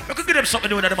 You could give them something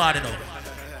new in the morning now.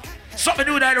 Something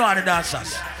new in the morning,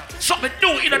 dancers. Something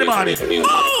new in the morning.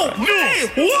 Oh, new.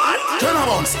 What? Jenna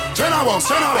Bunks, Jenna Bunks,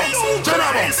 Jenna Bunks, Jenna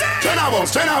Bunks, Jenna Bunks,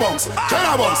 Jenna Bunks,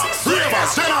 Jenna Bunks, Ravers,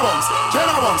 Jenna Bunks,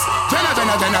 Jenna Bunks, Jenna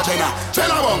Bunks,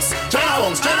 Jenna Bunks, Jenna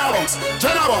Bunks,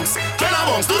 Jenna Bunks, Jenna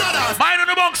Bunks, do that dance. Mind on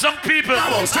the bunks, some people. Jenna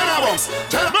Bunks,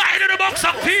 mind on the bunks,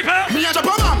 some people. Me and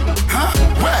Japan, huh?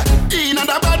 Where? In and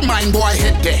a bad mind boy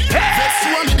head there. Let's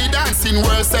show me the dancing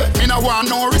worse. Me no want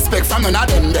no respect from none of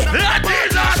them there.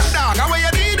 Dog, how you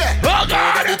did it? Oh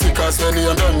God! The tickers when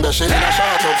you done the shit in a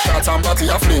shot up shots and body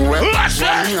a fling well. Me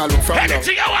a look from down.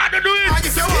 Anything you want to do it.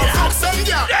 If you want fuck some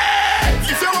girl,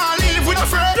 if you want live with a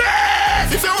friend,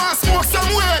 if you want smoke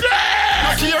somewhere,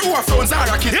 not care who a phones are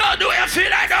a kid. You do you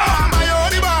feel like that? My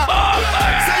only bar.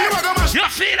 Say you a go mash. You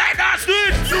feel like that,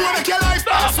 dude? You wanna make your life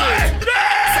pass way.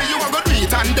 Say you a go do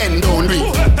it and then don't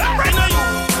do it.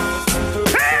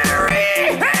 Harry!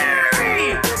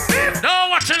 No,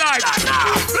 what you like?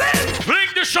 Bring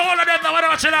the shoulder them, no matter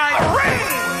what you like.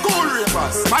 Cool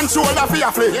ravers, man shoulder for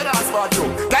your flick. Yeah, that's what you.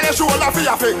 Tell your shoulder for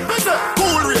your flick.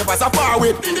 Cool ravers, a far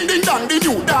with. Ding dong, the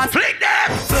new dance. Flick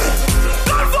them!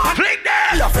 Flick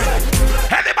them!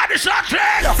 Everybody shot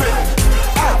flick!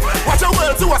 Watch your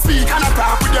words to a speak and a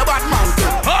talk with your bad man.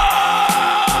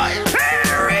 Oh!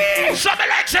 Harry! Something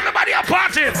likes everybody a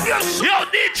party. Yo,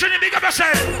 need Trendy, big up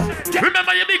yourself.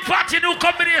 Remember your big party, new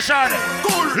combination.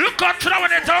 Look out for that when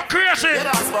they talk crazy.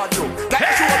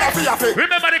 Hey.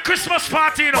 Remember the Christmas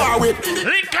party, you know.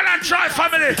 Lincoln and Troy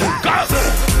family. Go!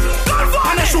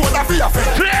 And a shoulder for your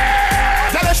face.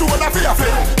 Tell a shoulder for your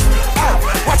face.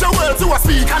 Watch your words to a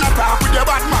speak and a talk with your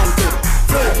bad man.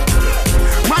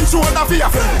 Man shoulder for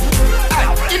your face.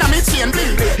 In a mid chain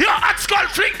bling bling. Yo, hot skull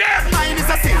flick them. Mine is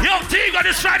a thing. Yo, Tigo,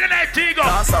 this Friday night, Tigo.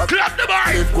 Clap the bar.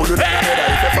 If good with if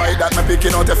you fight that, me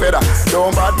picking out a feather.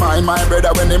 Don't bad mind my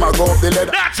brother when him a go up the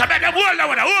ladder. That's a better hold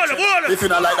them. If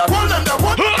you not like that, hold them there.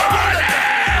 Hold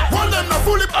them there.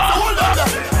 Fully hold them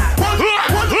there.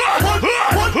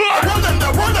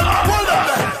 Hold them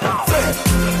there.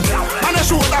 And a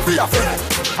shoulder for your face.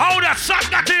 How that son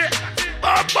got it?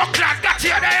 Oh, buckler got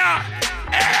you there.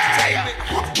 Hey!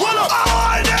 Hold up!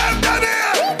 All them done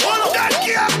here! That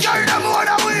can't carry them all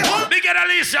the way! Big up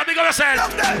Alicia, big up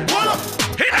yourself! Hold up!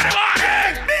 Hit in the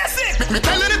morning! Basic! Me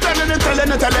telling me telling if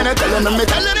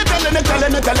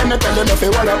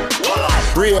you hold up.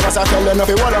 Ravers are telling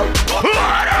if you hold up. Hold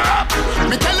up!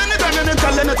 Me telling if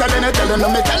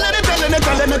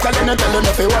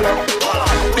you hold up.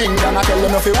 Ding dong I tell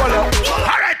them if you hold up.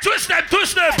 Alright, twist them!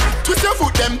 Twist your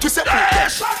foot them, twist your foot them.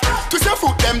 Twist your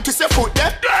foot them, twist your foot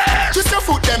them. Twist your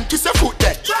foot them, twist your foot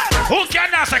them. Who can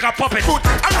dance like a puppet?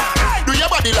 Do your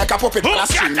body like a puppet on a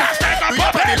string now. Do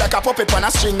your body like a puppet on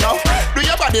a string now. Do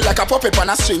your body like a puppet on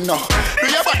a string now. Do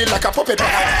your body like a puppet on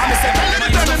a string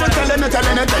now.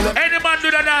 Any man do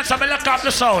the dance, I'm look up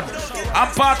the sound. I'm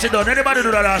party done. Anybody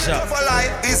do the dance? For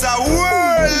life is a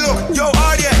world. Look, yo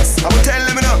audience, I will tell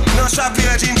them enough. No shop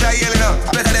here, ginger yell enough.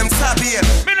 I better them stop here.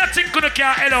 Me not think you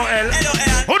can LOL.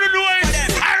 Who do know it?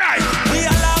 Alright. We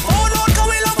are love, oh Lord, come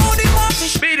we love all the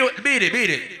party. Beat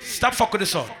it. Stop fuck with the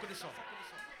sound.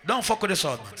 Don't fuck with the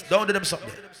sound, man. Don't do them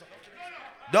something.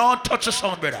 Don't touch the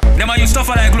sound, brother. Them a use stuff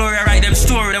like Gloria, write them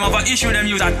story. Them have an issue, them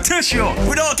use a tissue.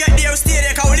 We don't get there, stay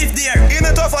there, cause we live there. In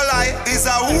the tough life is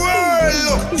a world.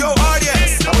 Look, yo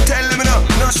audience, I will tell them enough.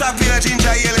 No shop here,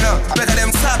 ginger yell enough. I better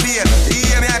them stop here. You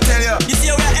hear me, I tell you. You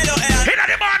see how we are LOL. Hit at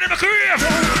the man in the career.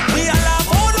 We are love,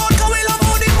 oh Lord, come we love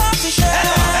all the party.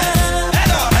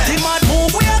 Hello. The mad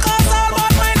move, we are cause all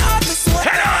bad mind heart to sweat.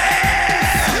 Hello.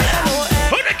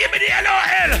 Who da give me the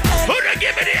LOL? Who da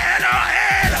give me the LOL?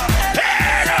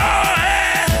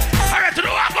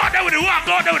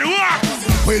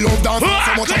 We love dance so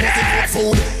much about the good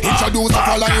food. Introduce the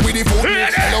following with the food.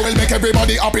 Hello will make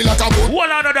everybody happy like a good.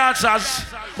 One of the dancers.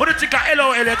 What do you think of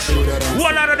LOL?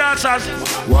 One of the dancers.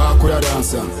 Walk with a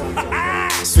dancer.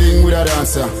 Swing with a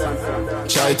dancer.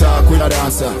 Chai talk with a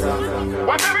dancer.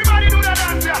 What everybody do the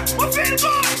dancer? What feel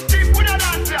good? Deep with a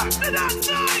dancer. The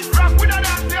dancer. Rock with a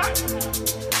dancer.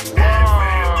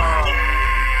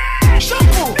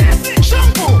 Shampoo.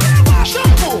 Shampoo.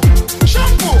 Shampoo.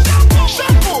 Shampoo.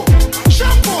 Shampoo.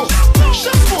 Shampoo,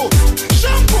 shampoo,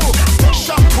 shampoo,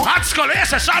 shampoo. Hot skull,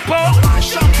 yes, a shampoo.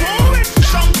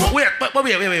 Shampoo.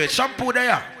 Wait. Shampoo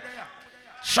there.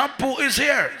 Shampoo is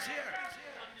here.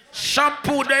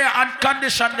 Shampoo there and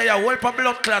condition there. Wipe a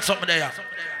blood clot something there.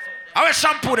 How is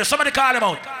shampoo there? Somebody call him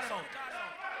out.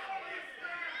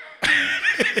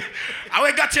 How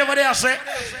we got you over there, say?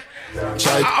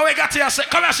 How we got you, say?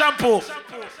 Come here, shampoo.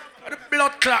 The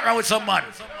blood clot around with some man.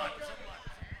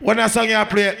 When that song you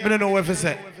play, I don't know what to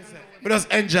say. We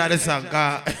just enjoy the song.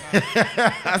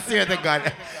 I swear to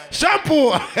God.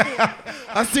 Shampoo.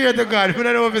 I swear to God. We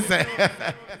don't know what we say.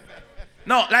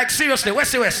 No, like seriously,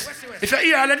 West. If you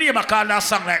hear the name, I call that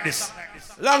song like this.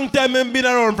 Long time I've been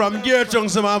around from Gear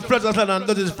Junction and Pleasant and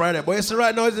do this Friday. But you see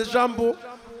right now it's the Shampoo.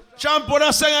 Shampoo,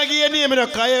 that song I give you a name,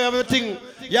 because you have everything.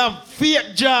 You have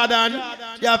fake Jordan,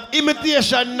 you have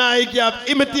imitation Nike, you have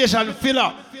imitation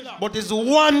filler. But it's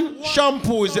one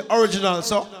Shampoo is the original.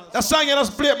 So the song you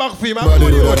just play it back for you, man.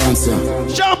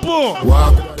 Shampoo!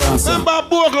 Remember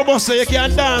Bogle Boss say you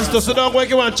can't dance to, so don't go if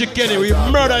you want chicken, we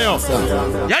murder you.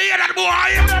 You hear that,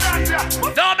 boy?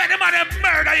 Don't make the man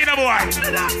murder you, boy.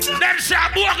 Them say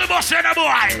Bogle Boss say the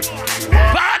boy.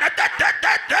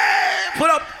 Pull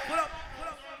up.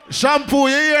 Shampoo,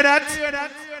 you hear that?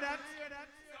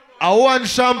 I want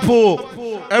shampoo.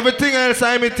 Everything else is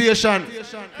imitation.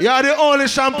 You are the only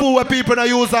shampoo where people don't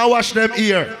use and wash them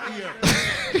ear.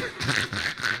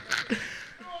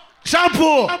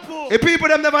 Shampoo. If people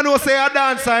them never know say a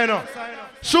dancer, you know.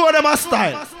 Show them a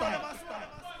style.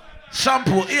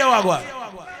 Shampoo, here we go.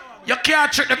 You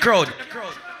can't trick the crowd.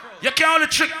 You can only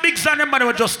trick big son and man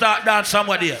who just start dance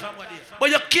somewhere there. But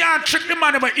you can't trick the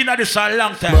man who in this a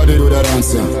long time. Body do the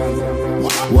dancer.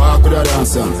 Walk with the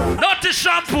dancer. Not the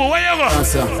shampoo, where you go? I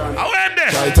went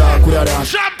there. Talk with the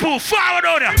dancer. Shampoo, forward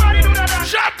on there.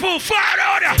 Shampoo, forward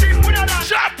on there.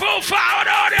 Shampoo, forward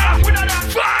on there.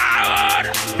 Forward.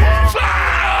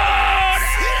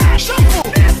 Shampoo.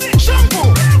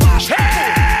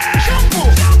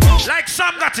 Like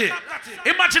Sam got it.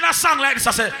 Imagine a song like this.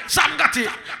 I say, Sam got it.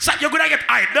 So you're gonna get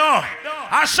hype, no?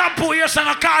 A shampoo here song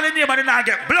a calling name and he not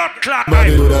get blood clot hype.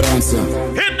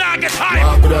 Him not get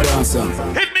hype.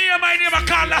 Hit me and my name and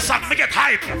call that song, me get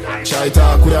hype. Try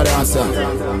talk with a dancer.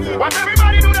 What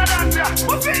everybody do that dance?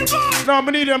 What feel good? No,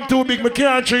 I need them too big, me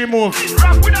can't move.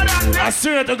 I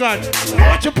swear to God.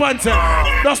 Watch your pants,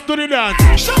 just do the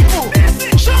dance. Shampoo.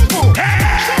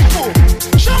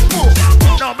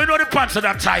 No, me know the pants are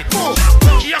that tight.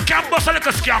 You can bust a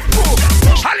little skunk.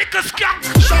 A little skunk.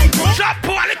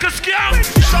 Shampoo, a little skunk.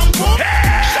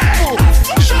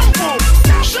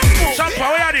 Shampoo,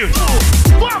 what are you doing?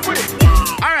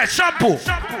 Alright, shampoo.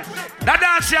 That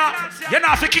dance here, you don't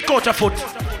have to kick out your foot.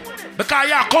 Because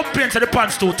you complain to the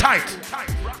pants too tight.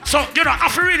 So you don't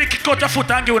have to really kick out your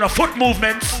foot and give it a foot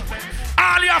movements.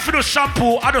 All you have to do is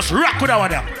shampoo and just rock with that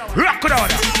one there. Rock with that one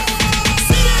there.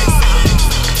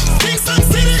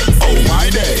 Oh my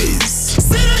days.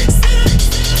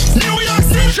 New York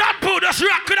City. Shampoo, just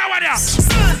rock with that one there.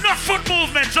 No foot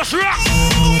movements, just rock.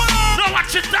 No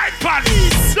watch it tight pan.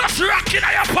 Just rock in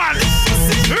your pan.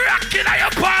 Rock in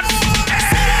your pan.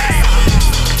 Hey.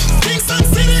 Kingston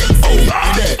City. Oh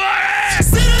my days.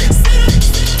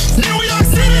 New York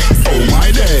City. Oh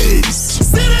my days.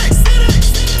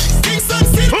 Kingston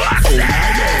City. Oh my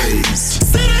days.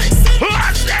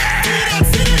 What's that?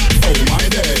 Oh my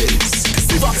days.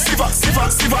 Siva.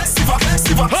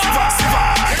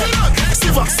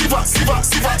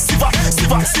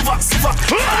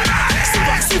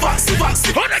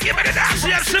 Wanna give me the dance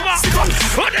here, Siva?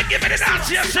 Wanna give me the dance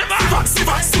here, Siva?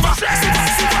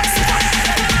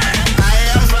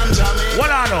 What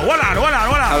on?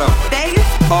 Hello. Baby?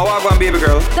 Oh, what going, baby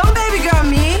girl? Don't baby girl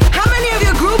me. How many of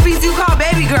your groupies you call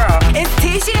baby girl? Is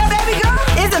Tisha a baby girl?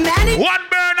 Is Amanda? One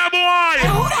burner boy.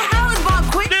 And who the hell is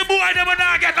Bob Quick? The boy never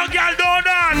not get no girl don't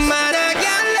dance.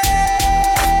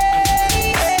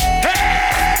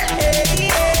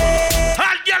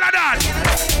 Hot girl a dance.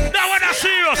 That one is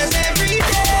serious.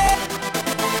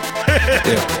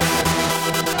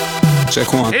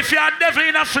 Check one. If you are definitely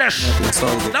in the flesh,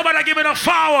 nobody give me no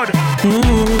forward.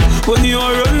 When you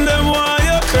run them, why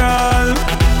you crawl?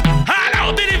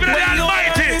 Hello, believe in the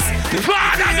Almighty.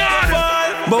 Father God.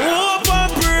 But hope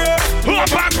and pray.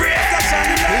 Hope and pray.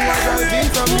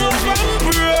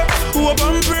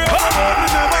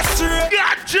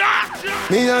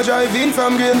 Me a drive in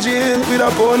from Green Jail with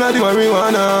a pound of the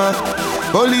marijuana.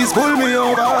 Police pull me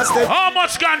over, step. How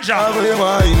much ganja?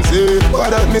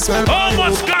 How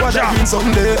much ganja?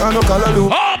 Someday I no call a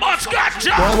loop. How much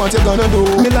ganja? What you gonna do?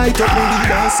 Me light up me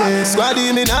weed and say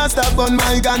Squaddy me not stop on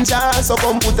my ganja. So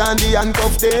come put on the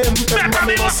handcuff them. Remember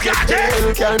me must get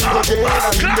jail. Can't go jail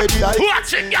and baby I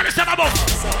watching girl is about.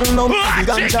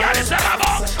 Watching girl is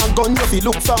about. And gun you fi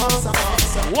look for.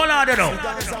 What are they now?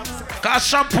 Cause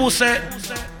Shampoo say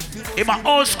I'm an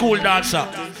old school dancer.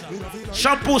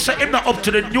 Shampoo say him not up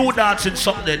to the new dancing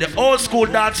something, the old school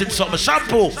dancing something.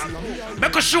 Shampoo,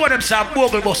 make us show them some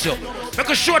bogle bus you. Make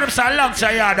us show them some long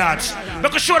time yard dance.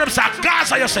 Make us show them some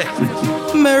Gaza you say.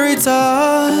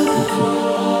 Merita,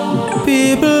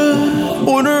 people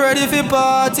who not ready for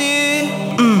party.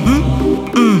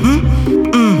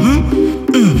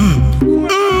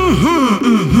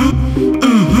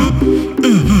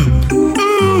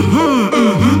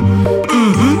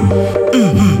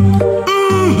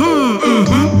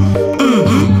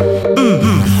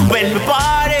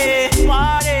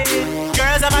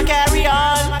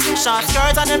 Short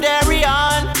skirt and them dairy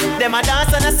on. Them a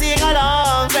dance and a sing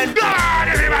along. God,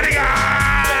 everybody,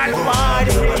 God.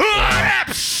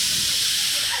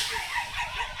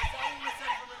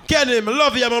 Kenny, I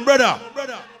love you, my brother.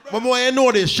 But more you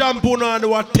know this, shampoo now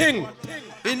do a thing.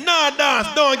 He not dance,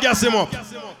 don't gas him up.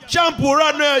 Shampoo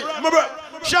right now, my brother.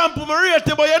 Shampoo, my rate,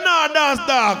 but you not dance,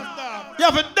 dog. You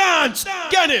have to dance,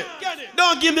 Kenny.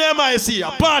 Don't give me MIC,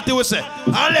 a party we say.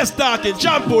 And let's start it.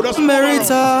 Shampoo, that's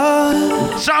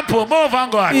Merita. Shampoo, move on,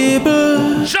 go on.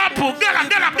 Shampoo, get up.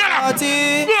 Go on.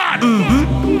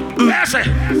 Yes, sir.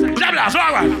 Jablas, go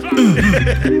on.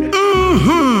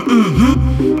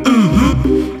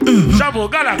 Shampoo,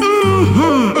 get up.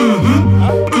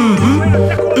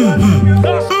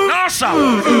 No, sir.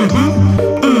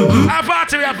 A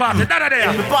party, we a party. That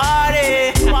there.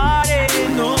 Party.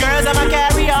 Girls I'ma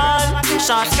carry on.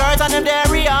 Short skirt and them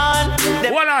dairy on.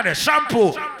 Hold on there,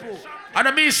 shampoo. And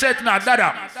the me said now,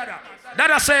 Dada.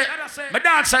 Dada say, my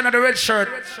dance in the red shirt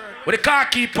with the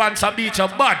khaki pants and beat your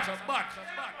butt.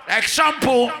 Like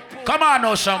shampoo. Come on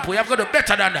now, shampoo. You have got to do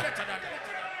better than that.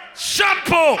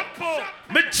 Shampoo.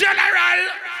 My general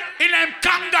in them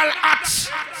Kangal hats.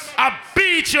 I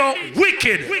beat you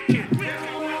wicked.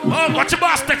 Oh, what the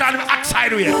boss take on him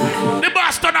outside way? The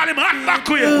boss turn on him hot back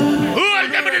way.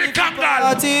 Hold them in the Kangal.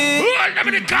 Hold them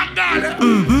in the Kangal.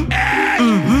 Hey,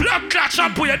 look that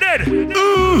shampoo, you dead.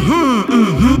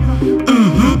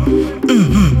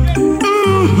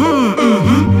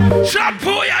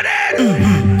 Shampoo, you dead.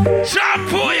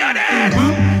 Shampoo, you dead.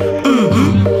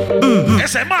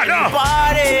 It's a mad, oh.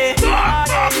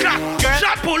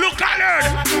 Shampoo, look at her.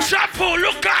 Shampoo,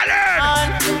 look at her.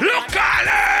 Look at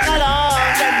her.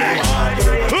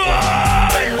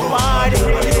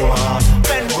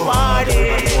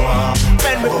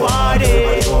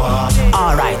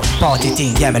 Alright, party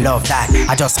thing, yeah, me love that.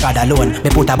 I just got alone, me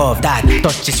put above that.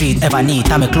 Touch the street, ever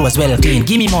neat, and me clothes well clean.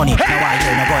 Give me money, now I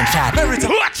hear no gunshot.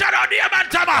 Watch out, dear man,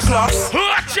 Thomas.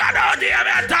 Watch out, dear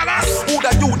man, Thomas. Who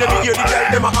that do them here, the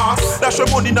girl, them a ask. That's your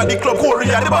money, not the club,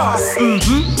 Korea, the boss.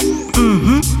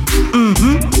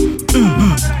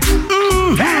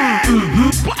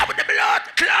 What with the blood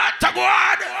clot to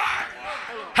God?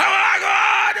 How I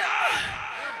God?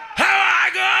 How I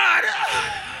God?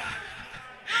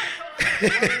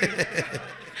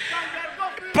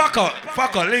 Fuck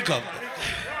up, link up.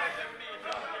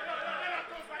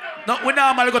 No, we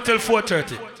normally go till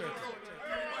 4:30.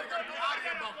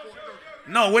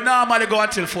 No, we normally go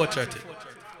until 4:30.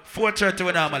 4:30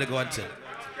 we normally go until.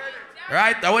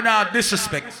 Right? And we not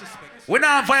disrespect. We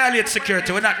not violate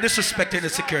security. We're not disrespecting the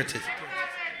security.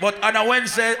 But on a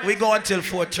Wednesday, we go until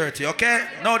 4:30, okay?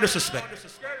 No disrespect.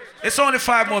 It's only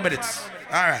 5 more minutes.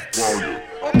 All right.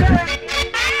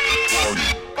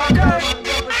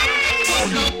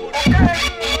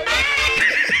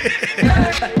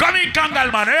 Come in,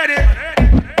 Kangal man. Ready?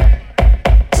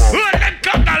 Hold them,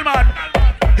 Kangal man.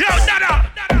 Yo, Dada.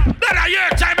 Dada, your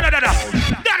time, Dada.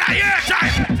 Dada, your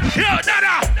time. Yo,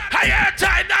 Dada. Your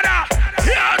time, Dada.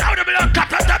 Yo, now the middle cut.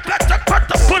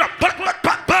 Pull up.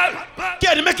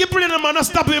 Kenny, make him play the man,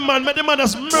 stop him, man. Make the man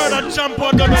just murder shampoo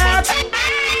and done, man.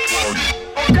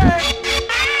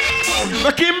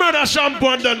 Make him murder shampoo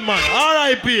and done, man.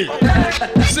 R.I.P.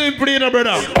 Simply, no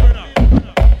brother.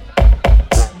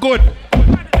 Good.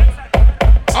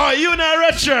 Oh, you in a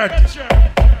red shirt.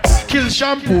 Kill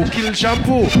shampoo.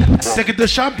 Take it to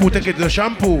shampoo. Kill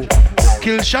shampoo.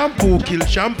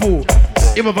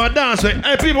 If you have a dance,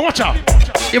 hey people, watch out.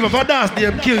 If you have a dance,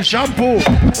 them kill shampoo.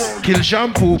 If you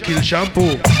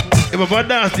have a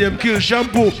dance, them kill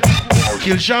shampoo.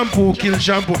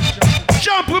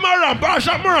 Shampoo my ramp,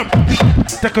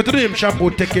 Take it to them, shampoo,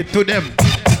 take it to them.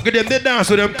 Give them the dance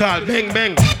with them call bang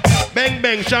bang. Bang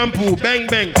bang, shampoo, bang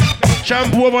bang.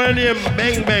 Shampoo over your name,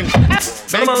 bang bang.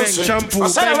 Bang bang, shampoo,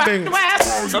 bang bang.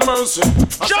 Shampoo, send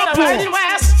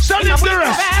it to the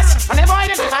rest.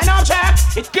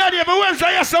 Get you every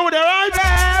Wednesday, yes, over there, right?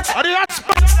 Are the hot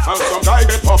spot? And some guy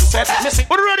get upset.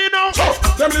 What ready now?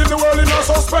 Them leave the world in a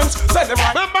suspense.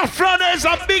 Remember, Friday is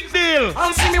a big deal.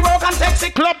 And see me work and taxi.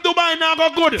 Club Dubai now go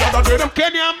good.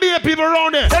 Kenya and Bay people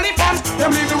around there. Them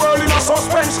leave the world in a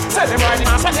suspense. Send them right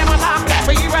now, send them on top.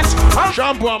 For events.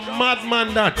 Shampoo a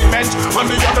madman that. And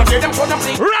the other day them gonna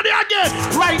play. Ready again.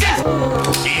 Right then.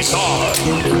 He's on.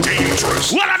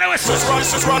 Dangerous. What are the whistles?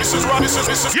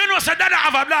 You know, say Dada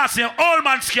have a blast here. Old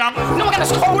man scam. No, we're gonna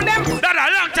scold them. Dada,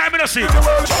 a long time I don't see.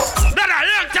 Dada, a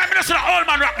long time I don't see the old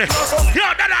man rock there.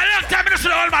 Yo, Dada, a long time I don't see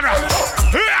the old man rock.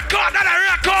 Record, Dada,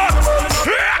 record,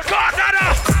 Dada.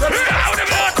 How the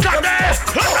blood cut there?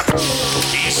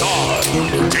 He's on.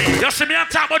 You see me on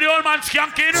top of the old old man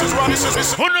skanking.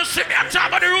 Who no see me on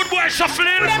top of the rude boy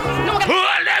shuffling?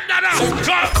 Hold them nada.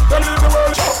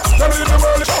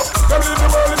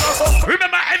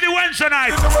 Remember every Wednesday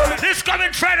night. This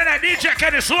coming Friday night, DJ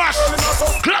Kenny Swash.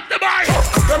 Clap the boy.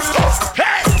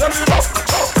 Hey.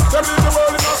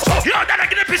 Yo, Dada,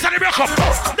 get a piece of the broke up.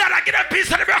 Dada, get a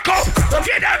piece of the broke up.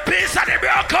 Get a piece of the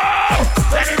broke up.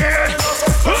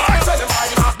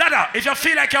 Dada, if you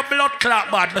feel like your blood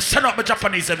clot bad, me send up my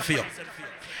Japanese in for you.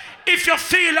 If you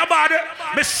feel about it,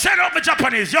 me send up my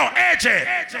Japanese. Yo,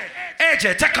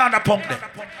 AJ, take on the punk there.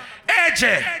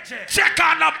 AJ, check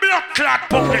on the blood clot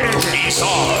punk there.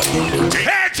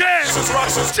 AJ,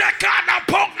 check on the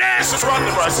punk there.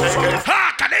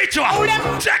 Ha, can I do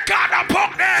it? Check on the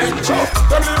punk there.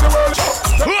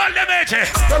 Hold them AJ.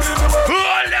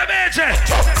 Hold them AJ.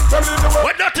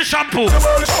 We're not the shampoo.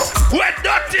 We're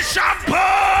not the shampoo.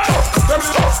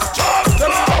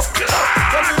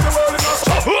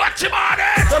 Watch him on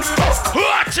it.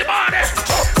 Watch him on it.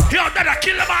 Yo, Dada,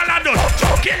 kill them all and done.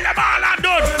 Kill them all and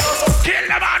done. Kill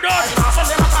them all done.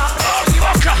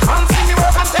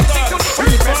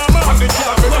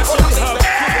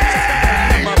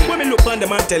 When me look on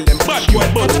them and tell them bad boy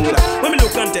but when me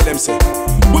look and tell them say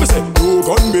when me say no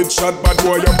gun bitch shot bad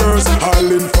boy a burst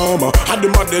all informer had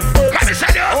them a dead first. Can you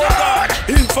say the oh God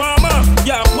informer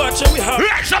yeah watch how we have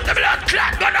rise up the blood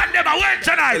clot gun on them a win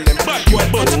tonight. Tell them bad boy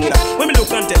but when me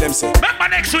look and tell them say remember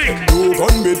next week no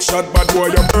gun bitch shot bad boy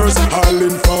a burst all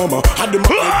informer had them a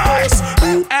dead first.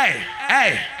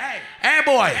 Hey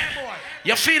boy,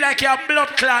 you feel like you're a blood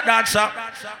clot dancer?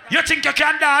 You think you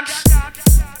can dance?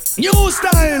 New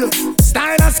style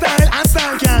and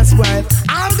style can't spoil.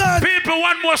 I'm good. People,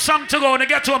 one more song to go and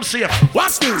get to them safe.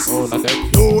 Watch this. Oh,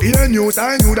 no, in a new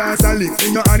style, you dance and lick.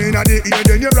 In your hand in the ear,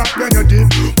 then you rock, then you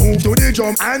dip. Move to the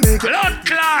drum and make blood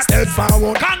clot. Step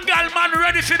forward. Kangal man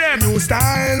ready for them. New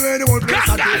style, where the one place.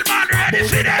 Kangal man ready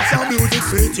for them. Some music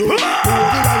sweet, you.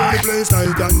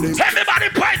 Everybody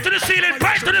point to the ceiling,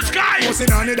 point to the sky. I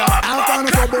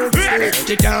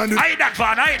that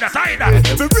van, I that.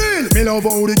 For real, me love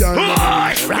all the girls.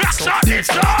 Rocks on this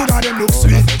song. To them look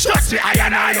sweet. Just the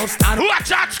iron I love stand. Watch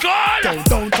that skull.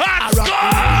 Don't.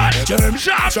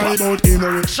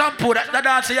 Shampoo that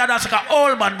dance here, that's like an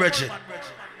old man bridge.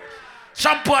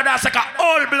 Shampoo that's like an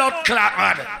old blood clot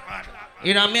man.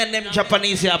 You know, me and them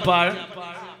Japanese here, Paul.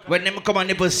 When them come on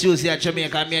the bus use here at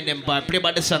Jamaica, me and them Paul play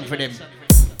about the song for them.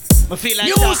 I feel like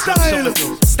new style.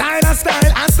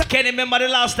 Can you remember the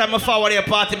last time I forward your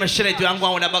party, I showed it to you, I'm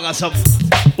going with a bag of something.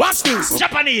 Watch this.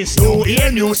 Japanese.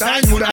 New style.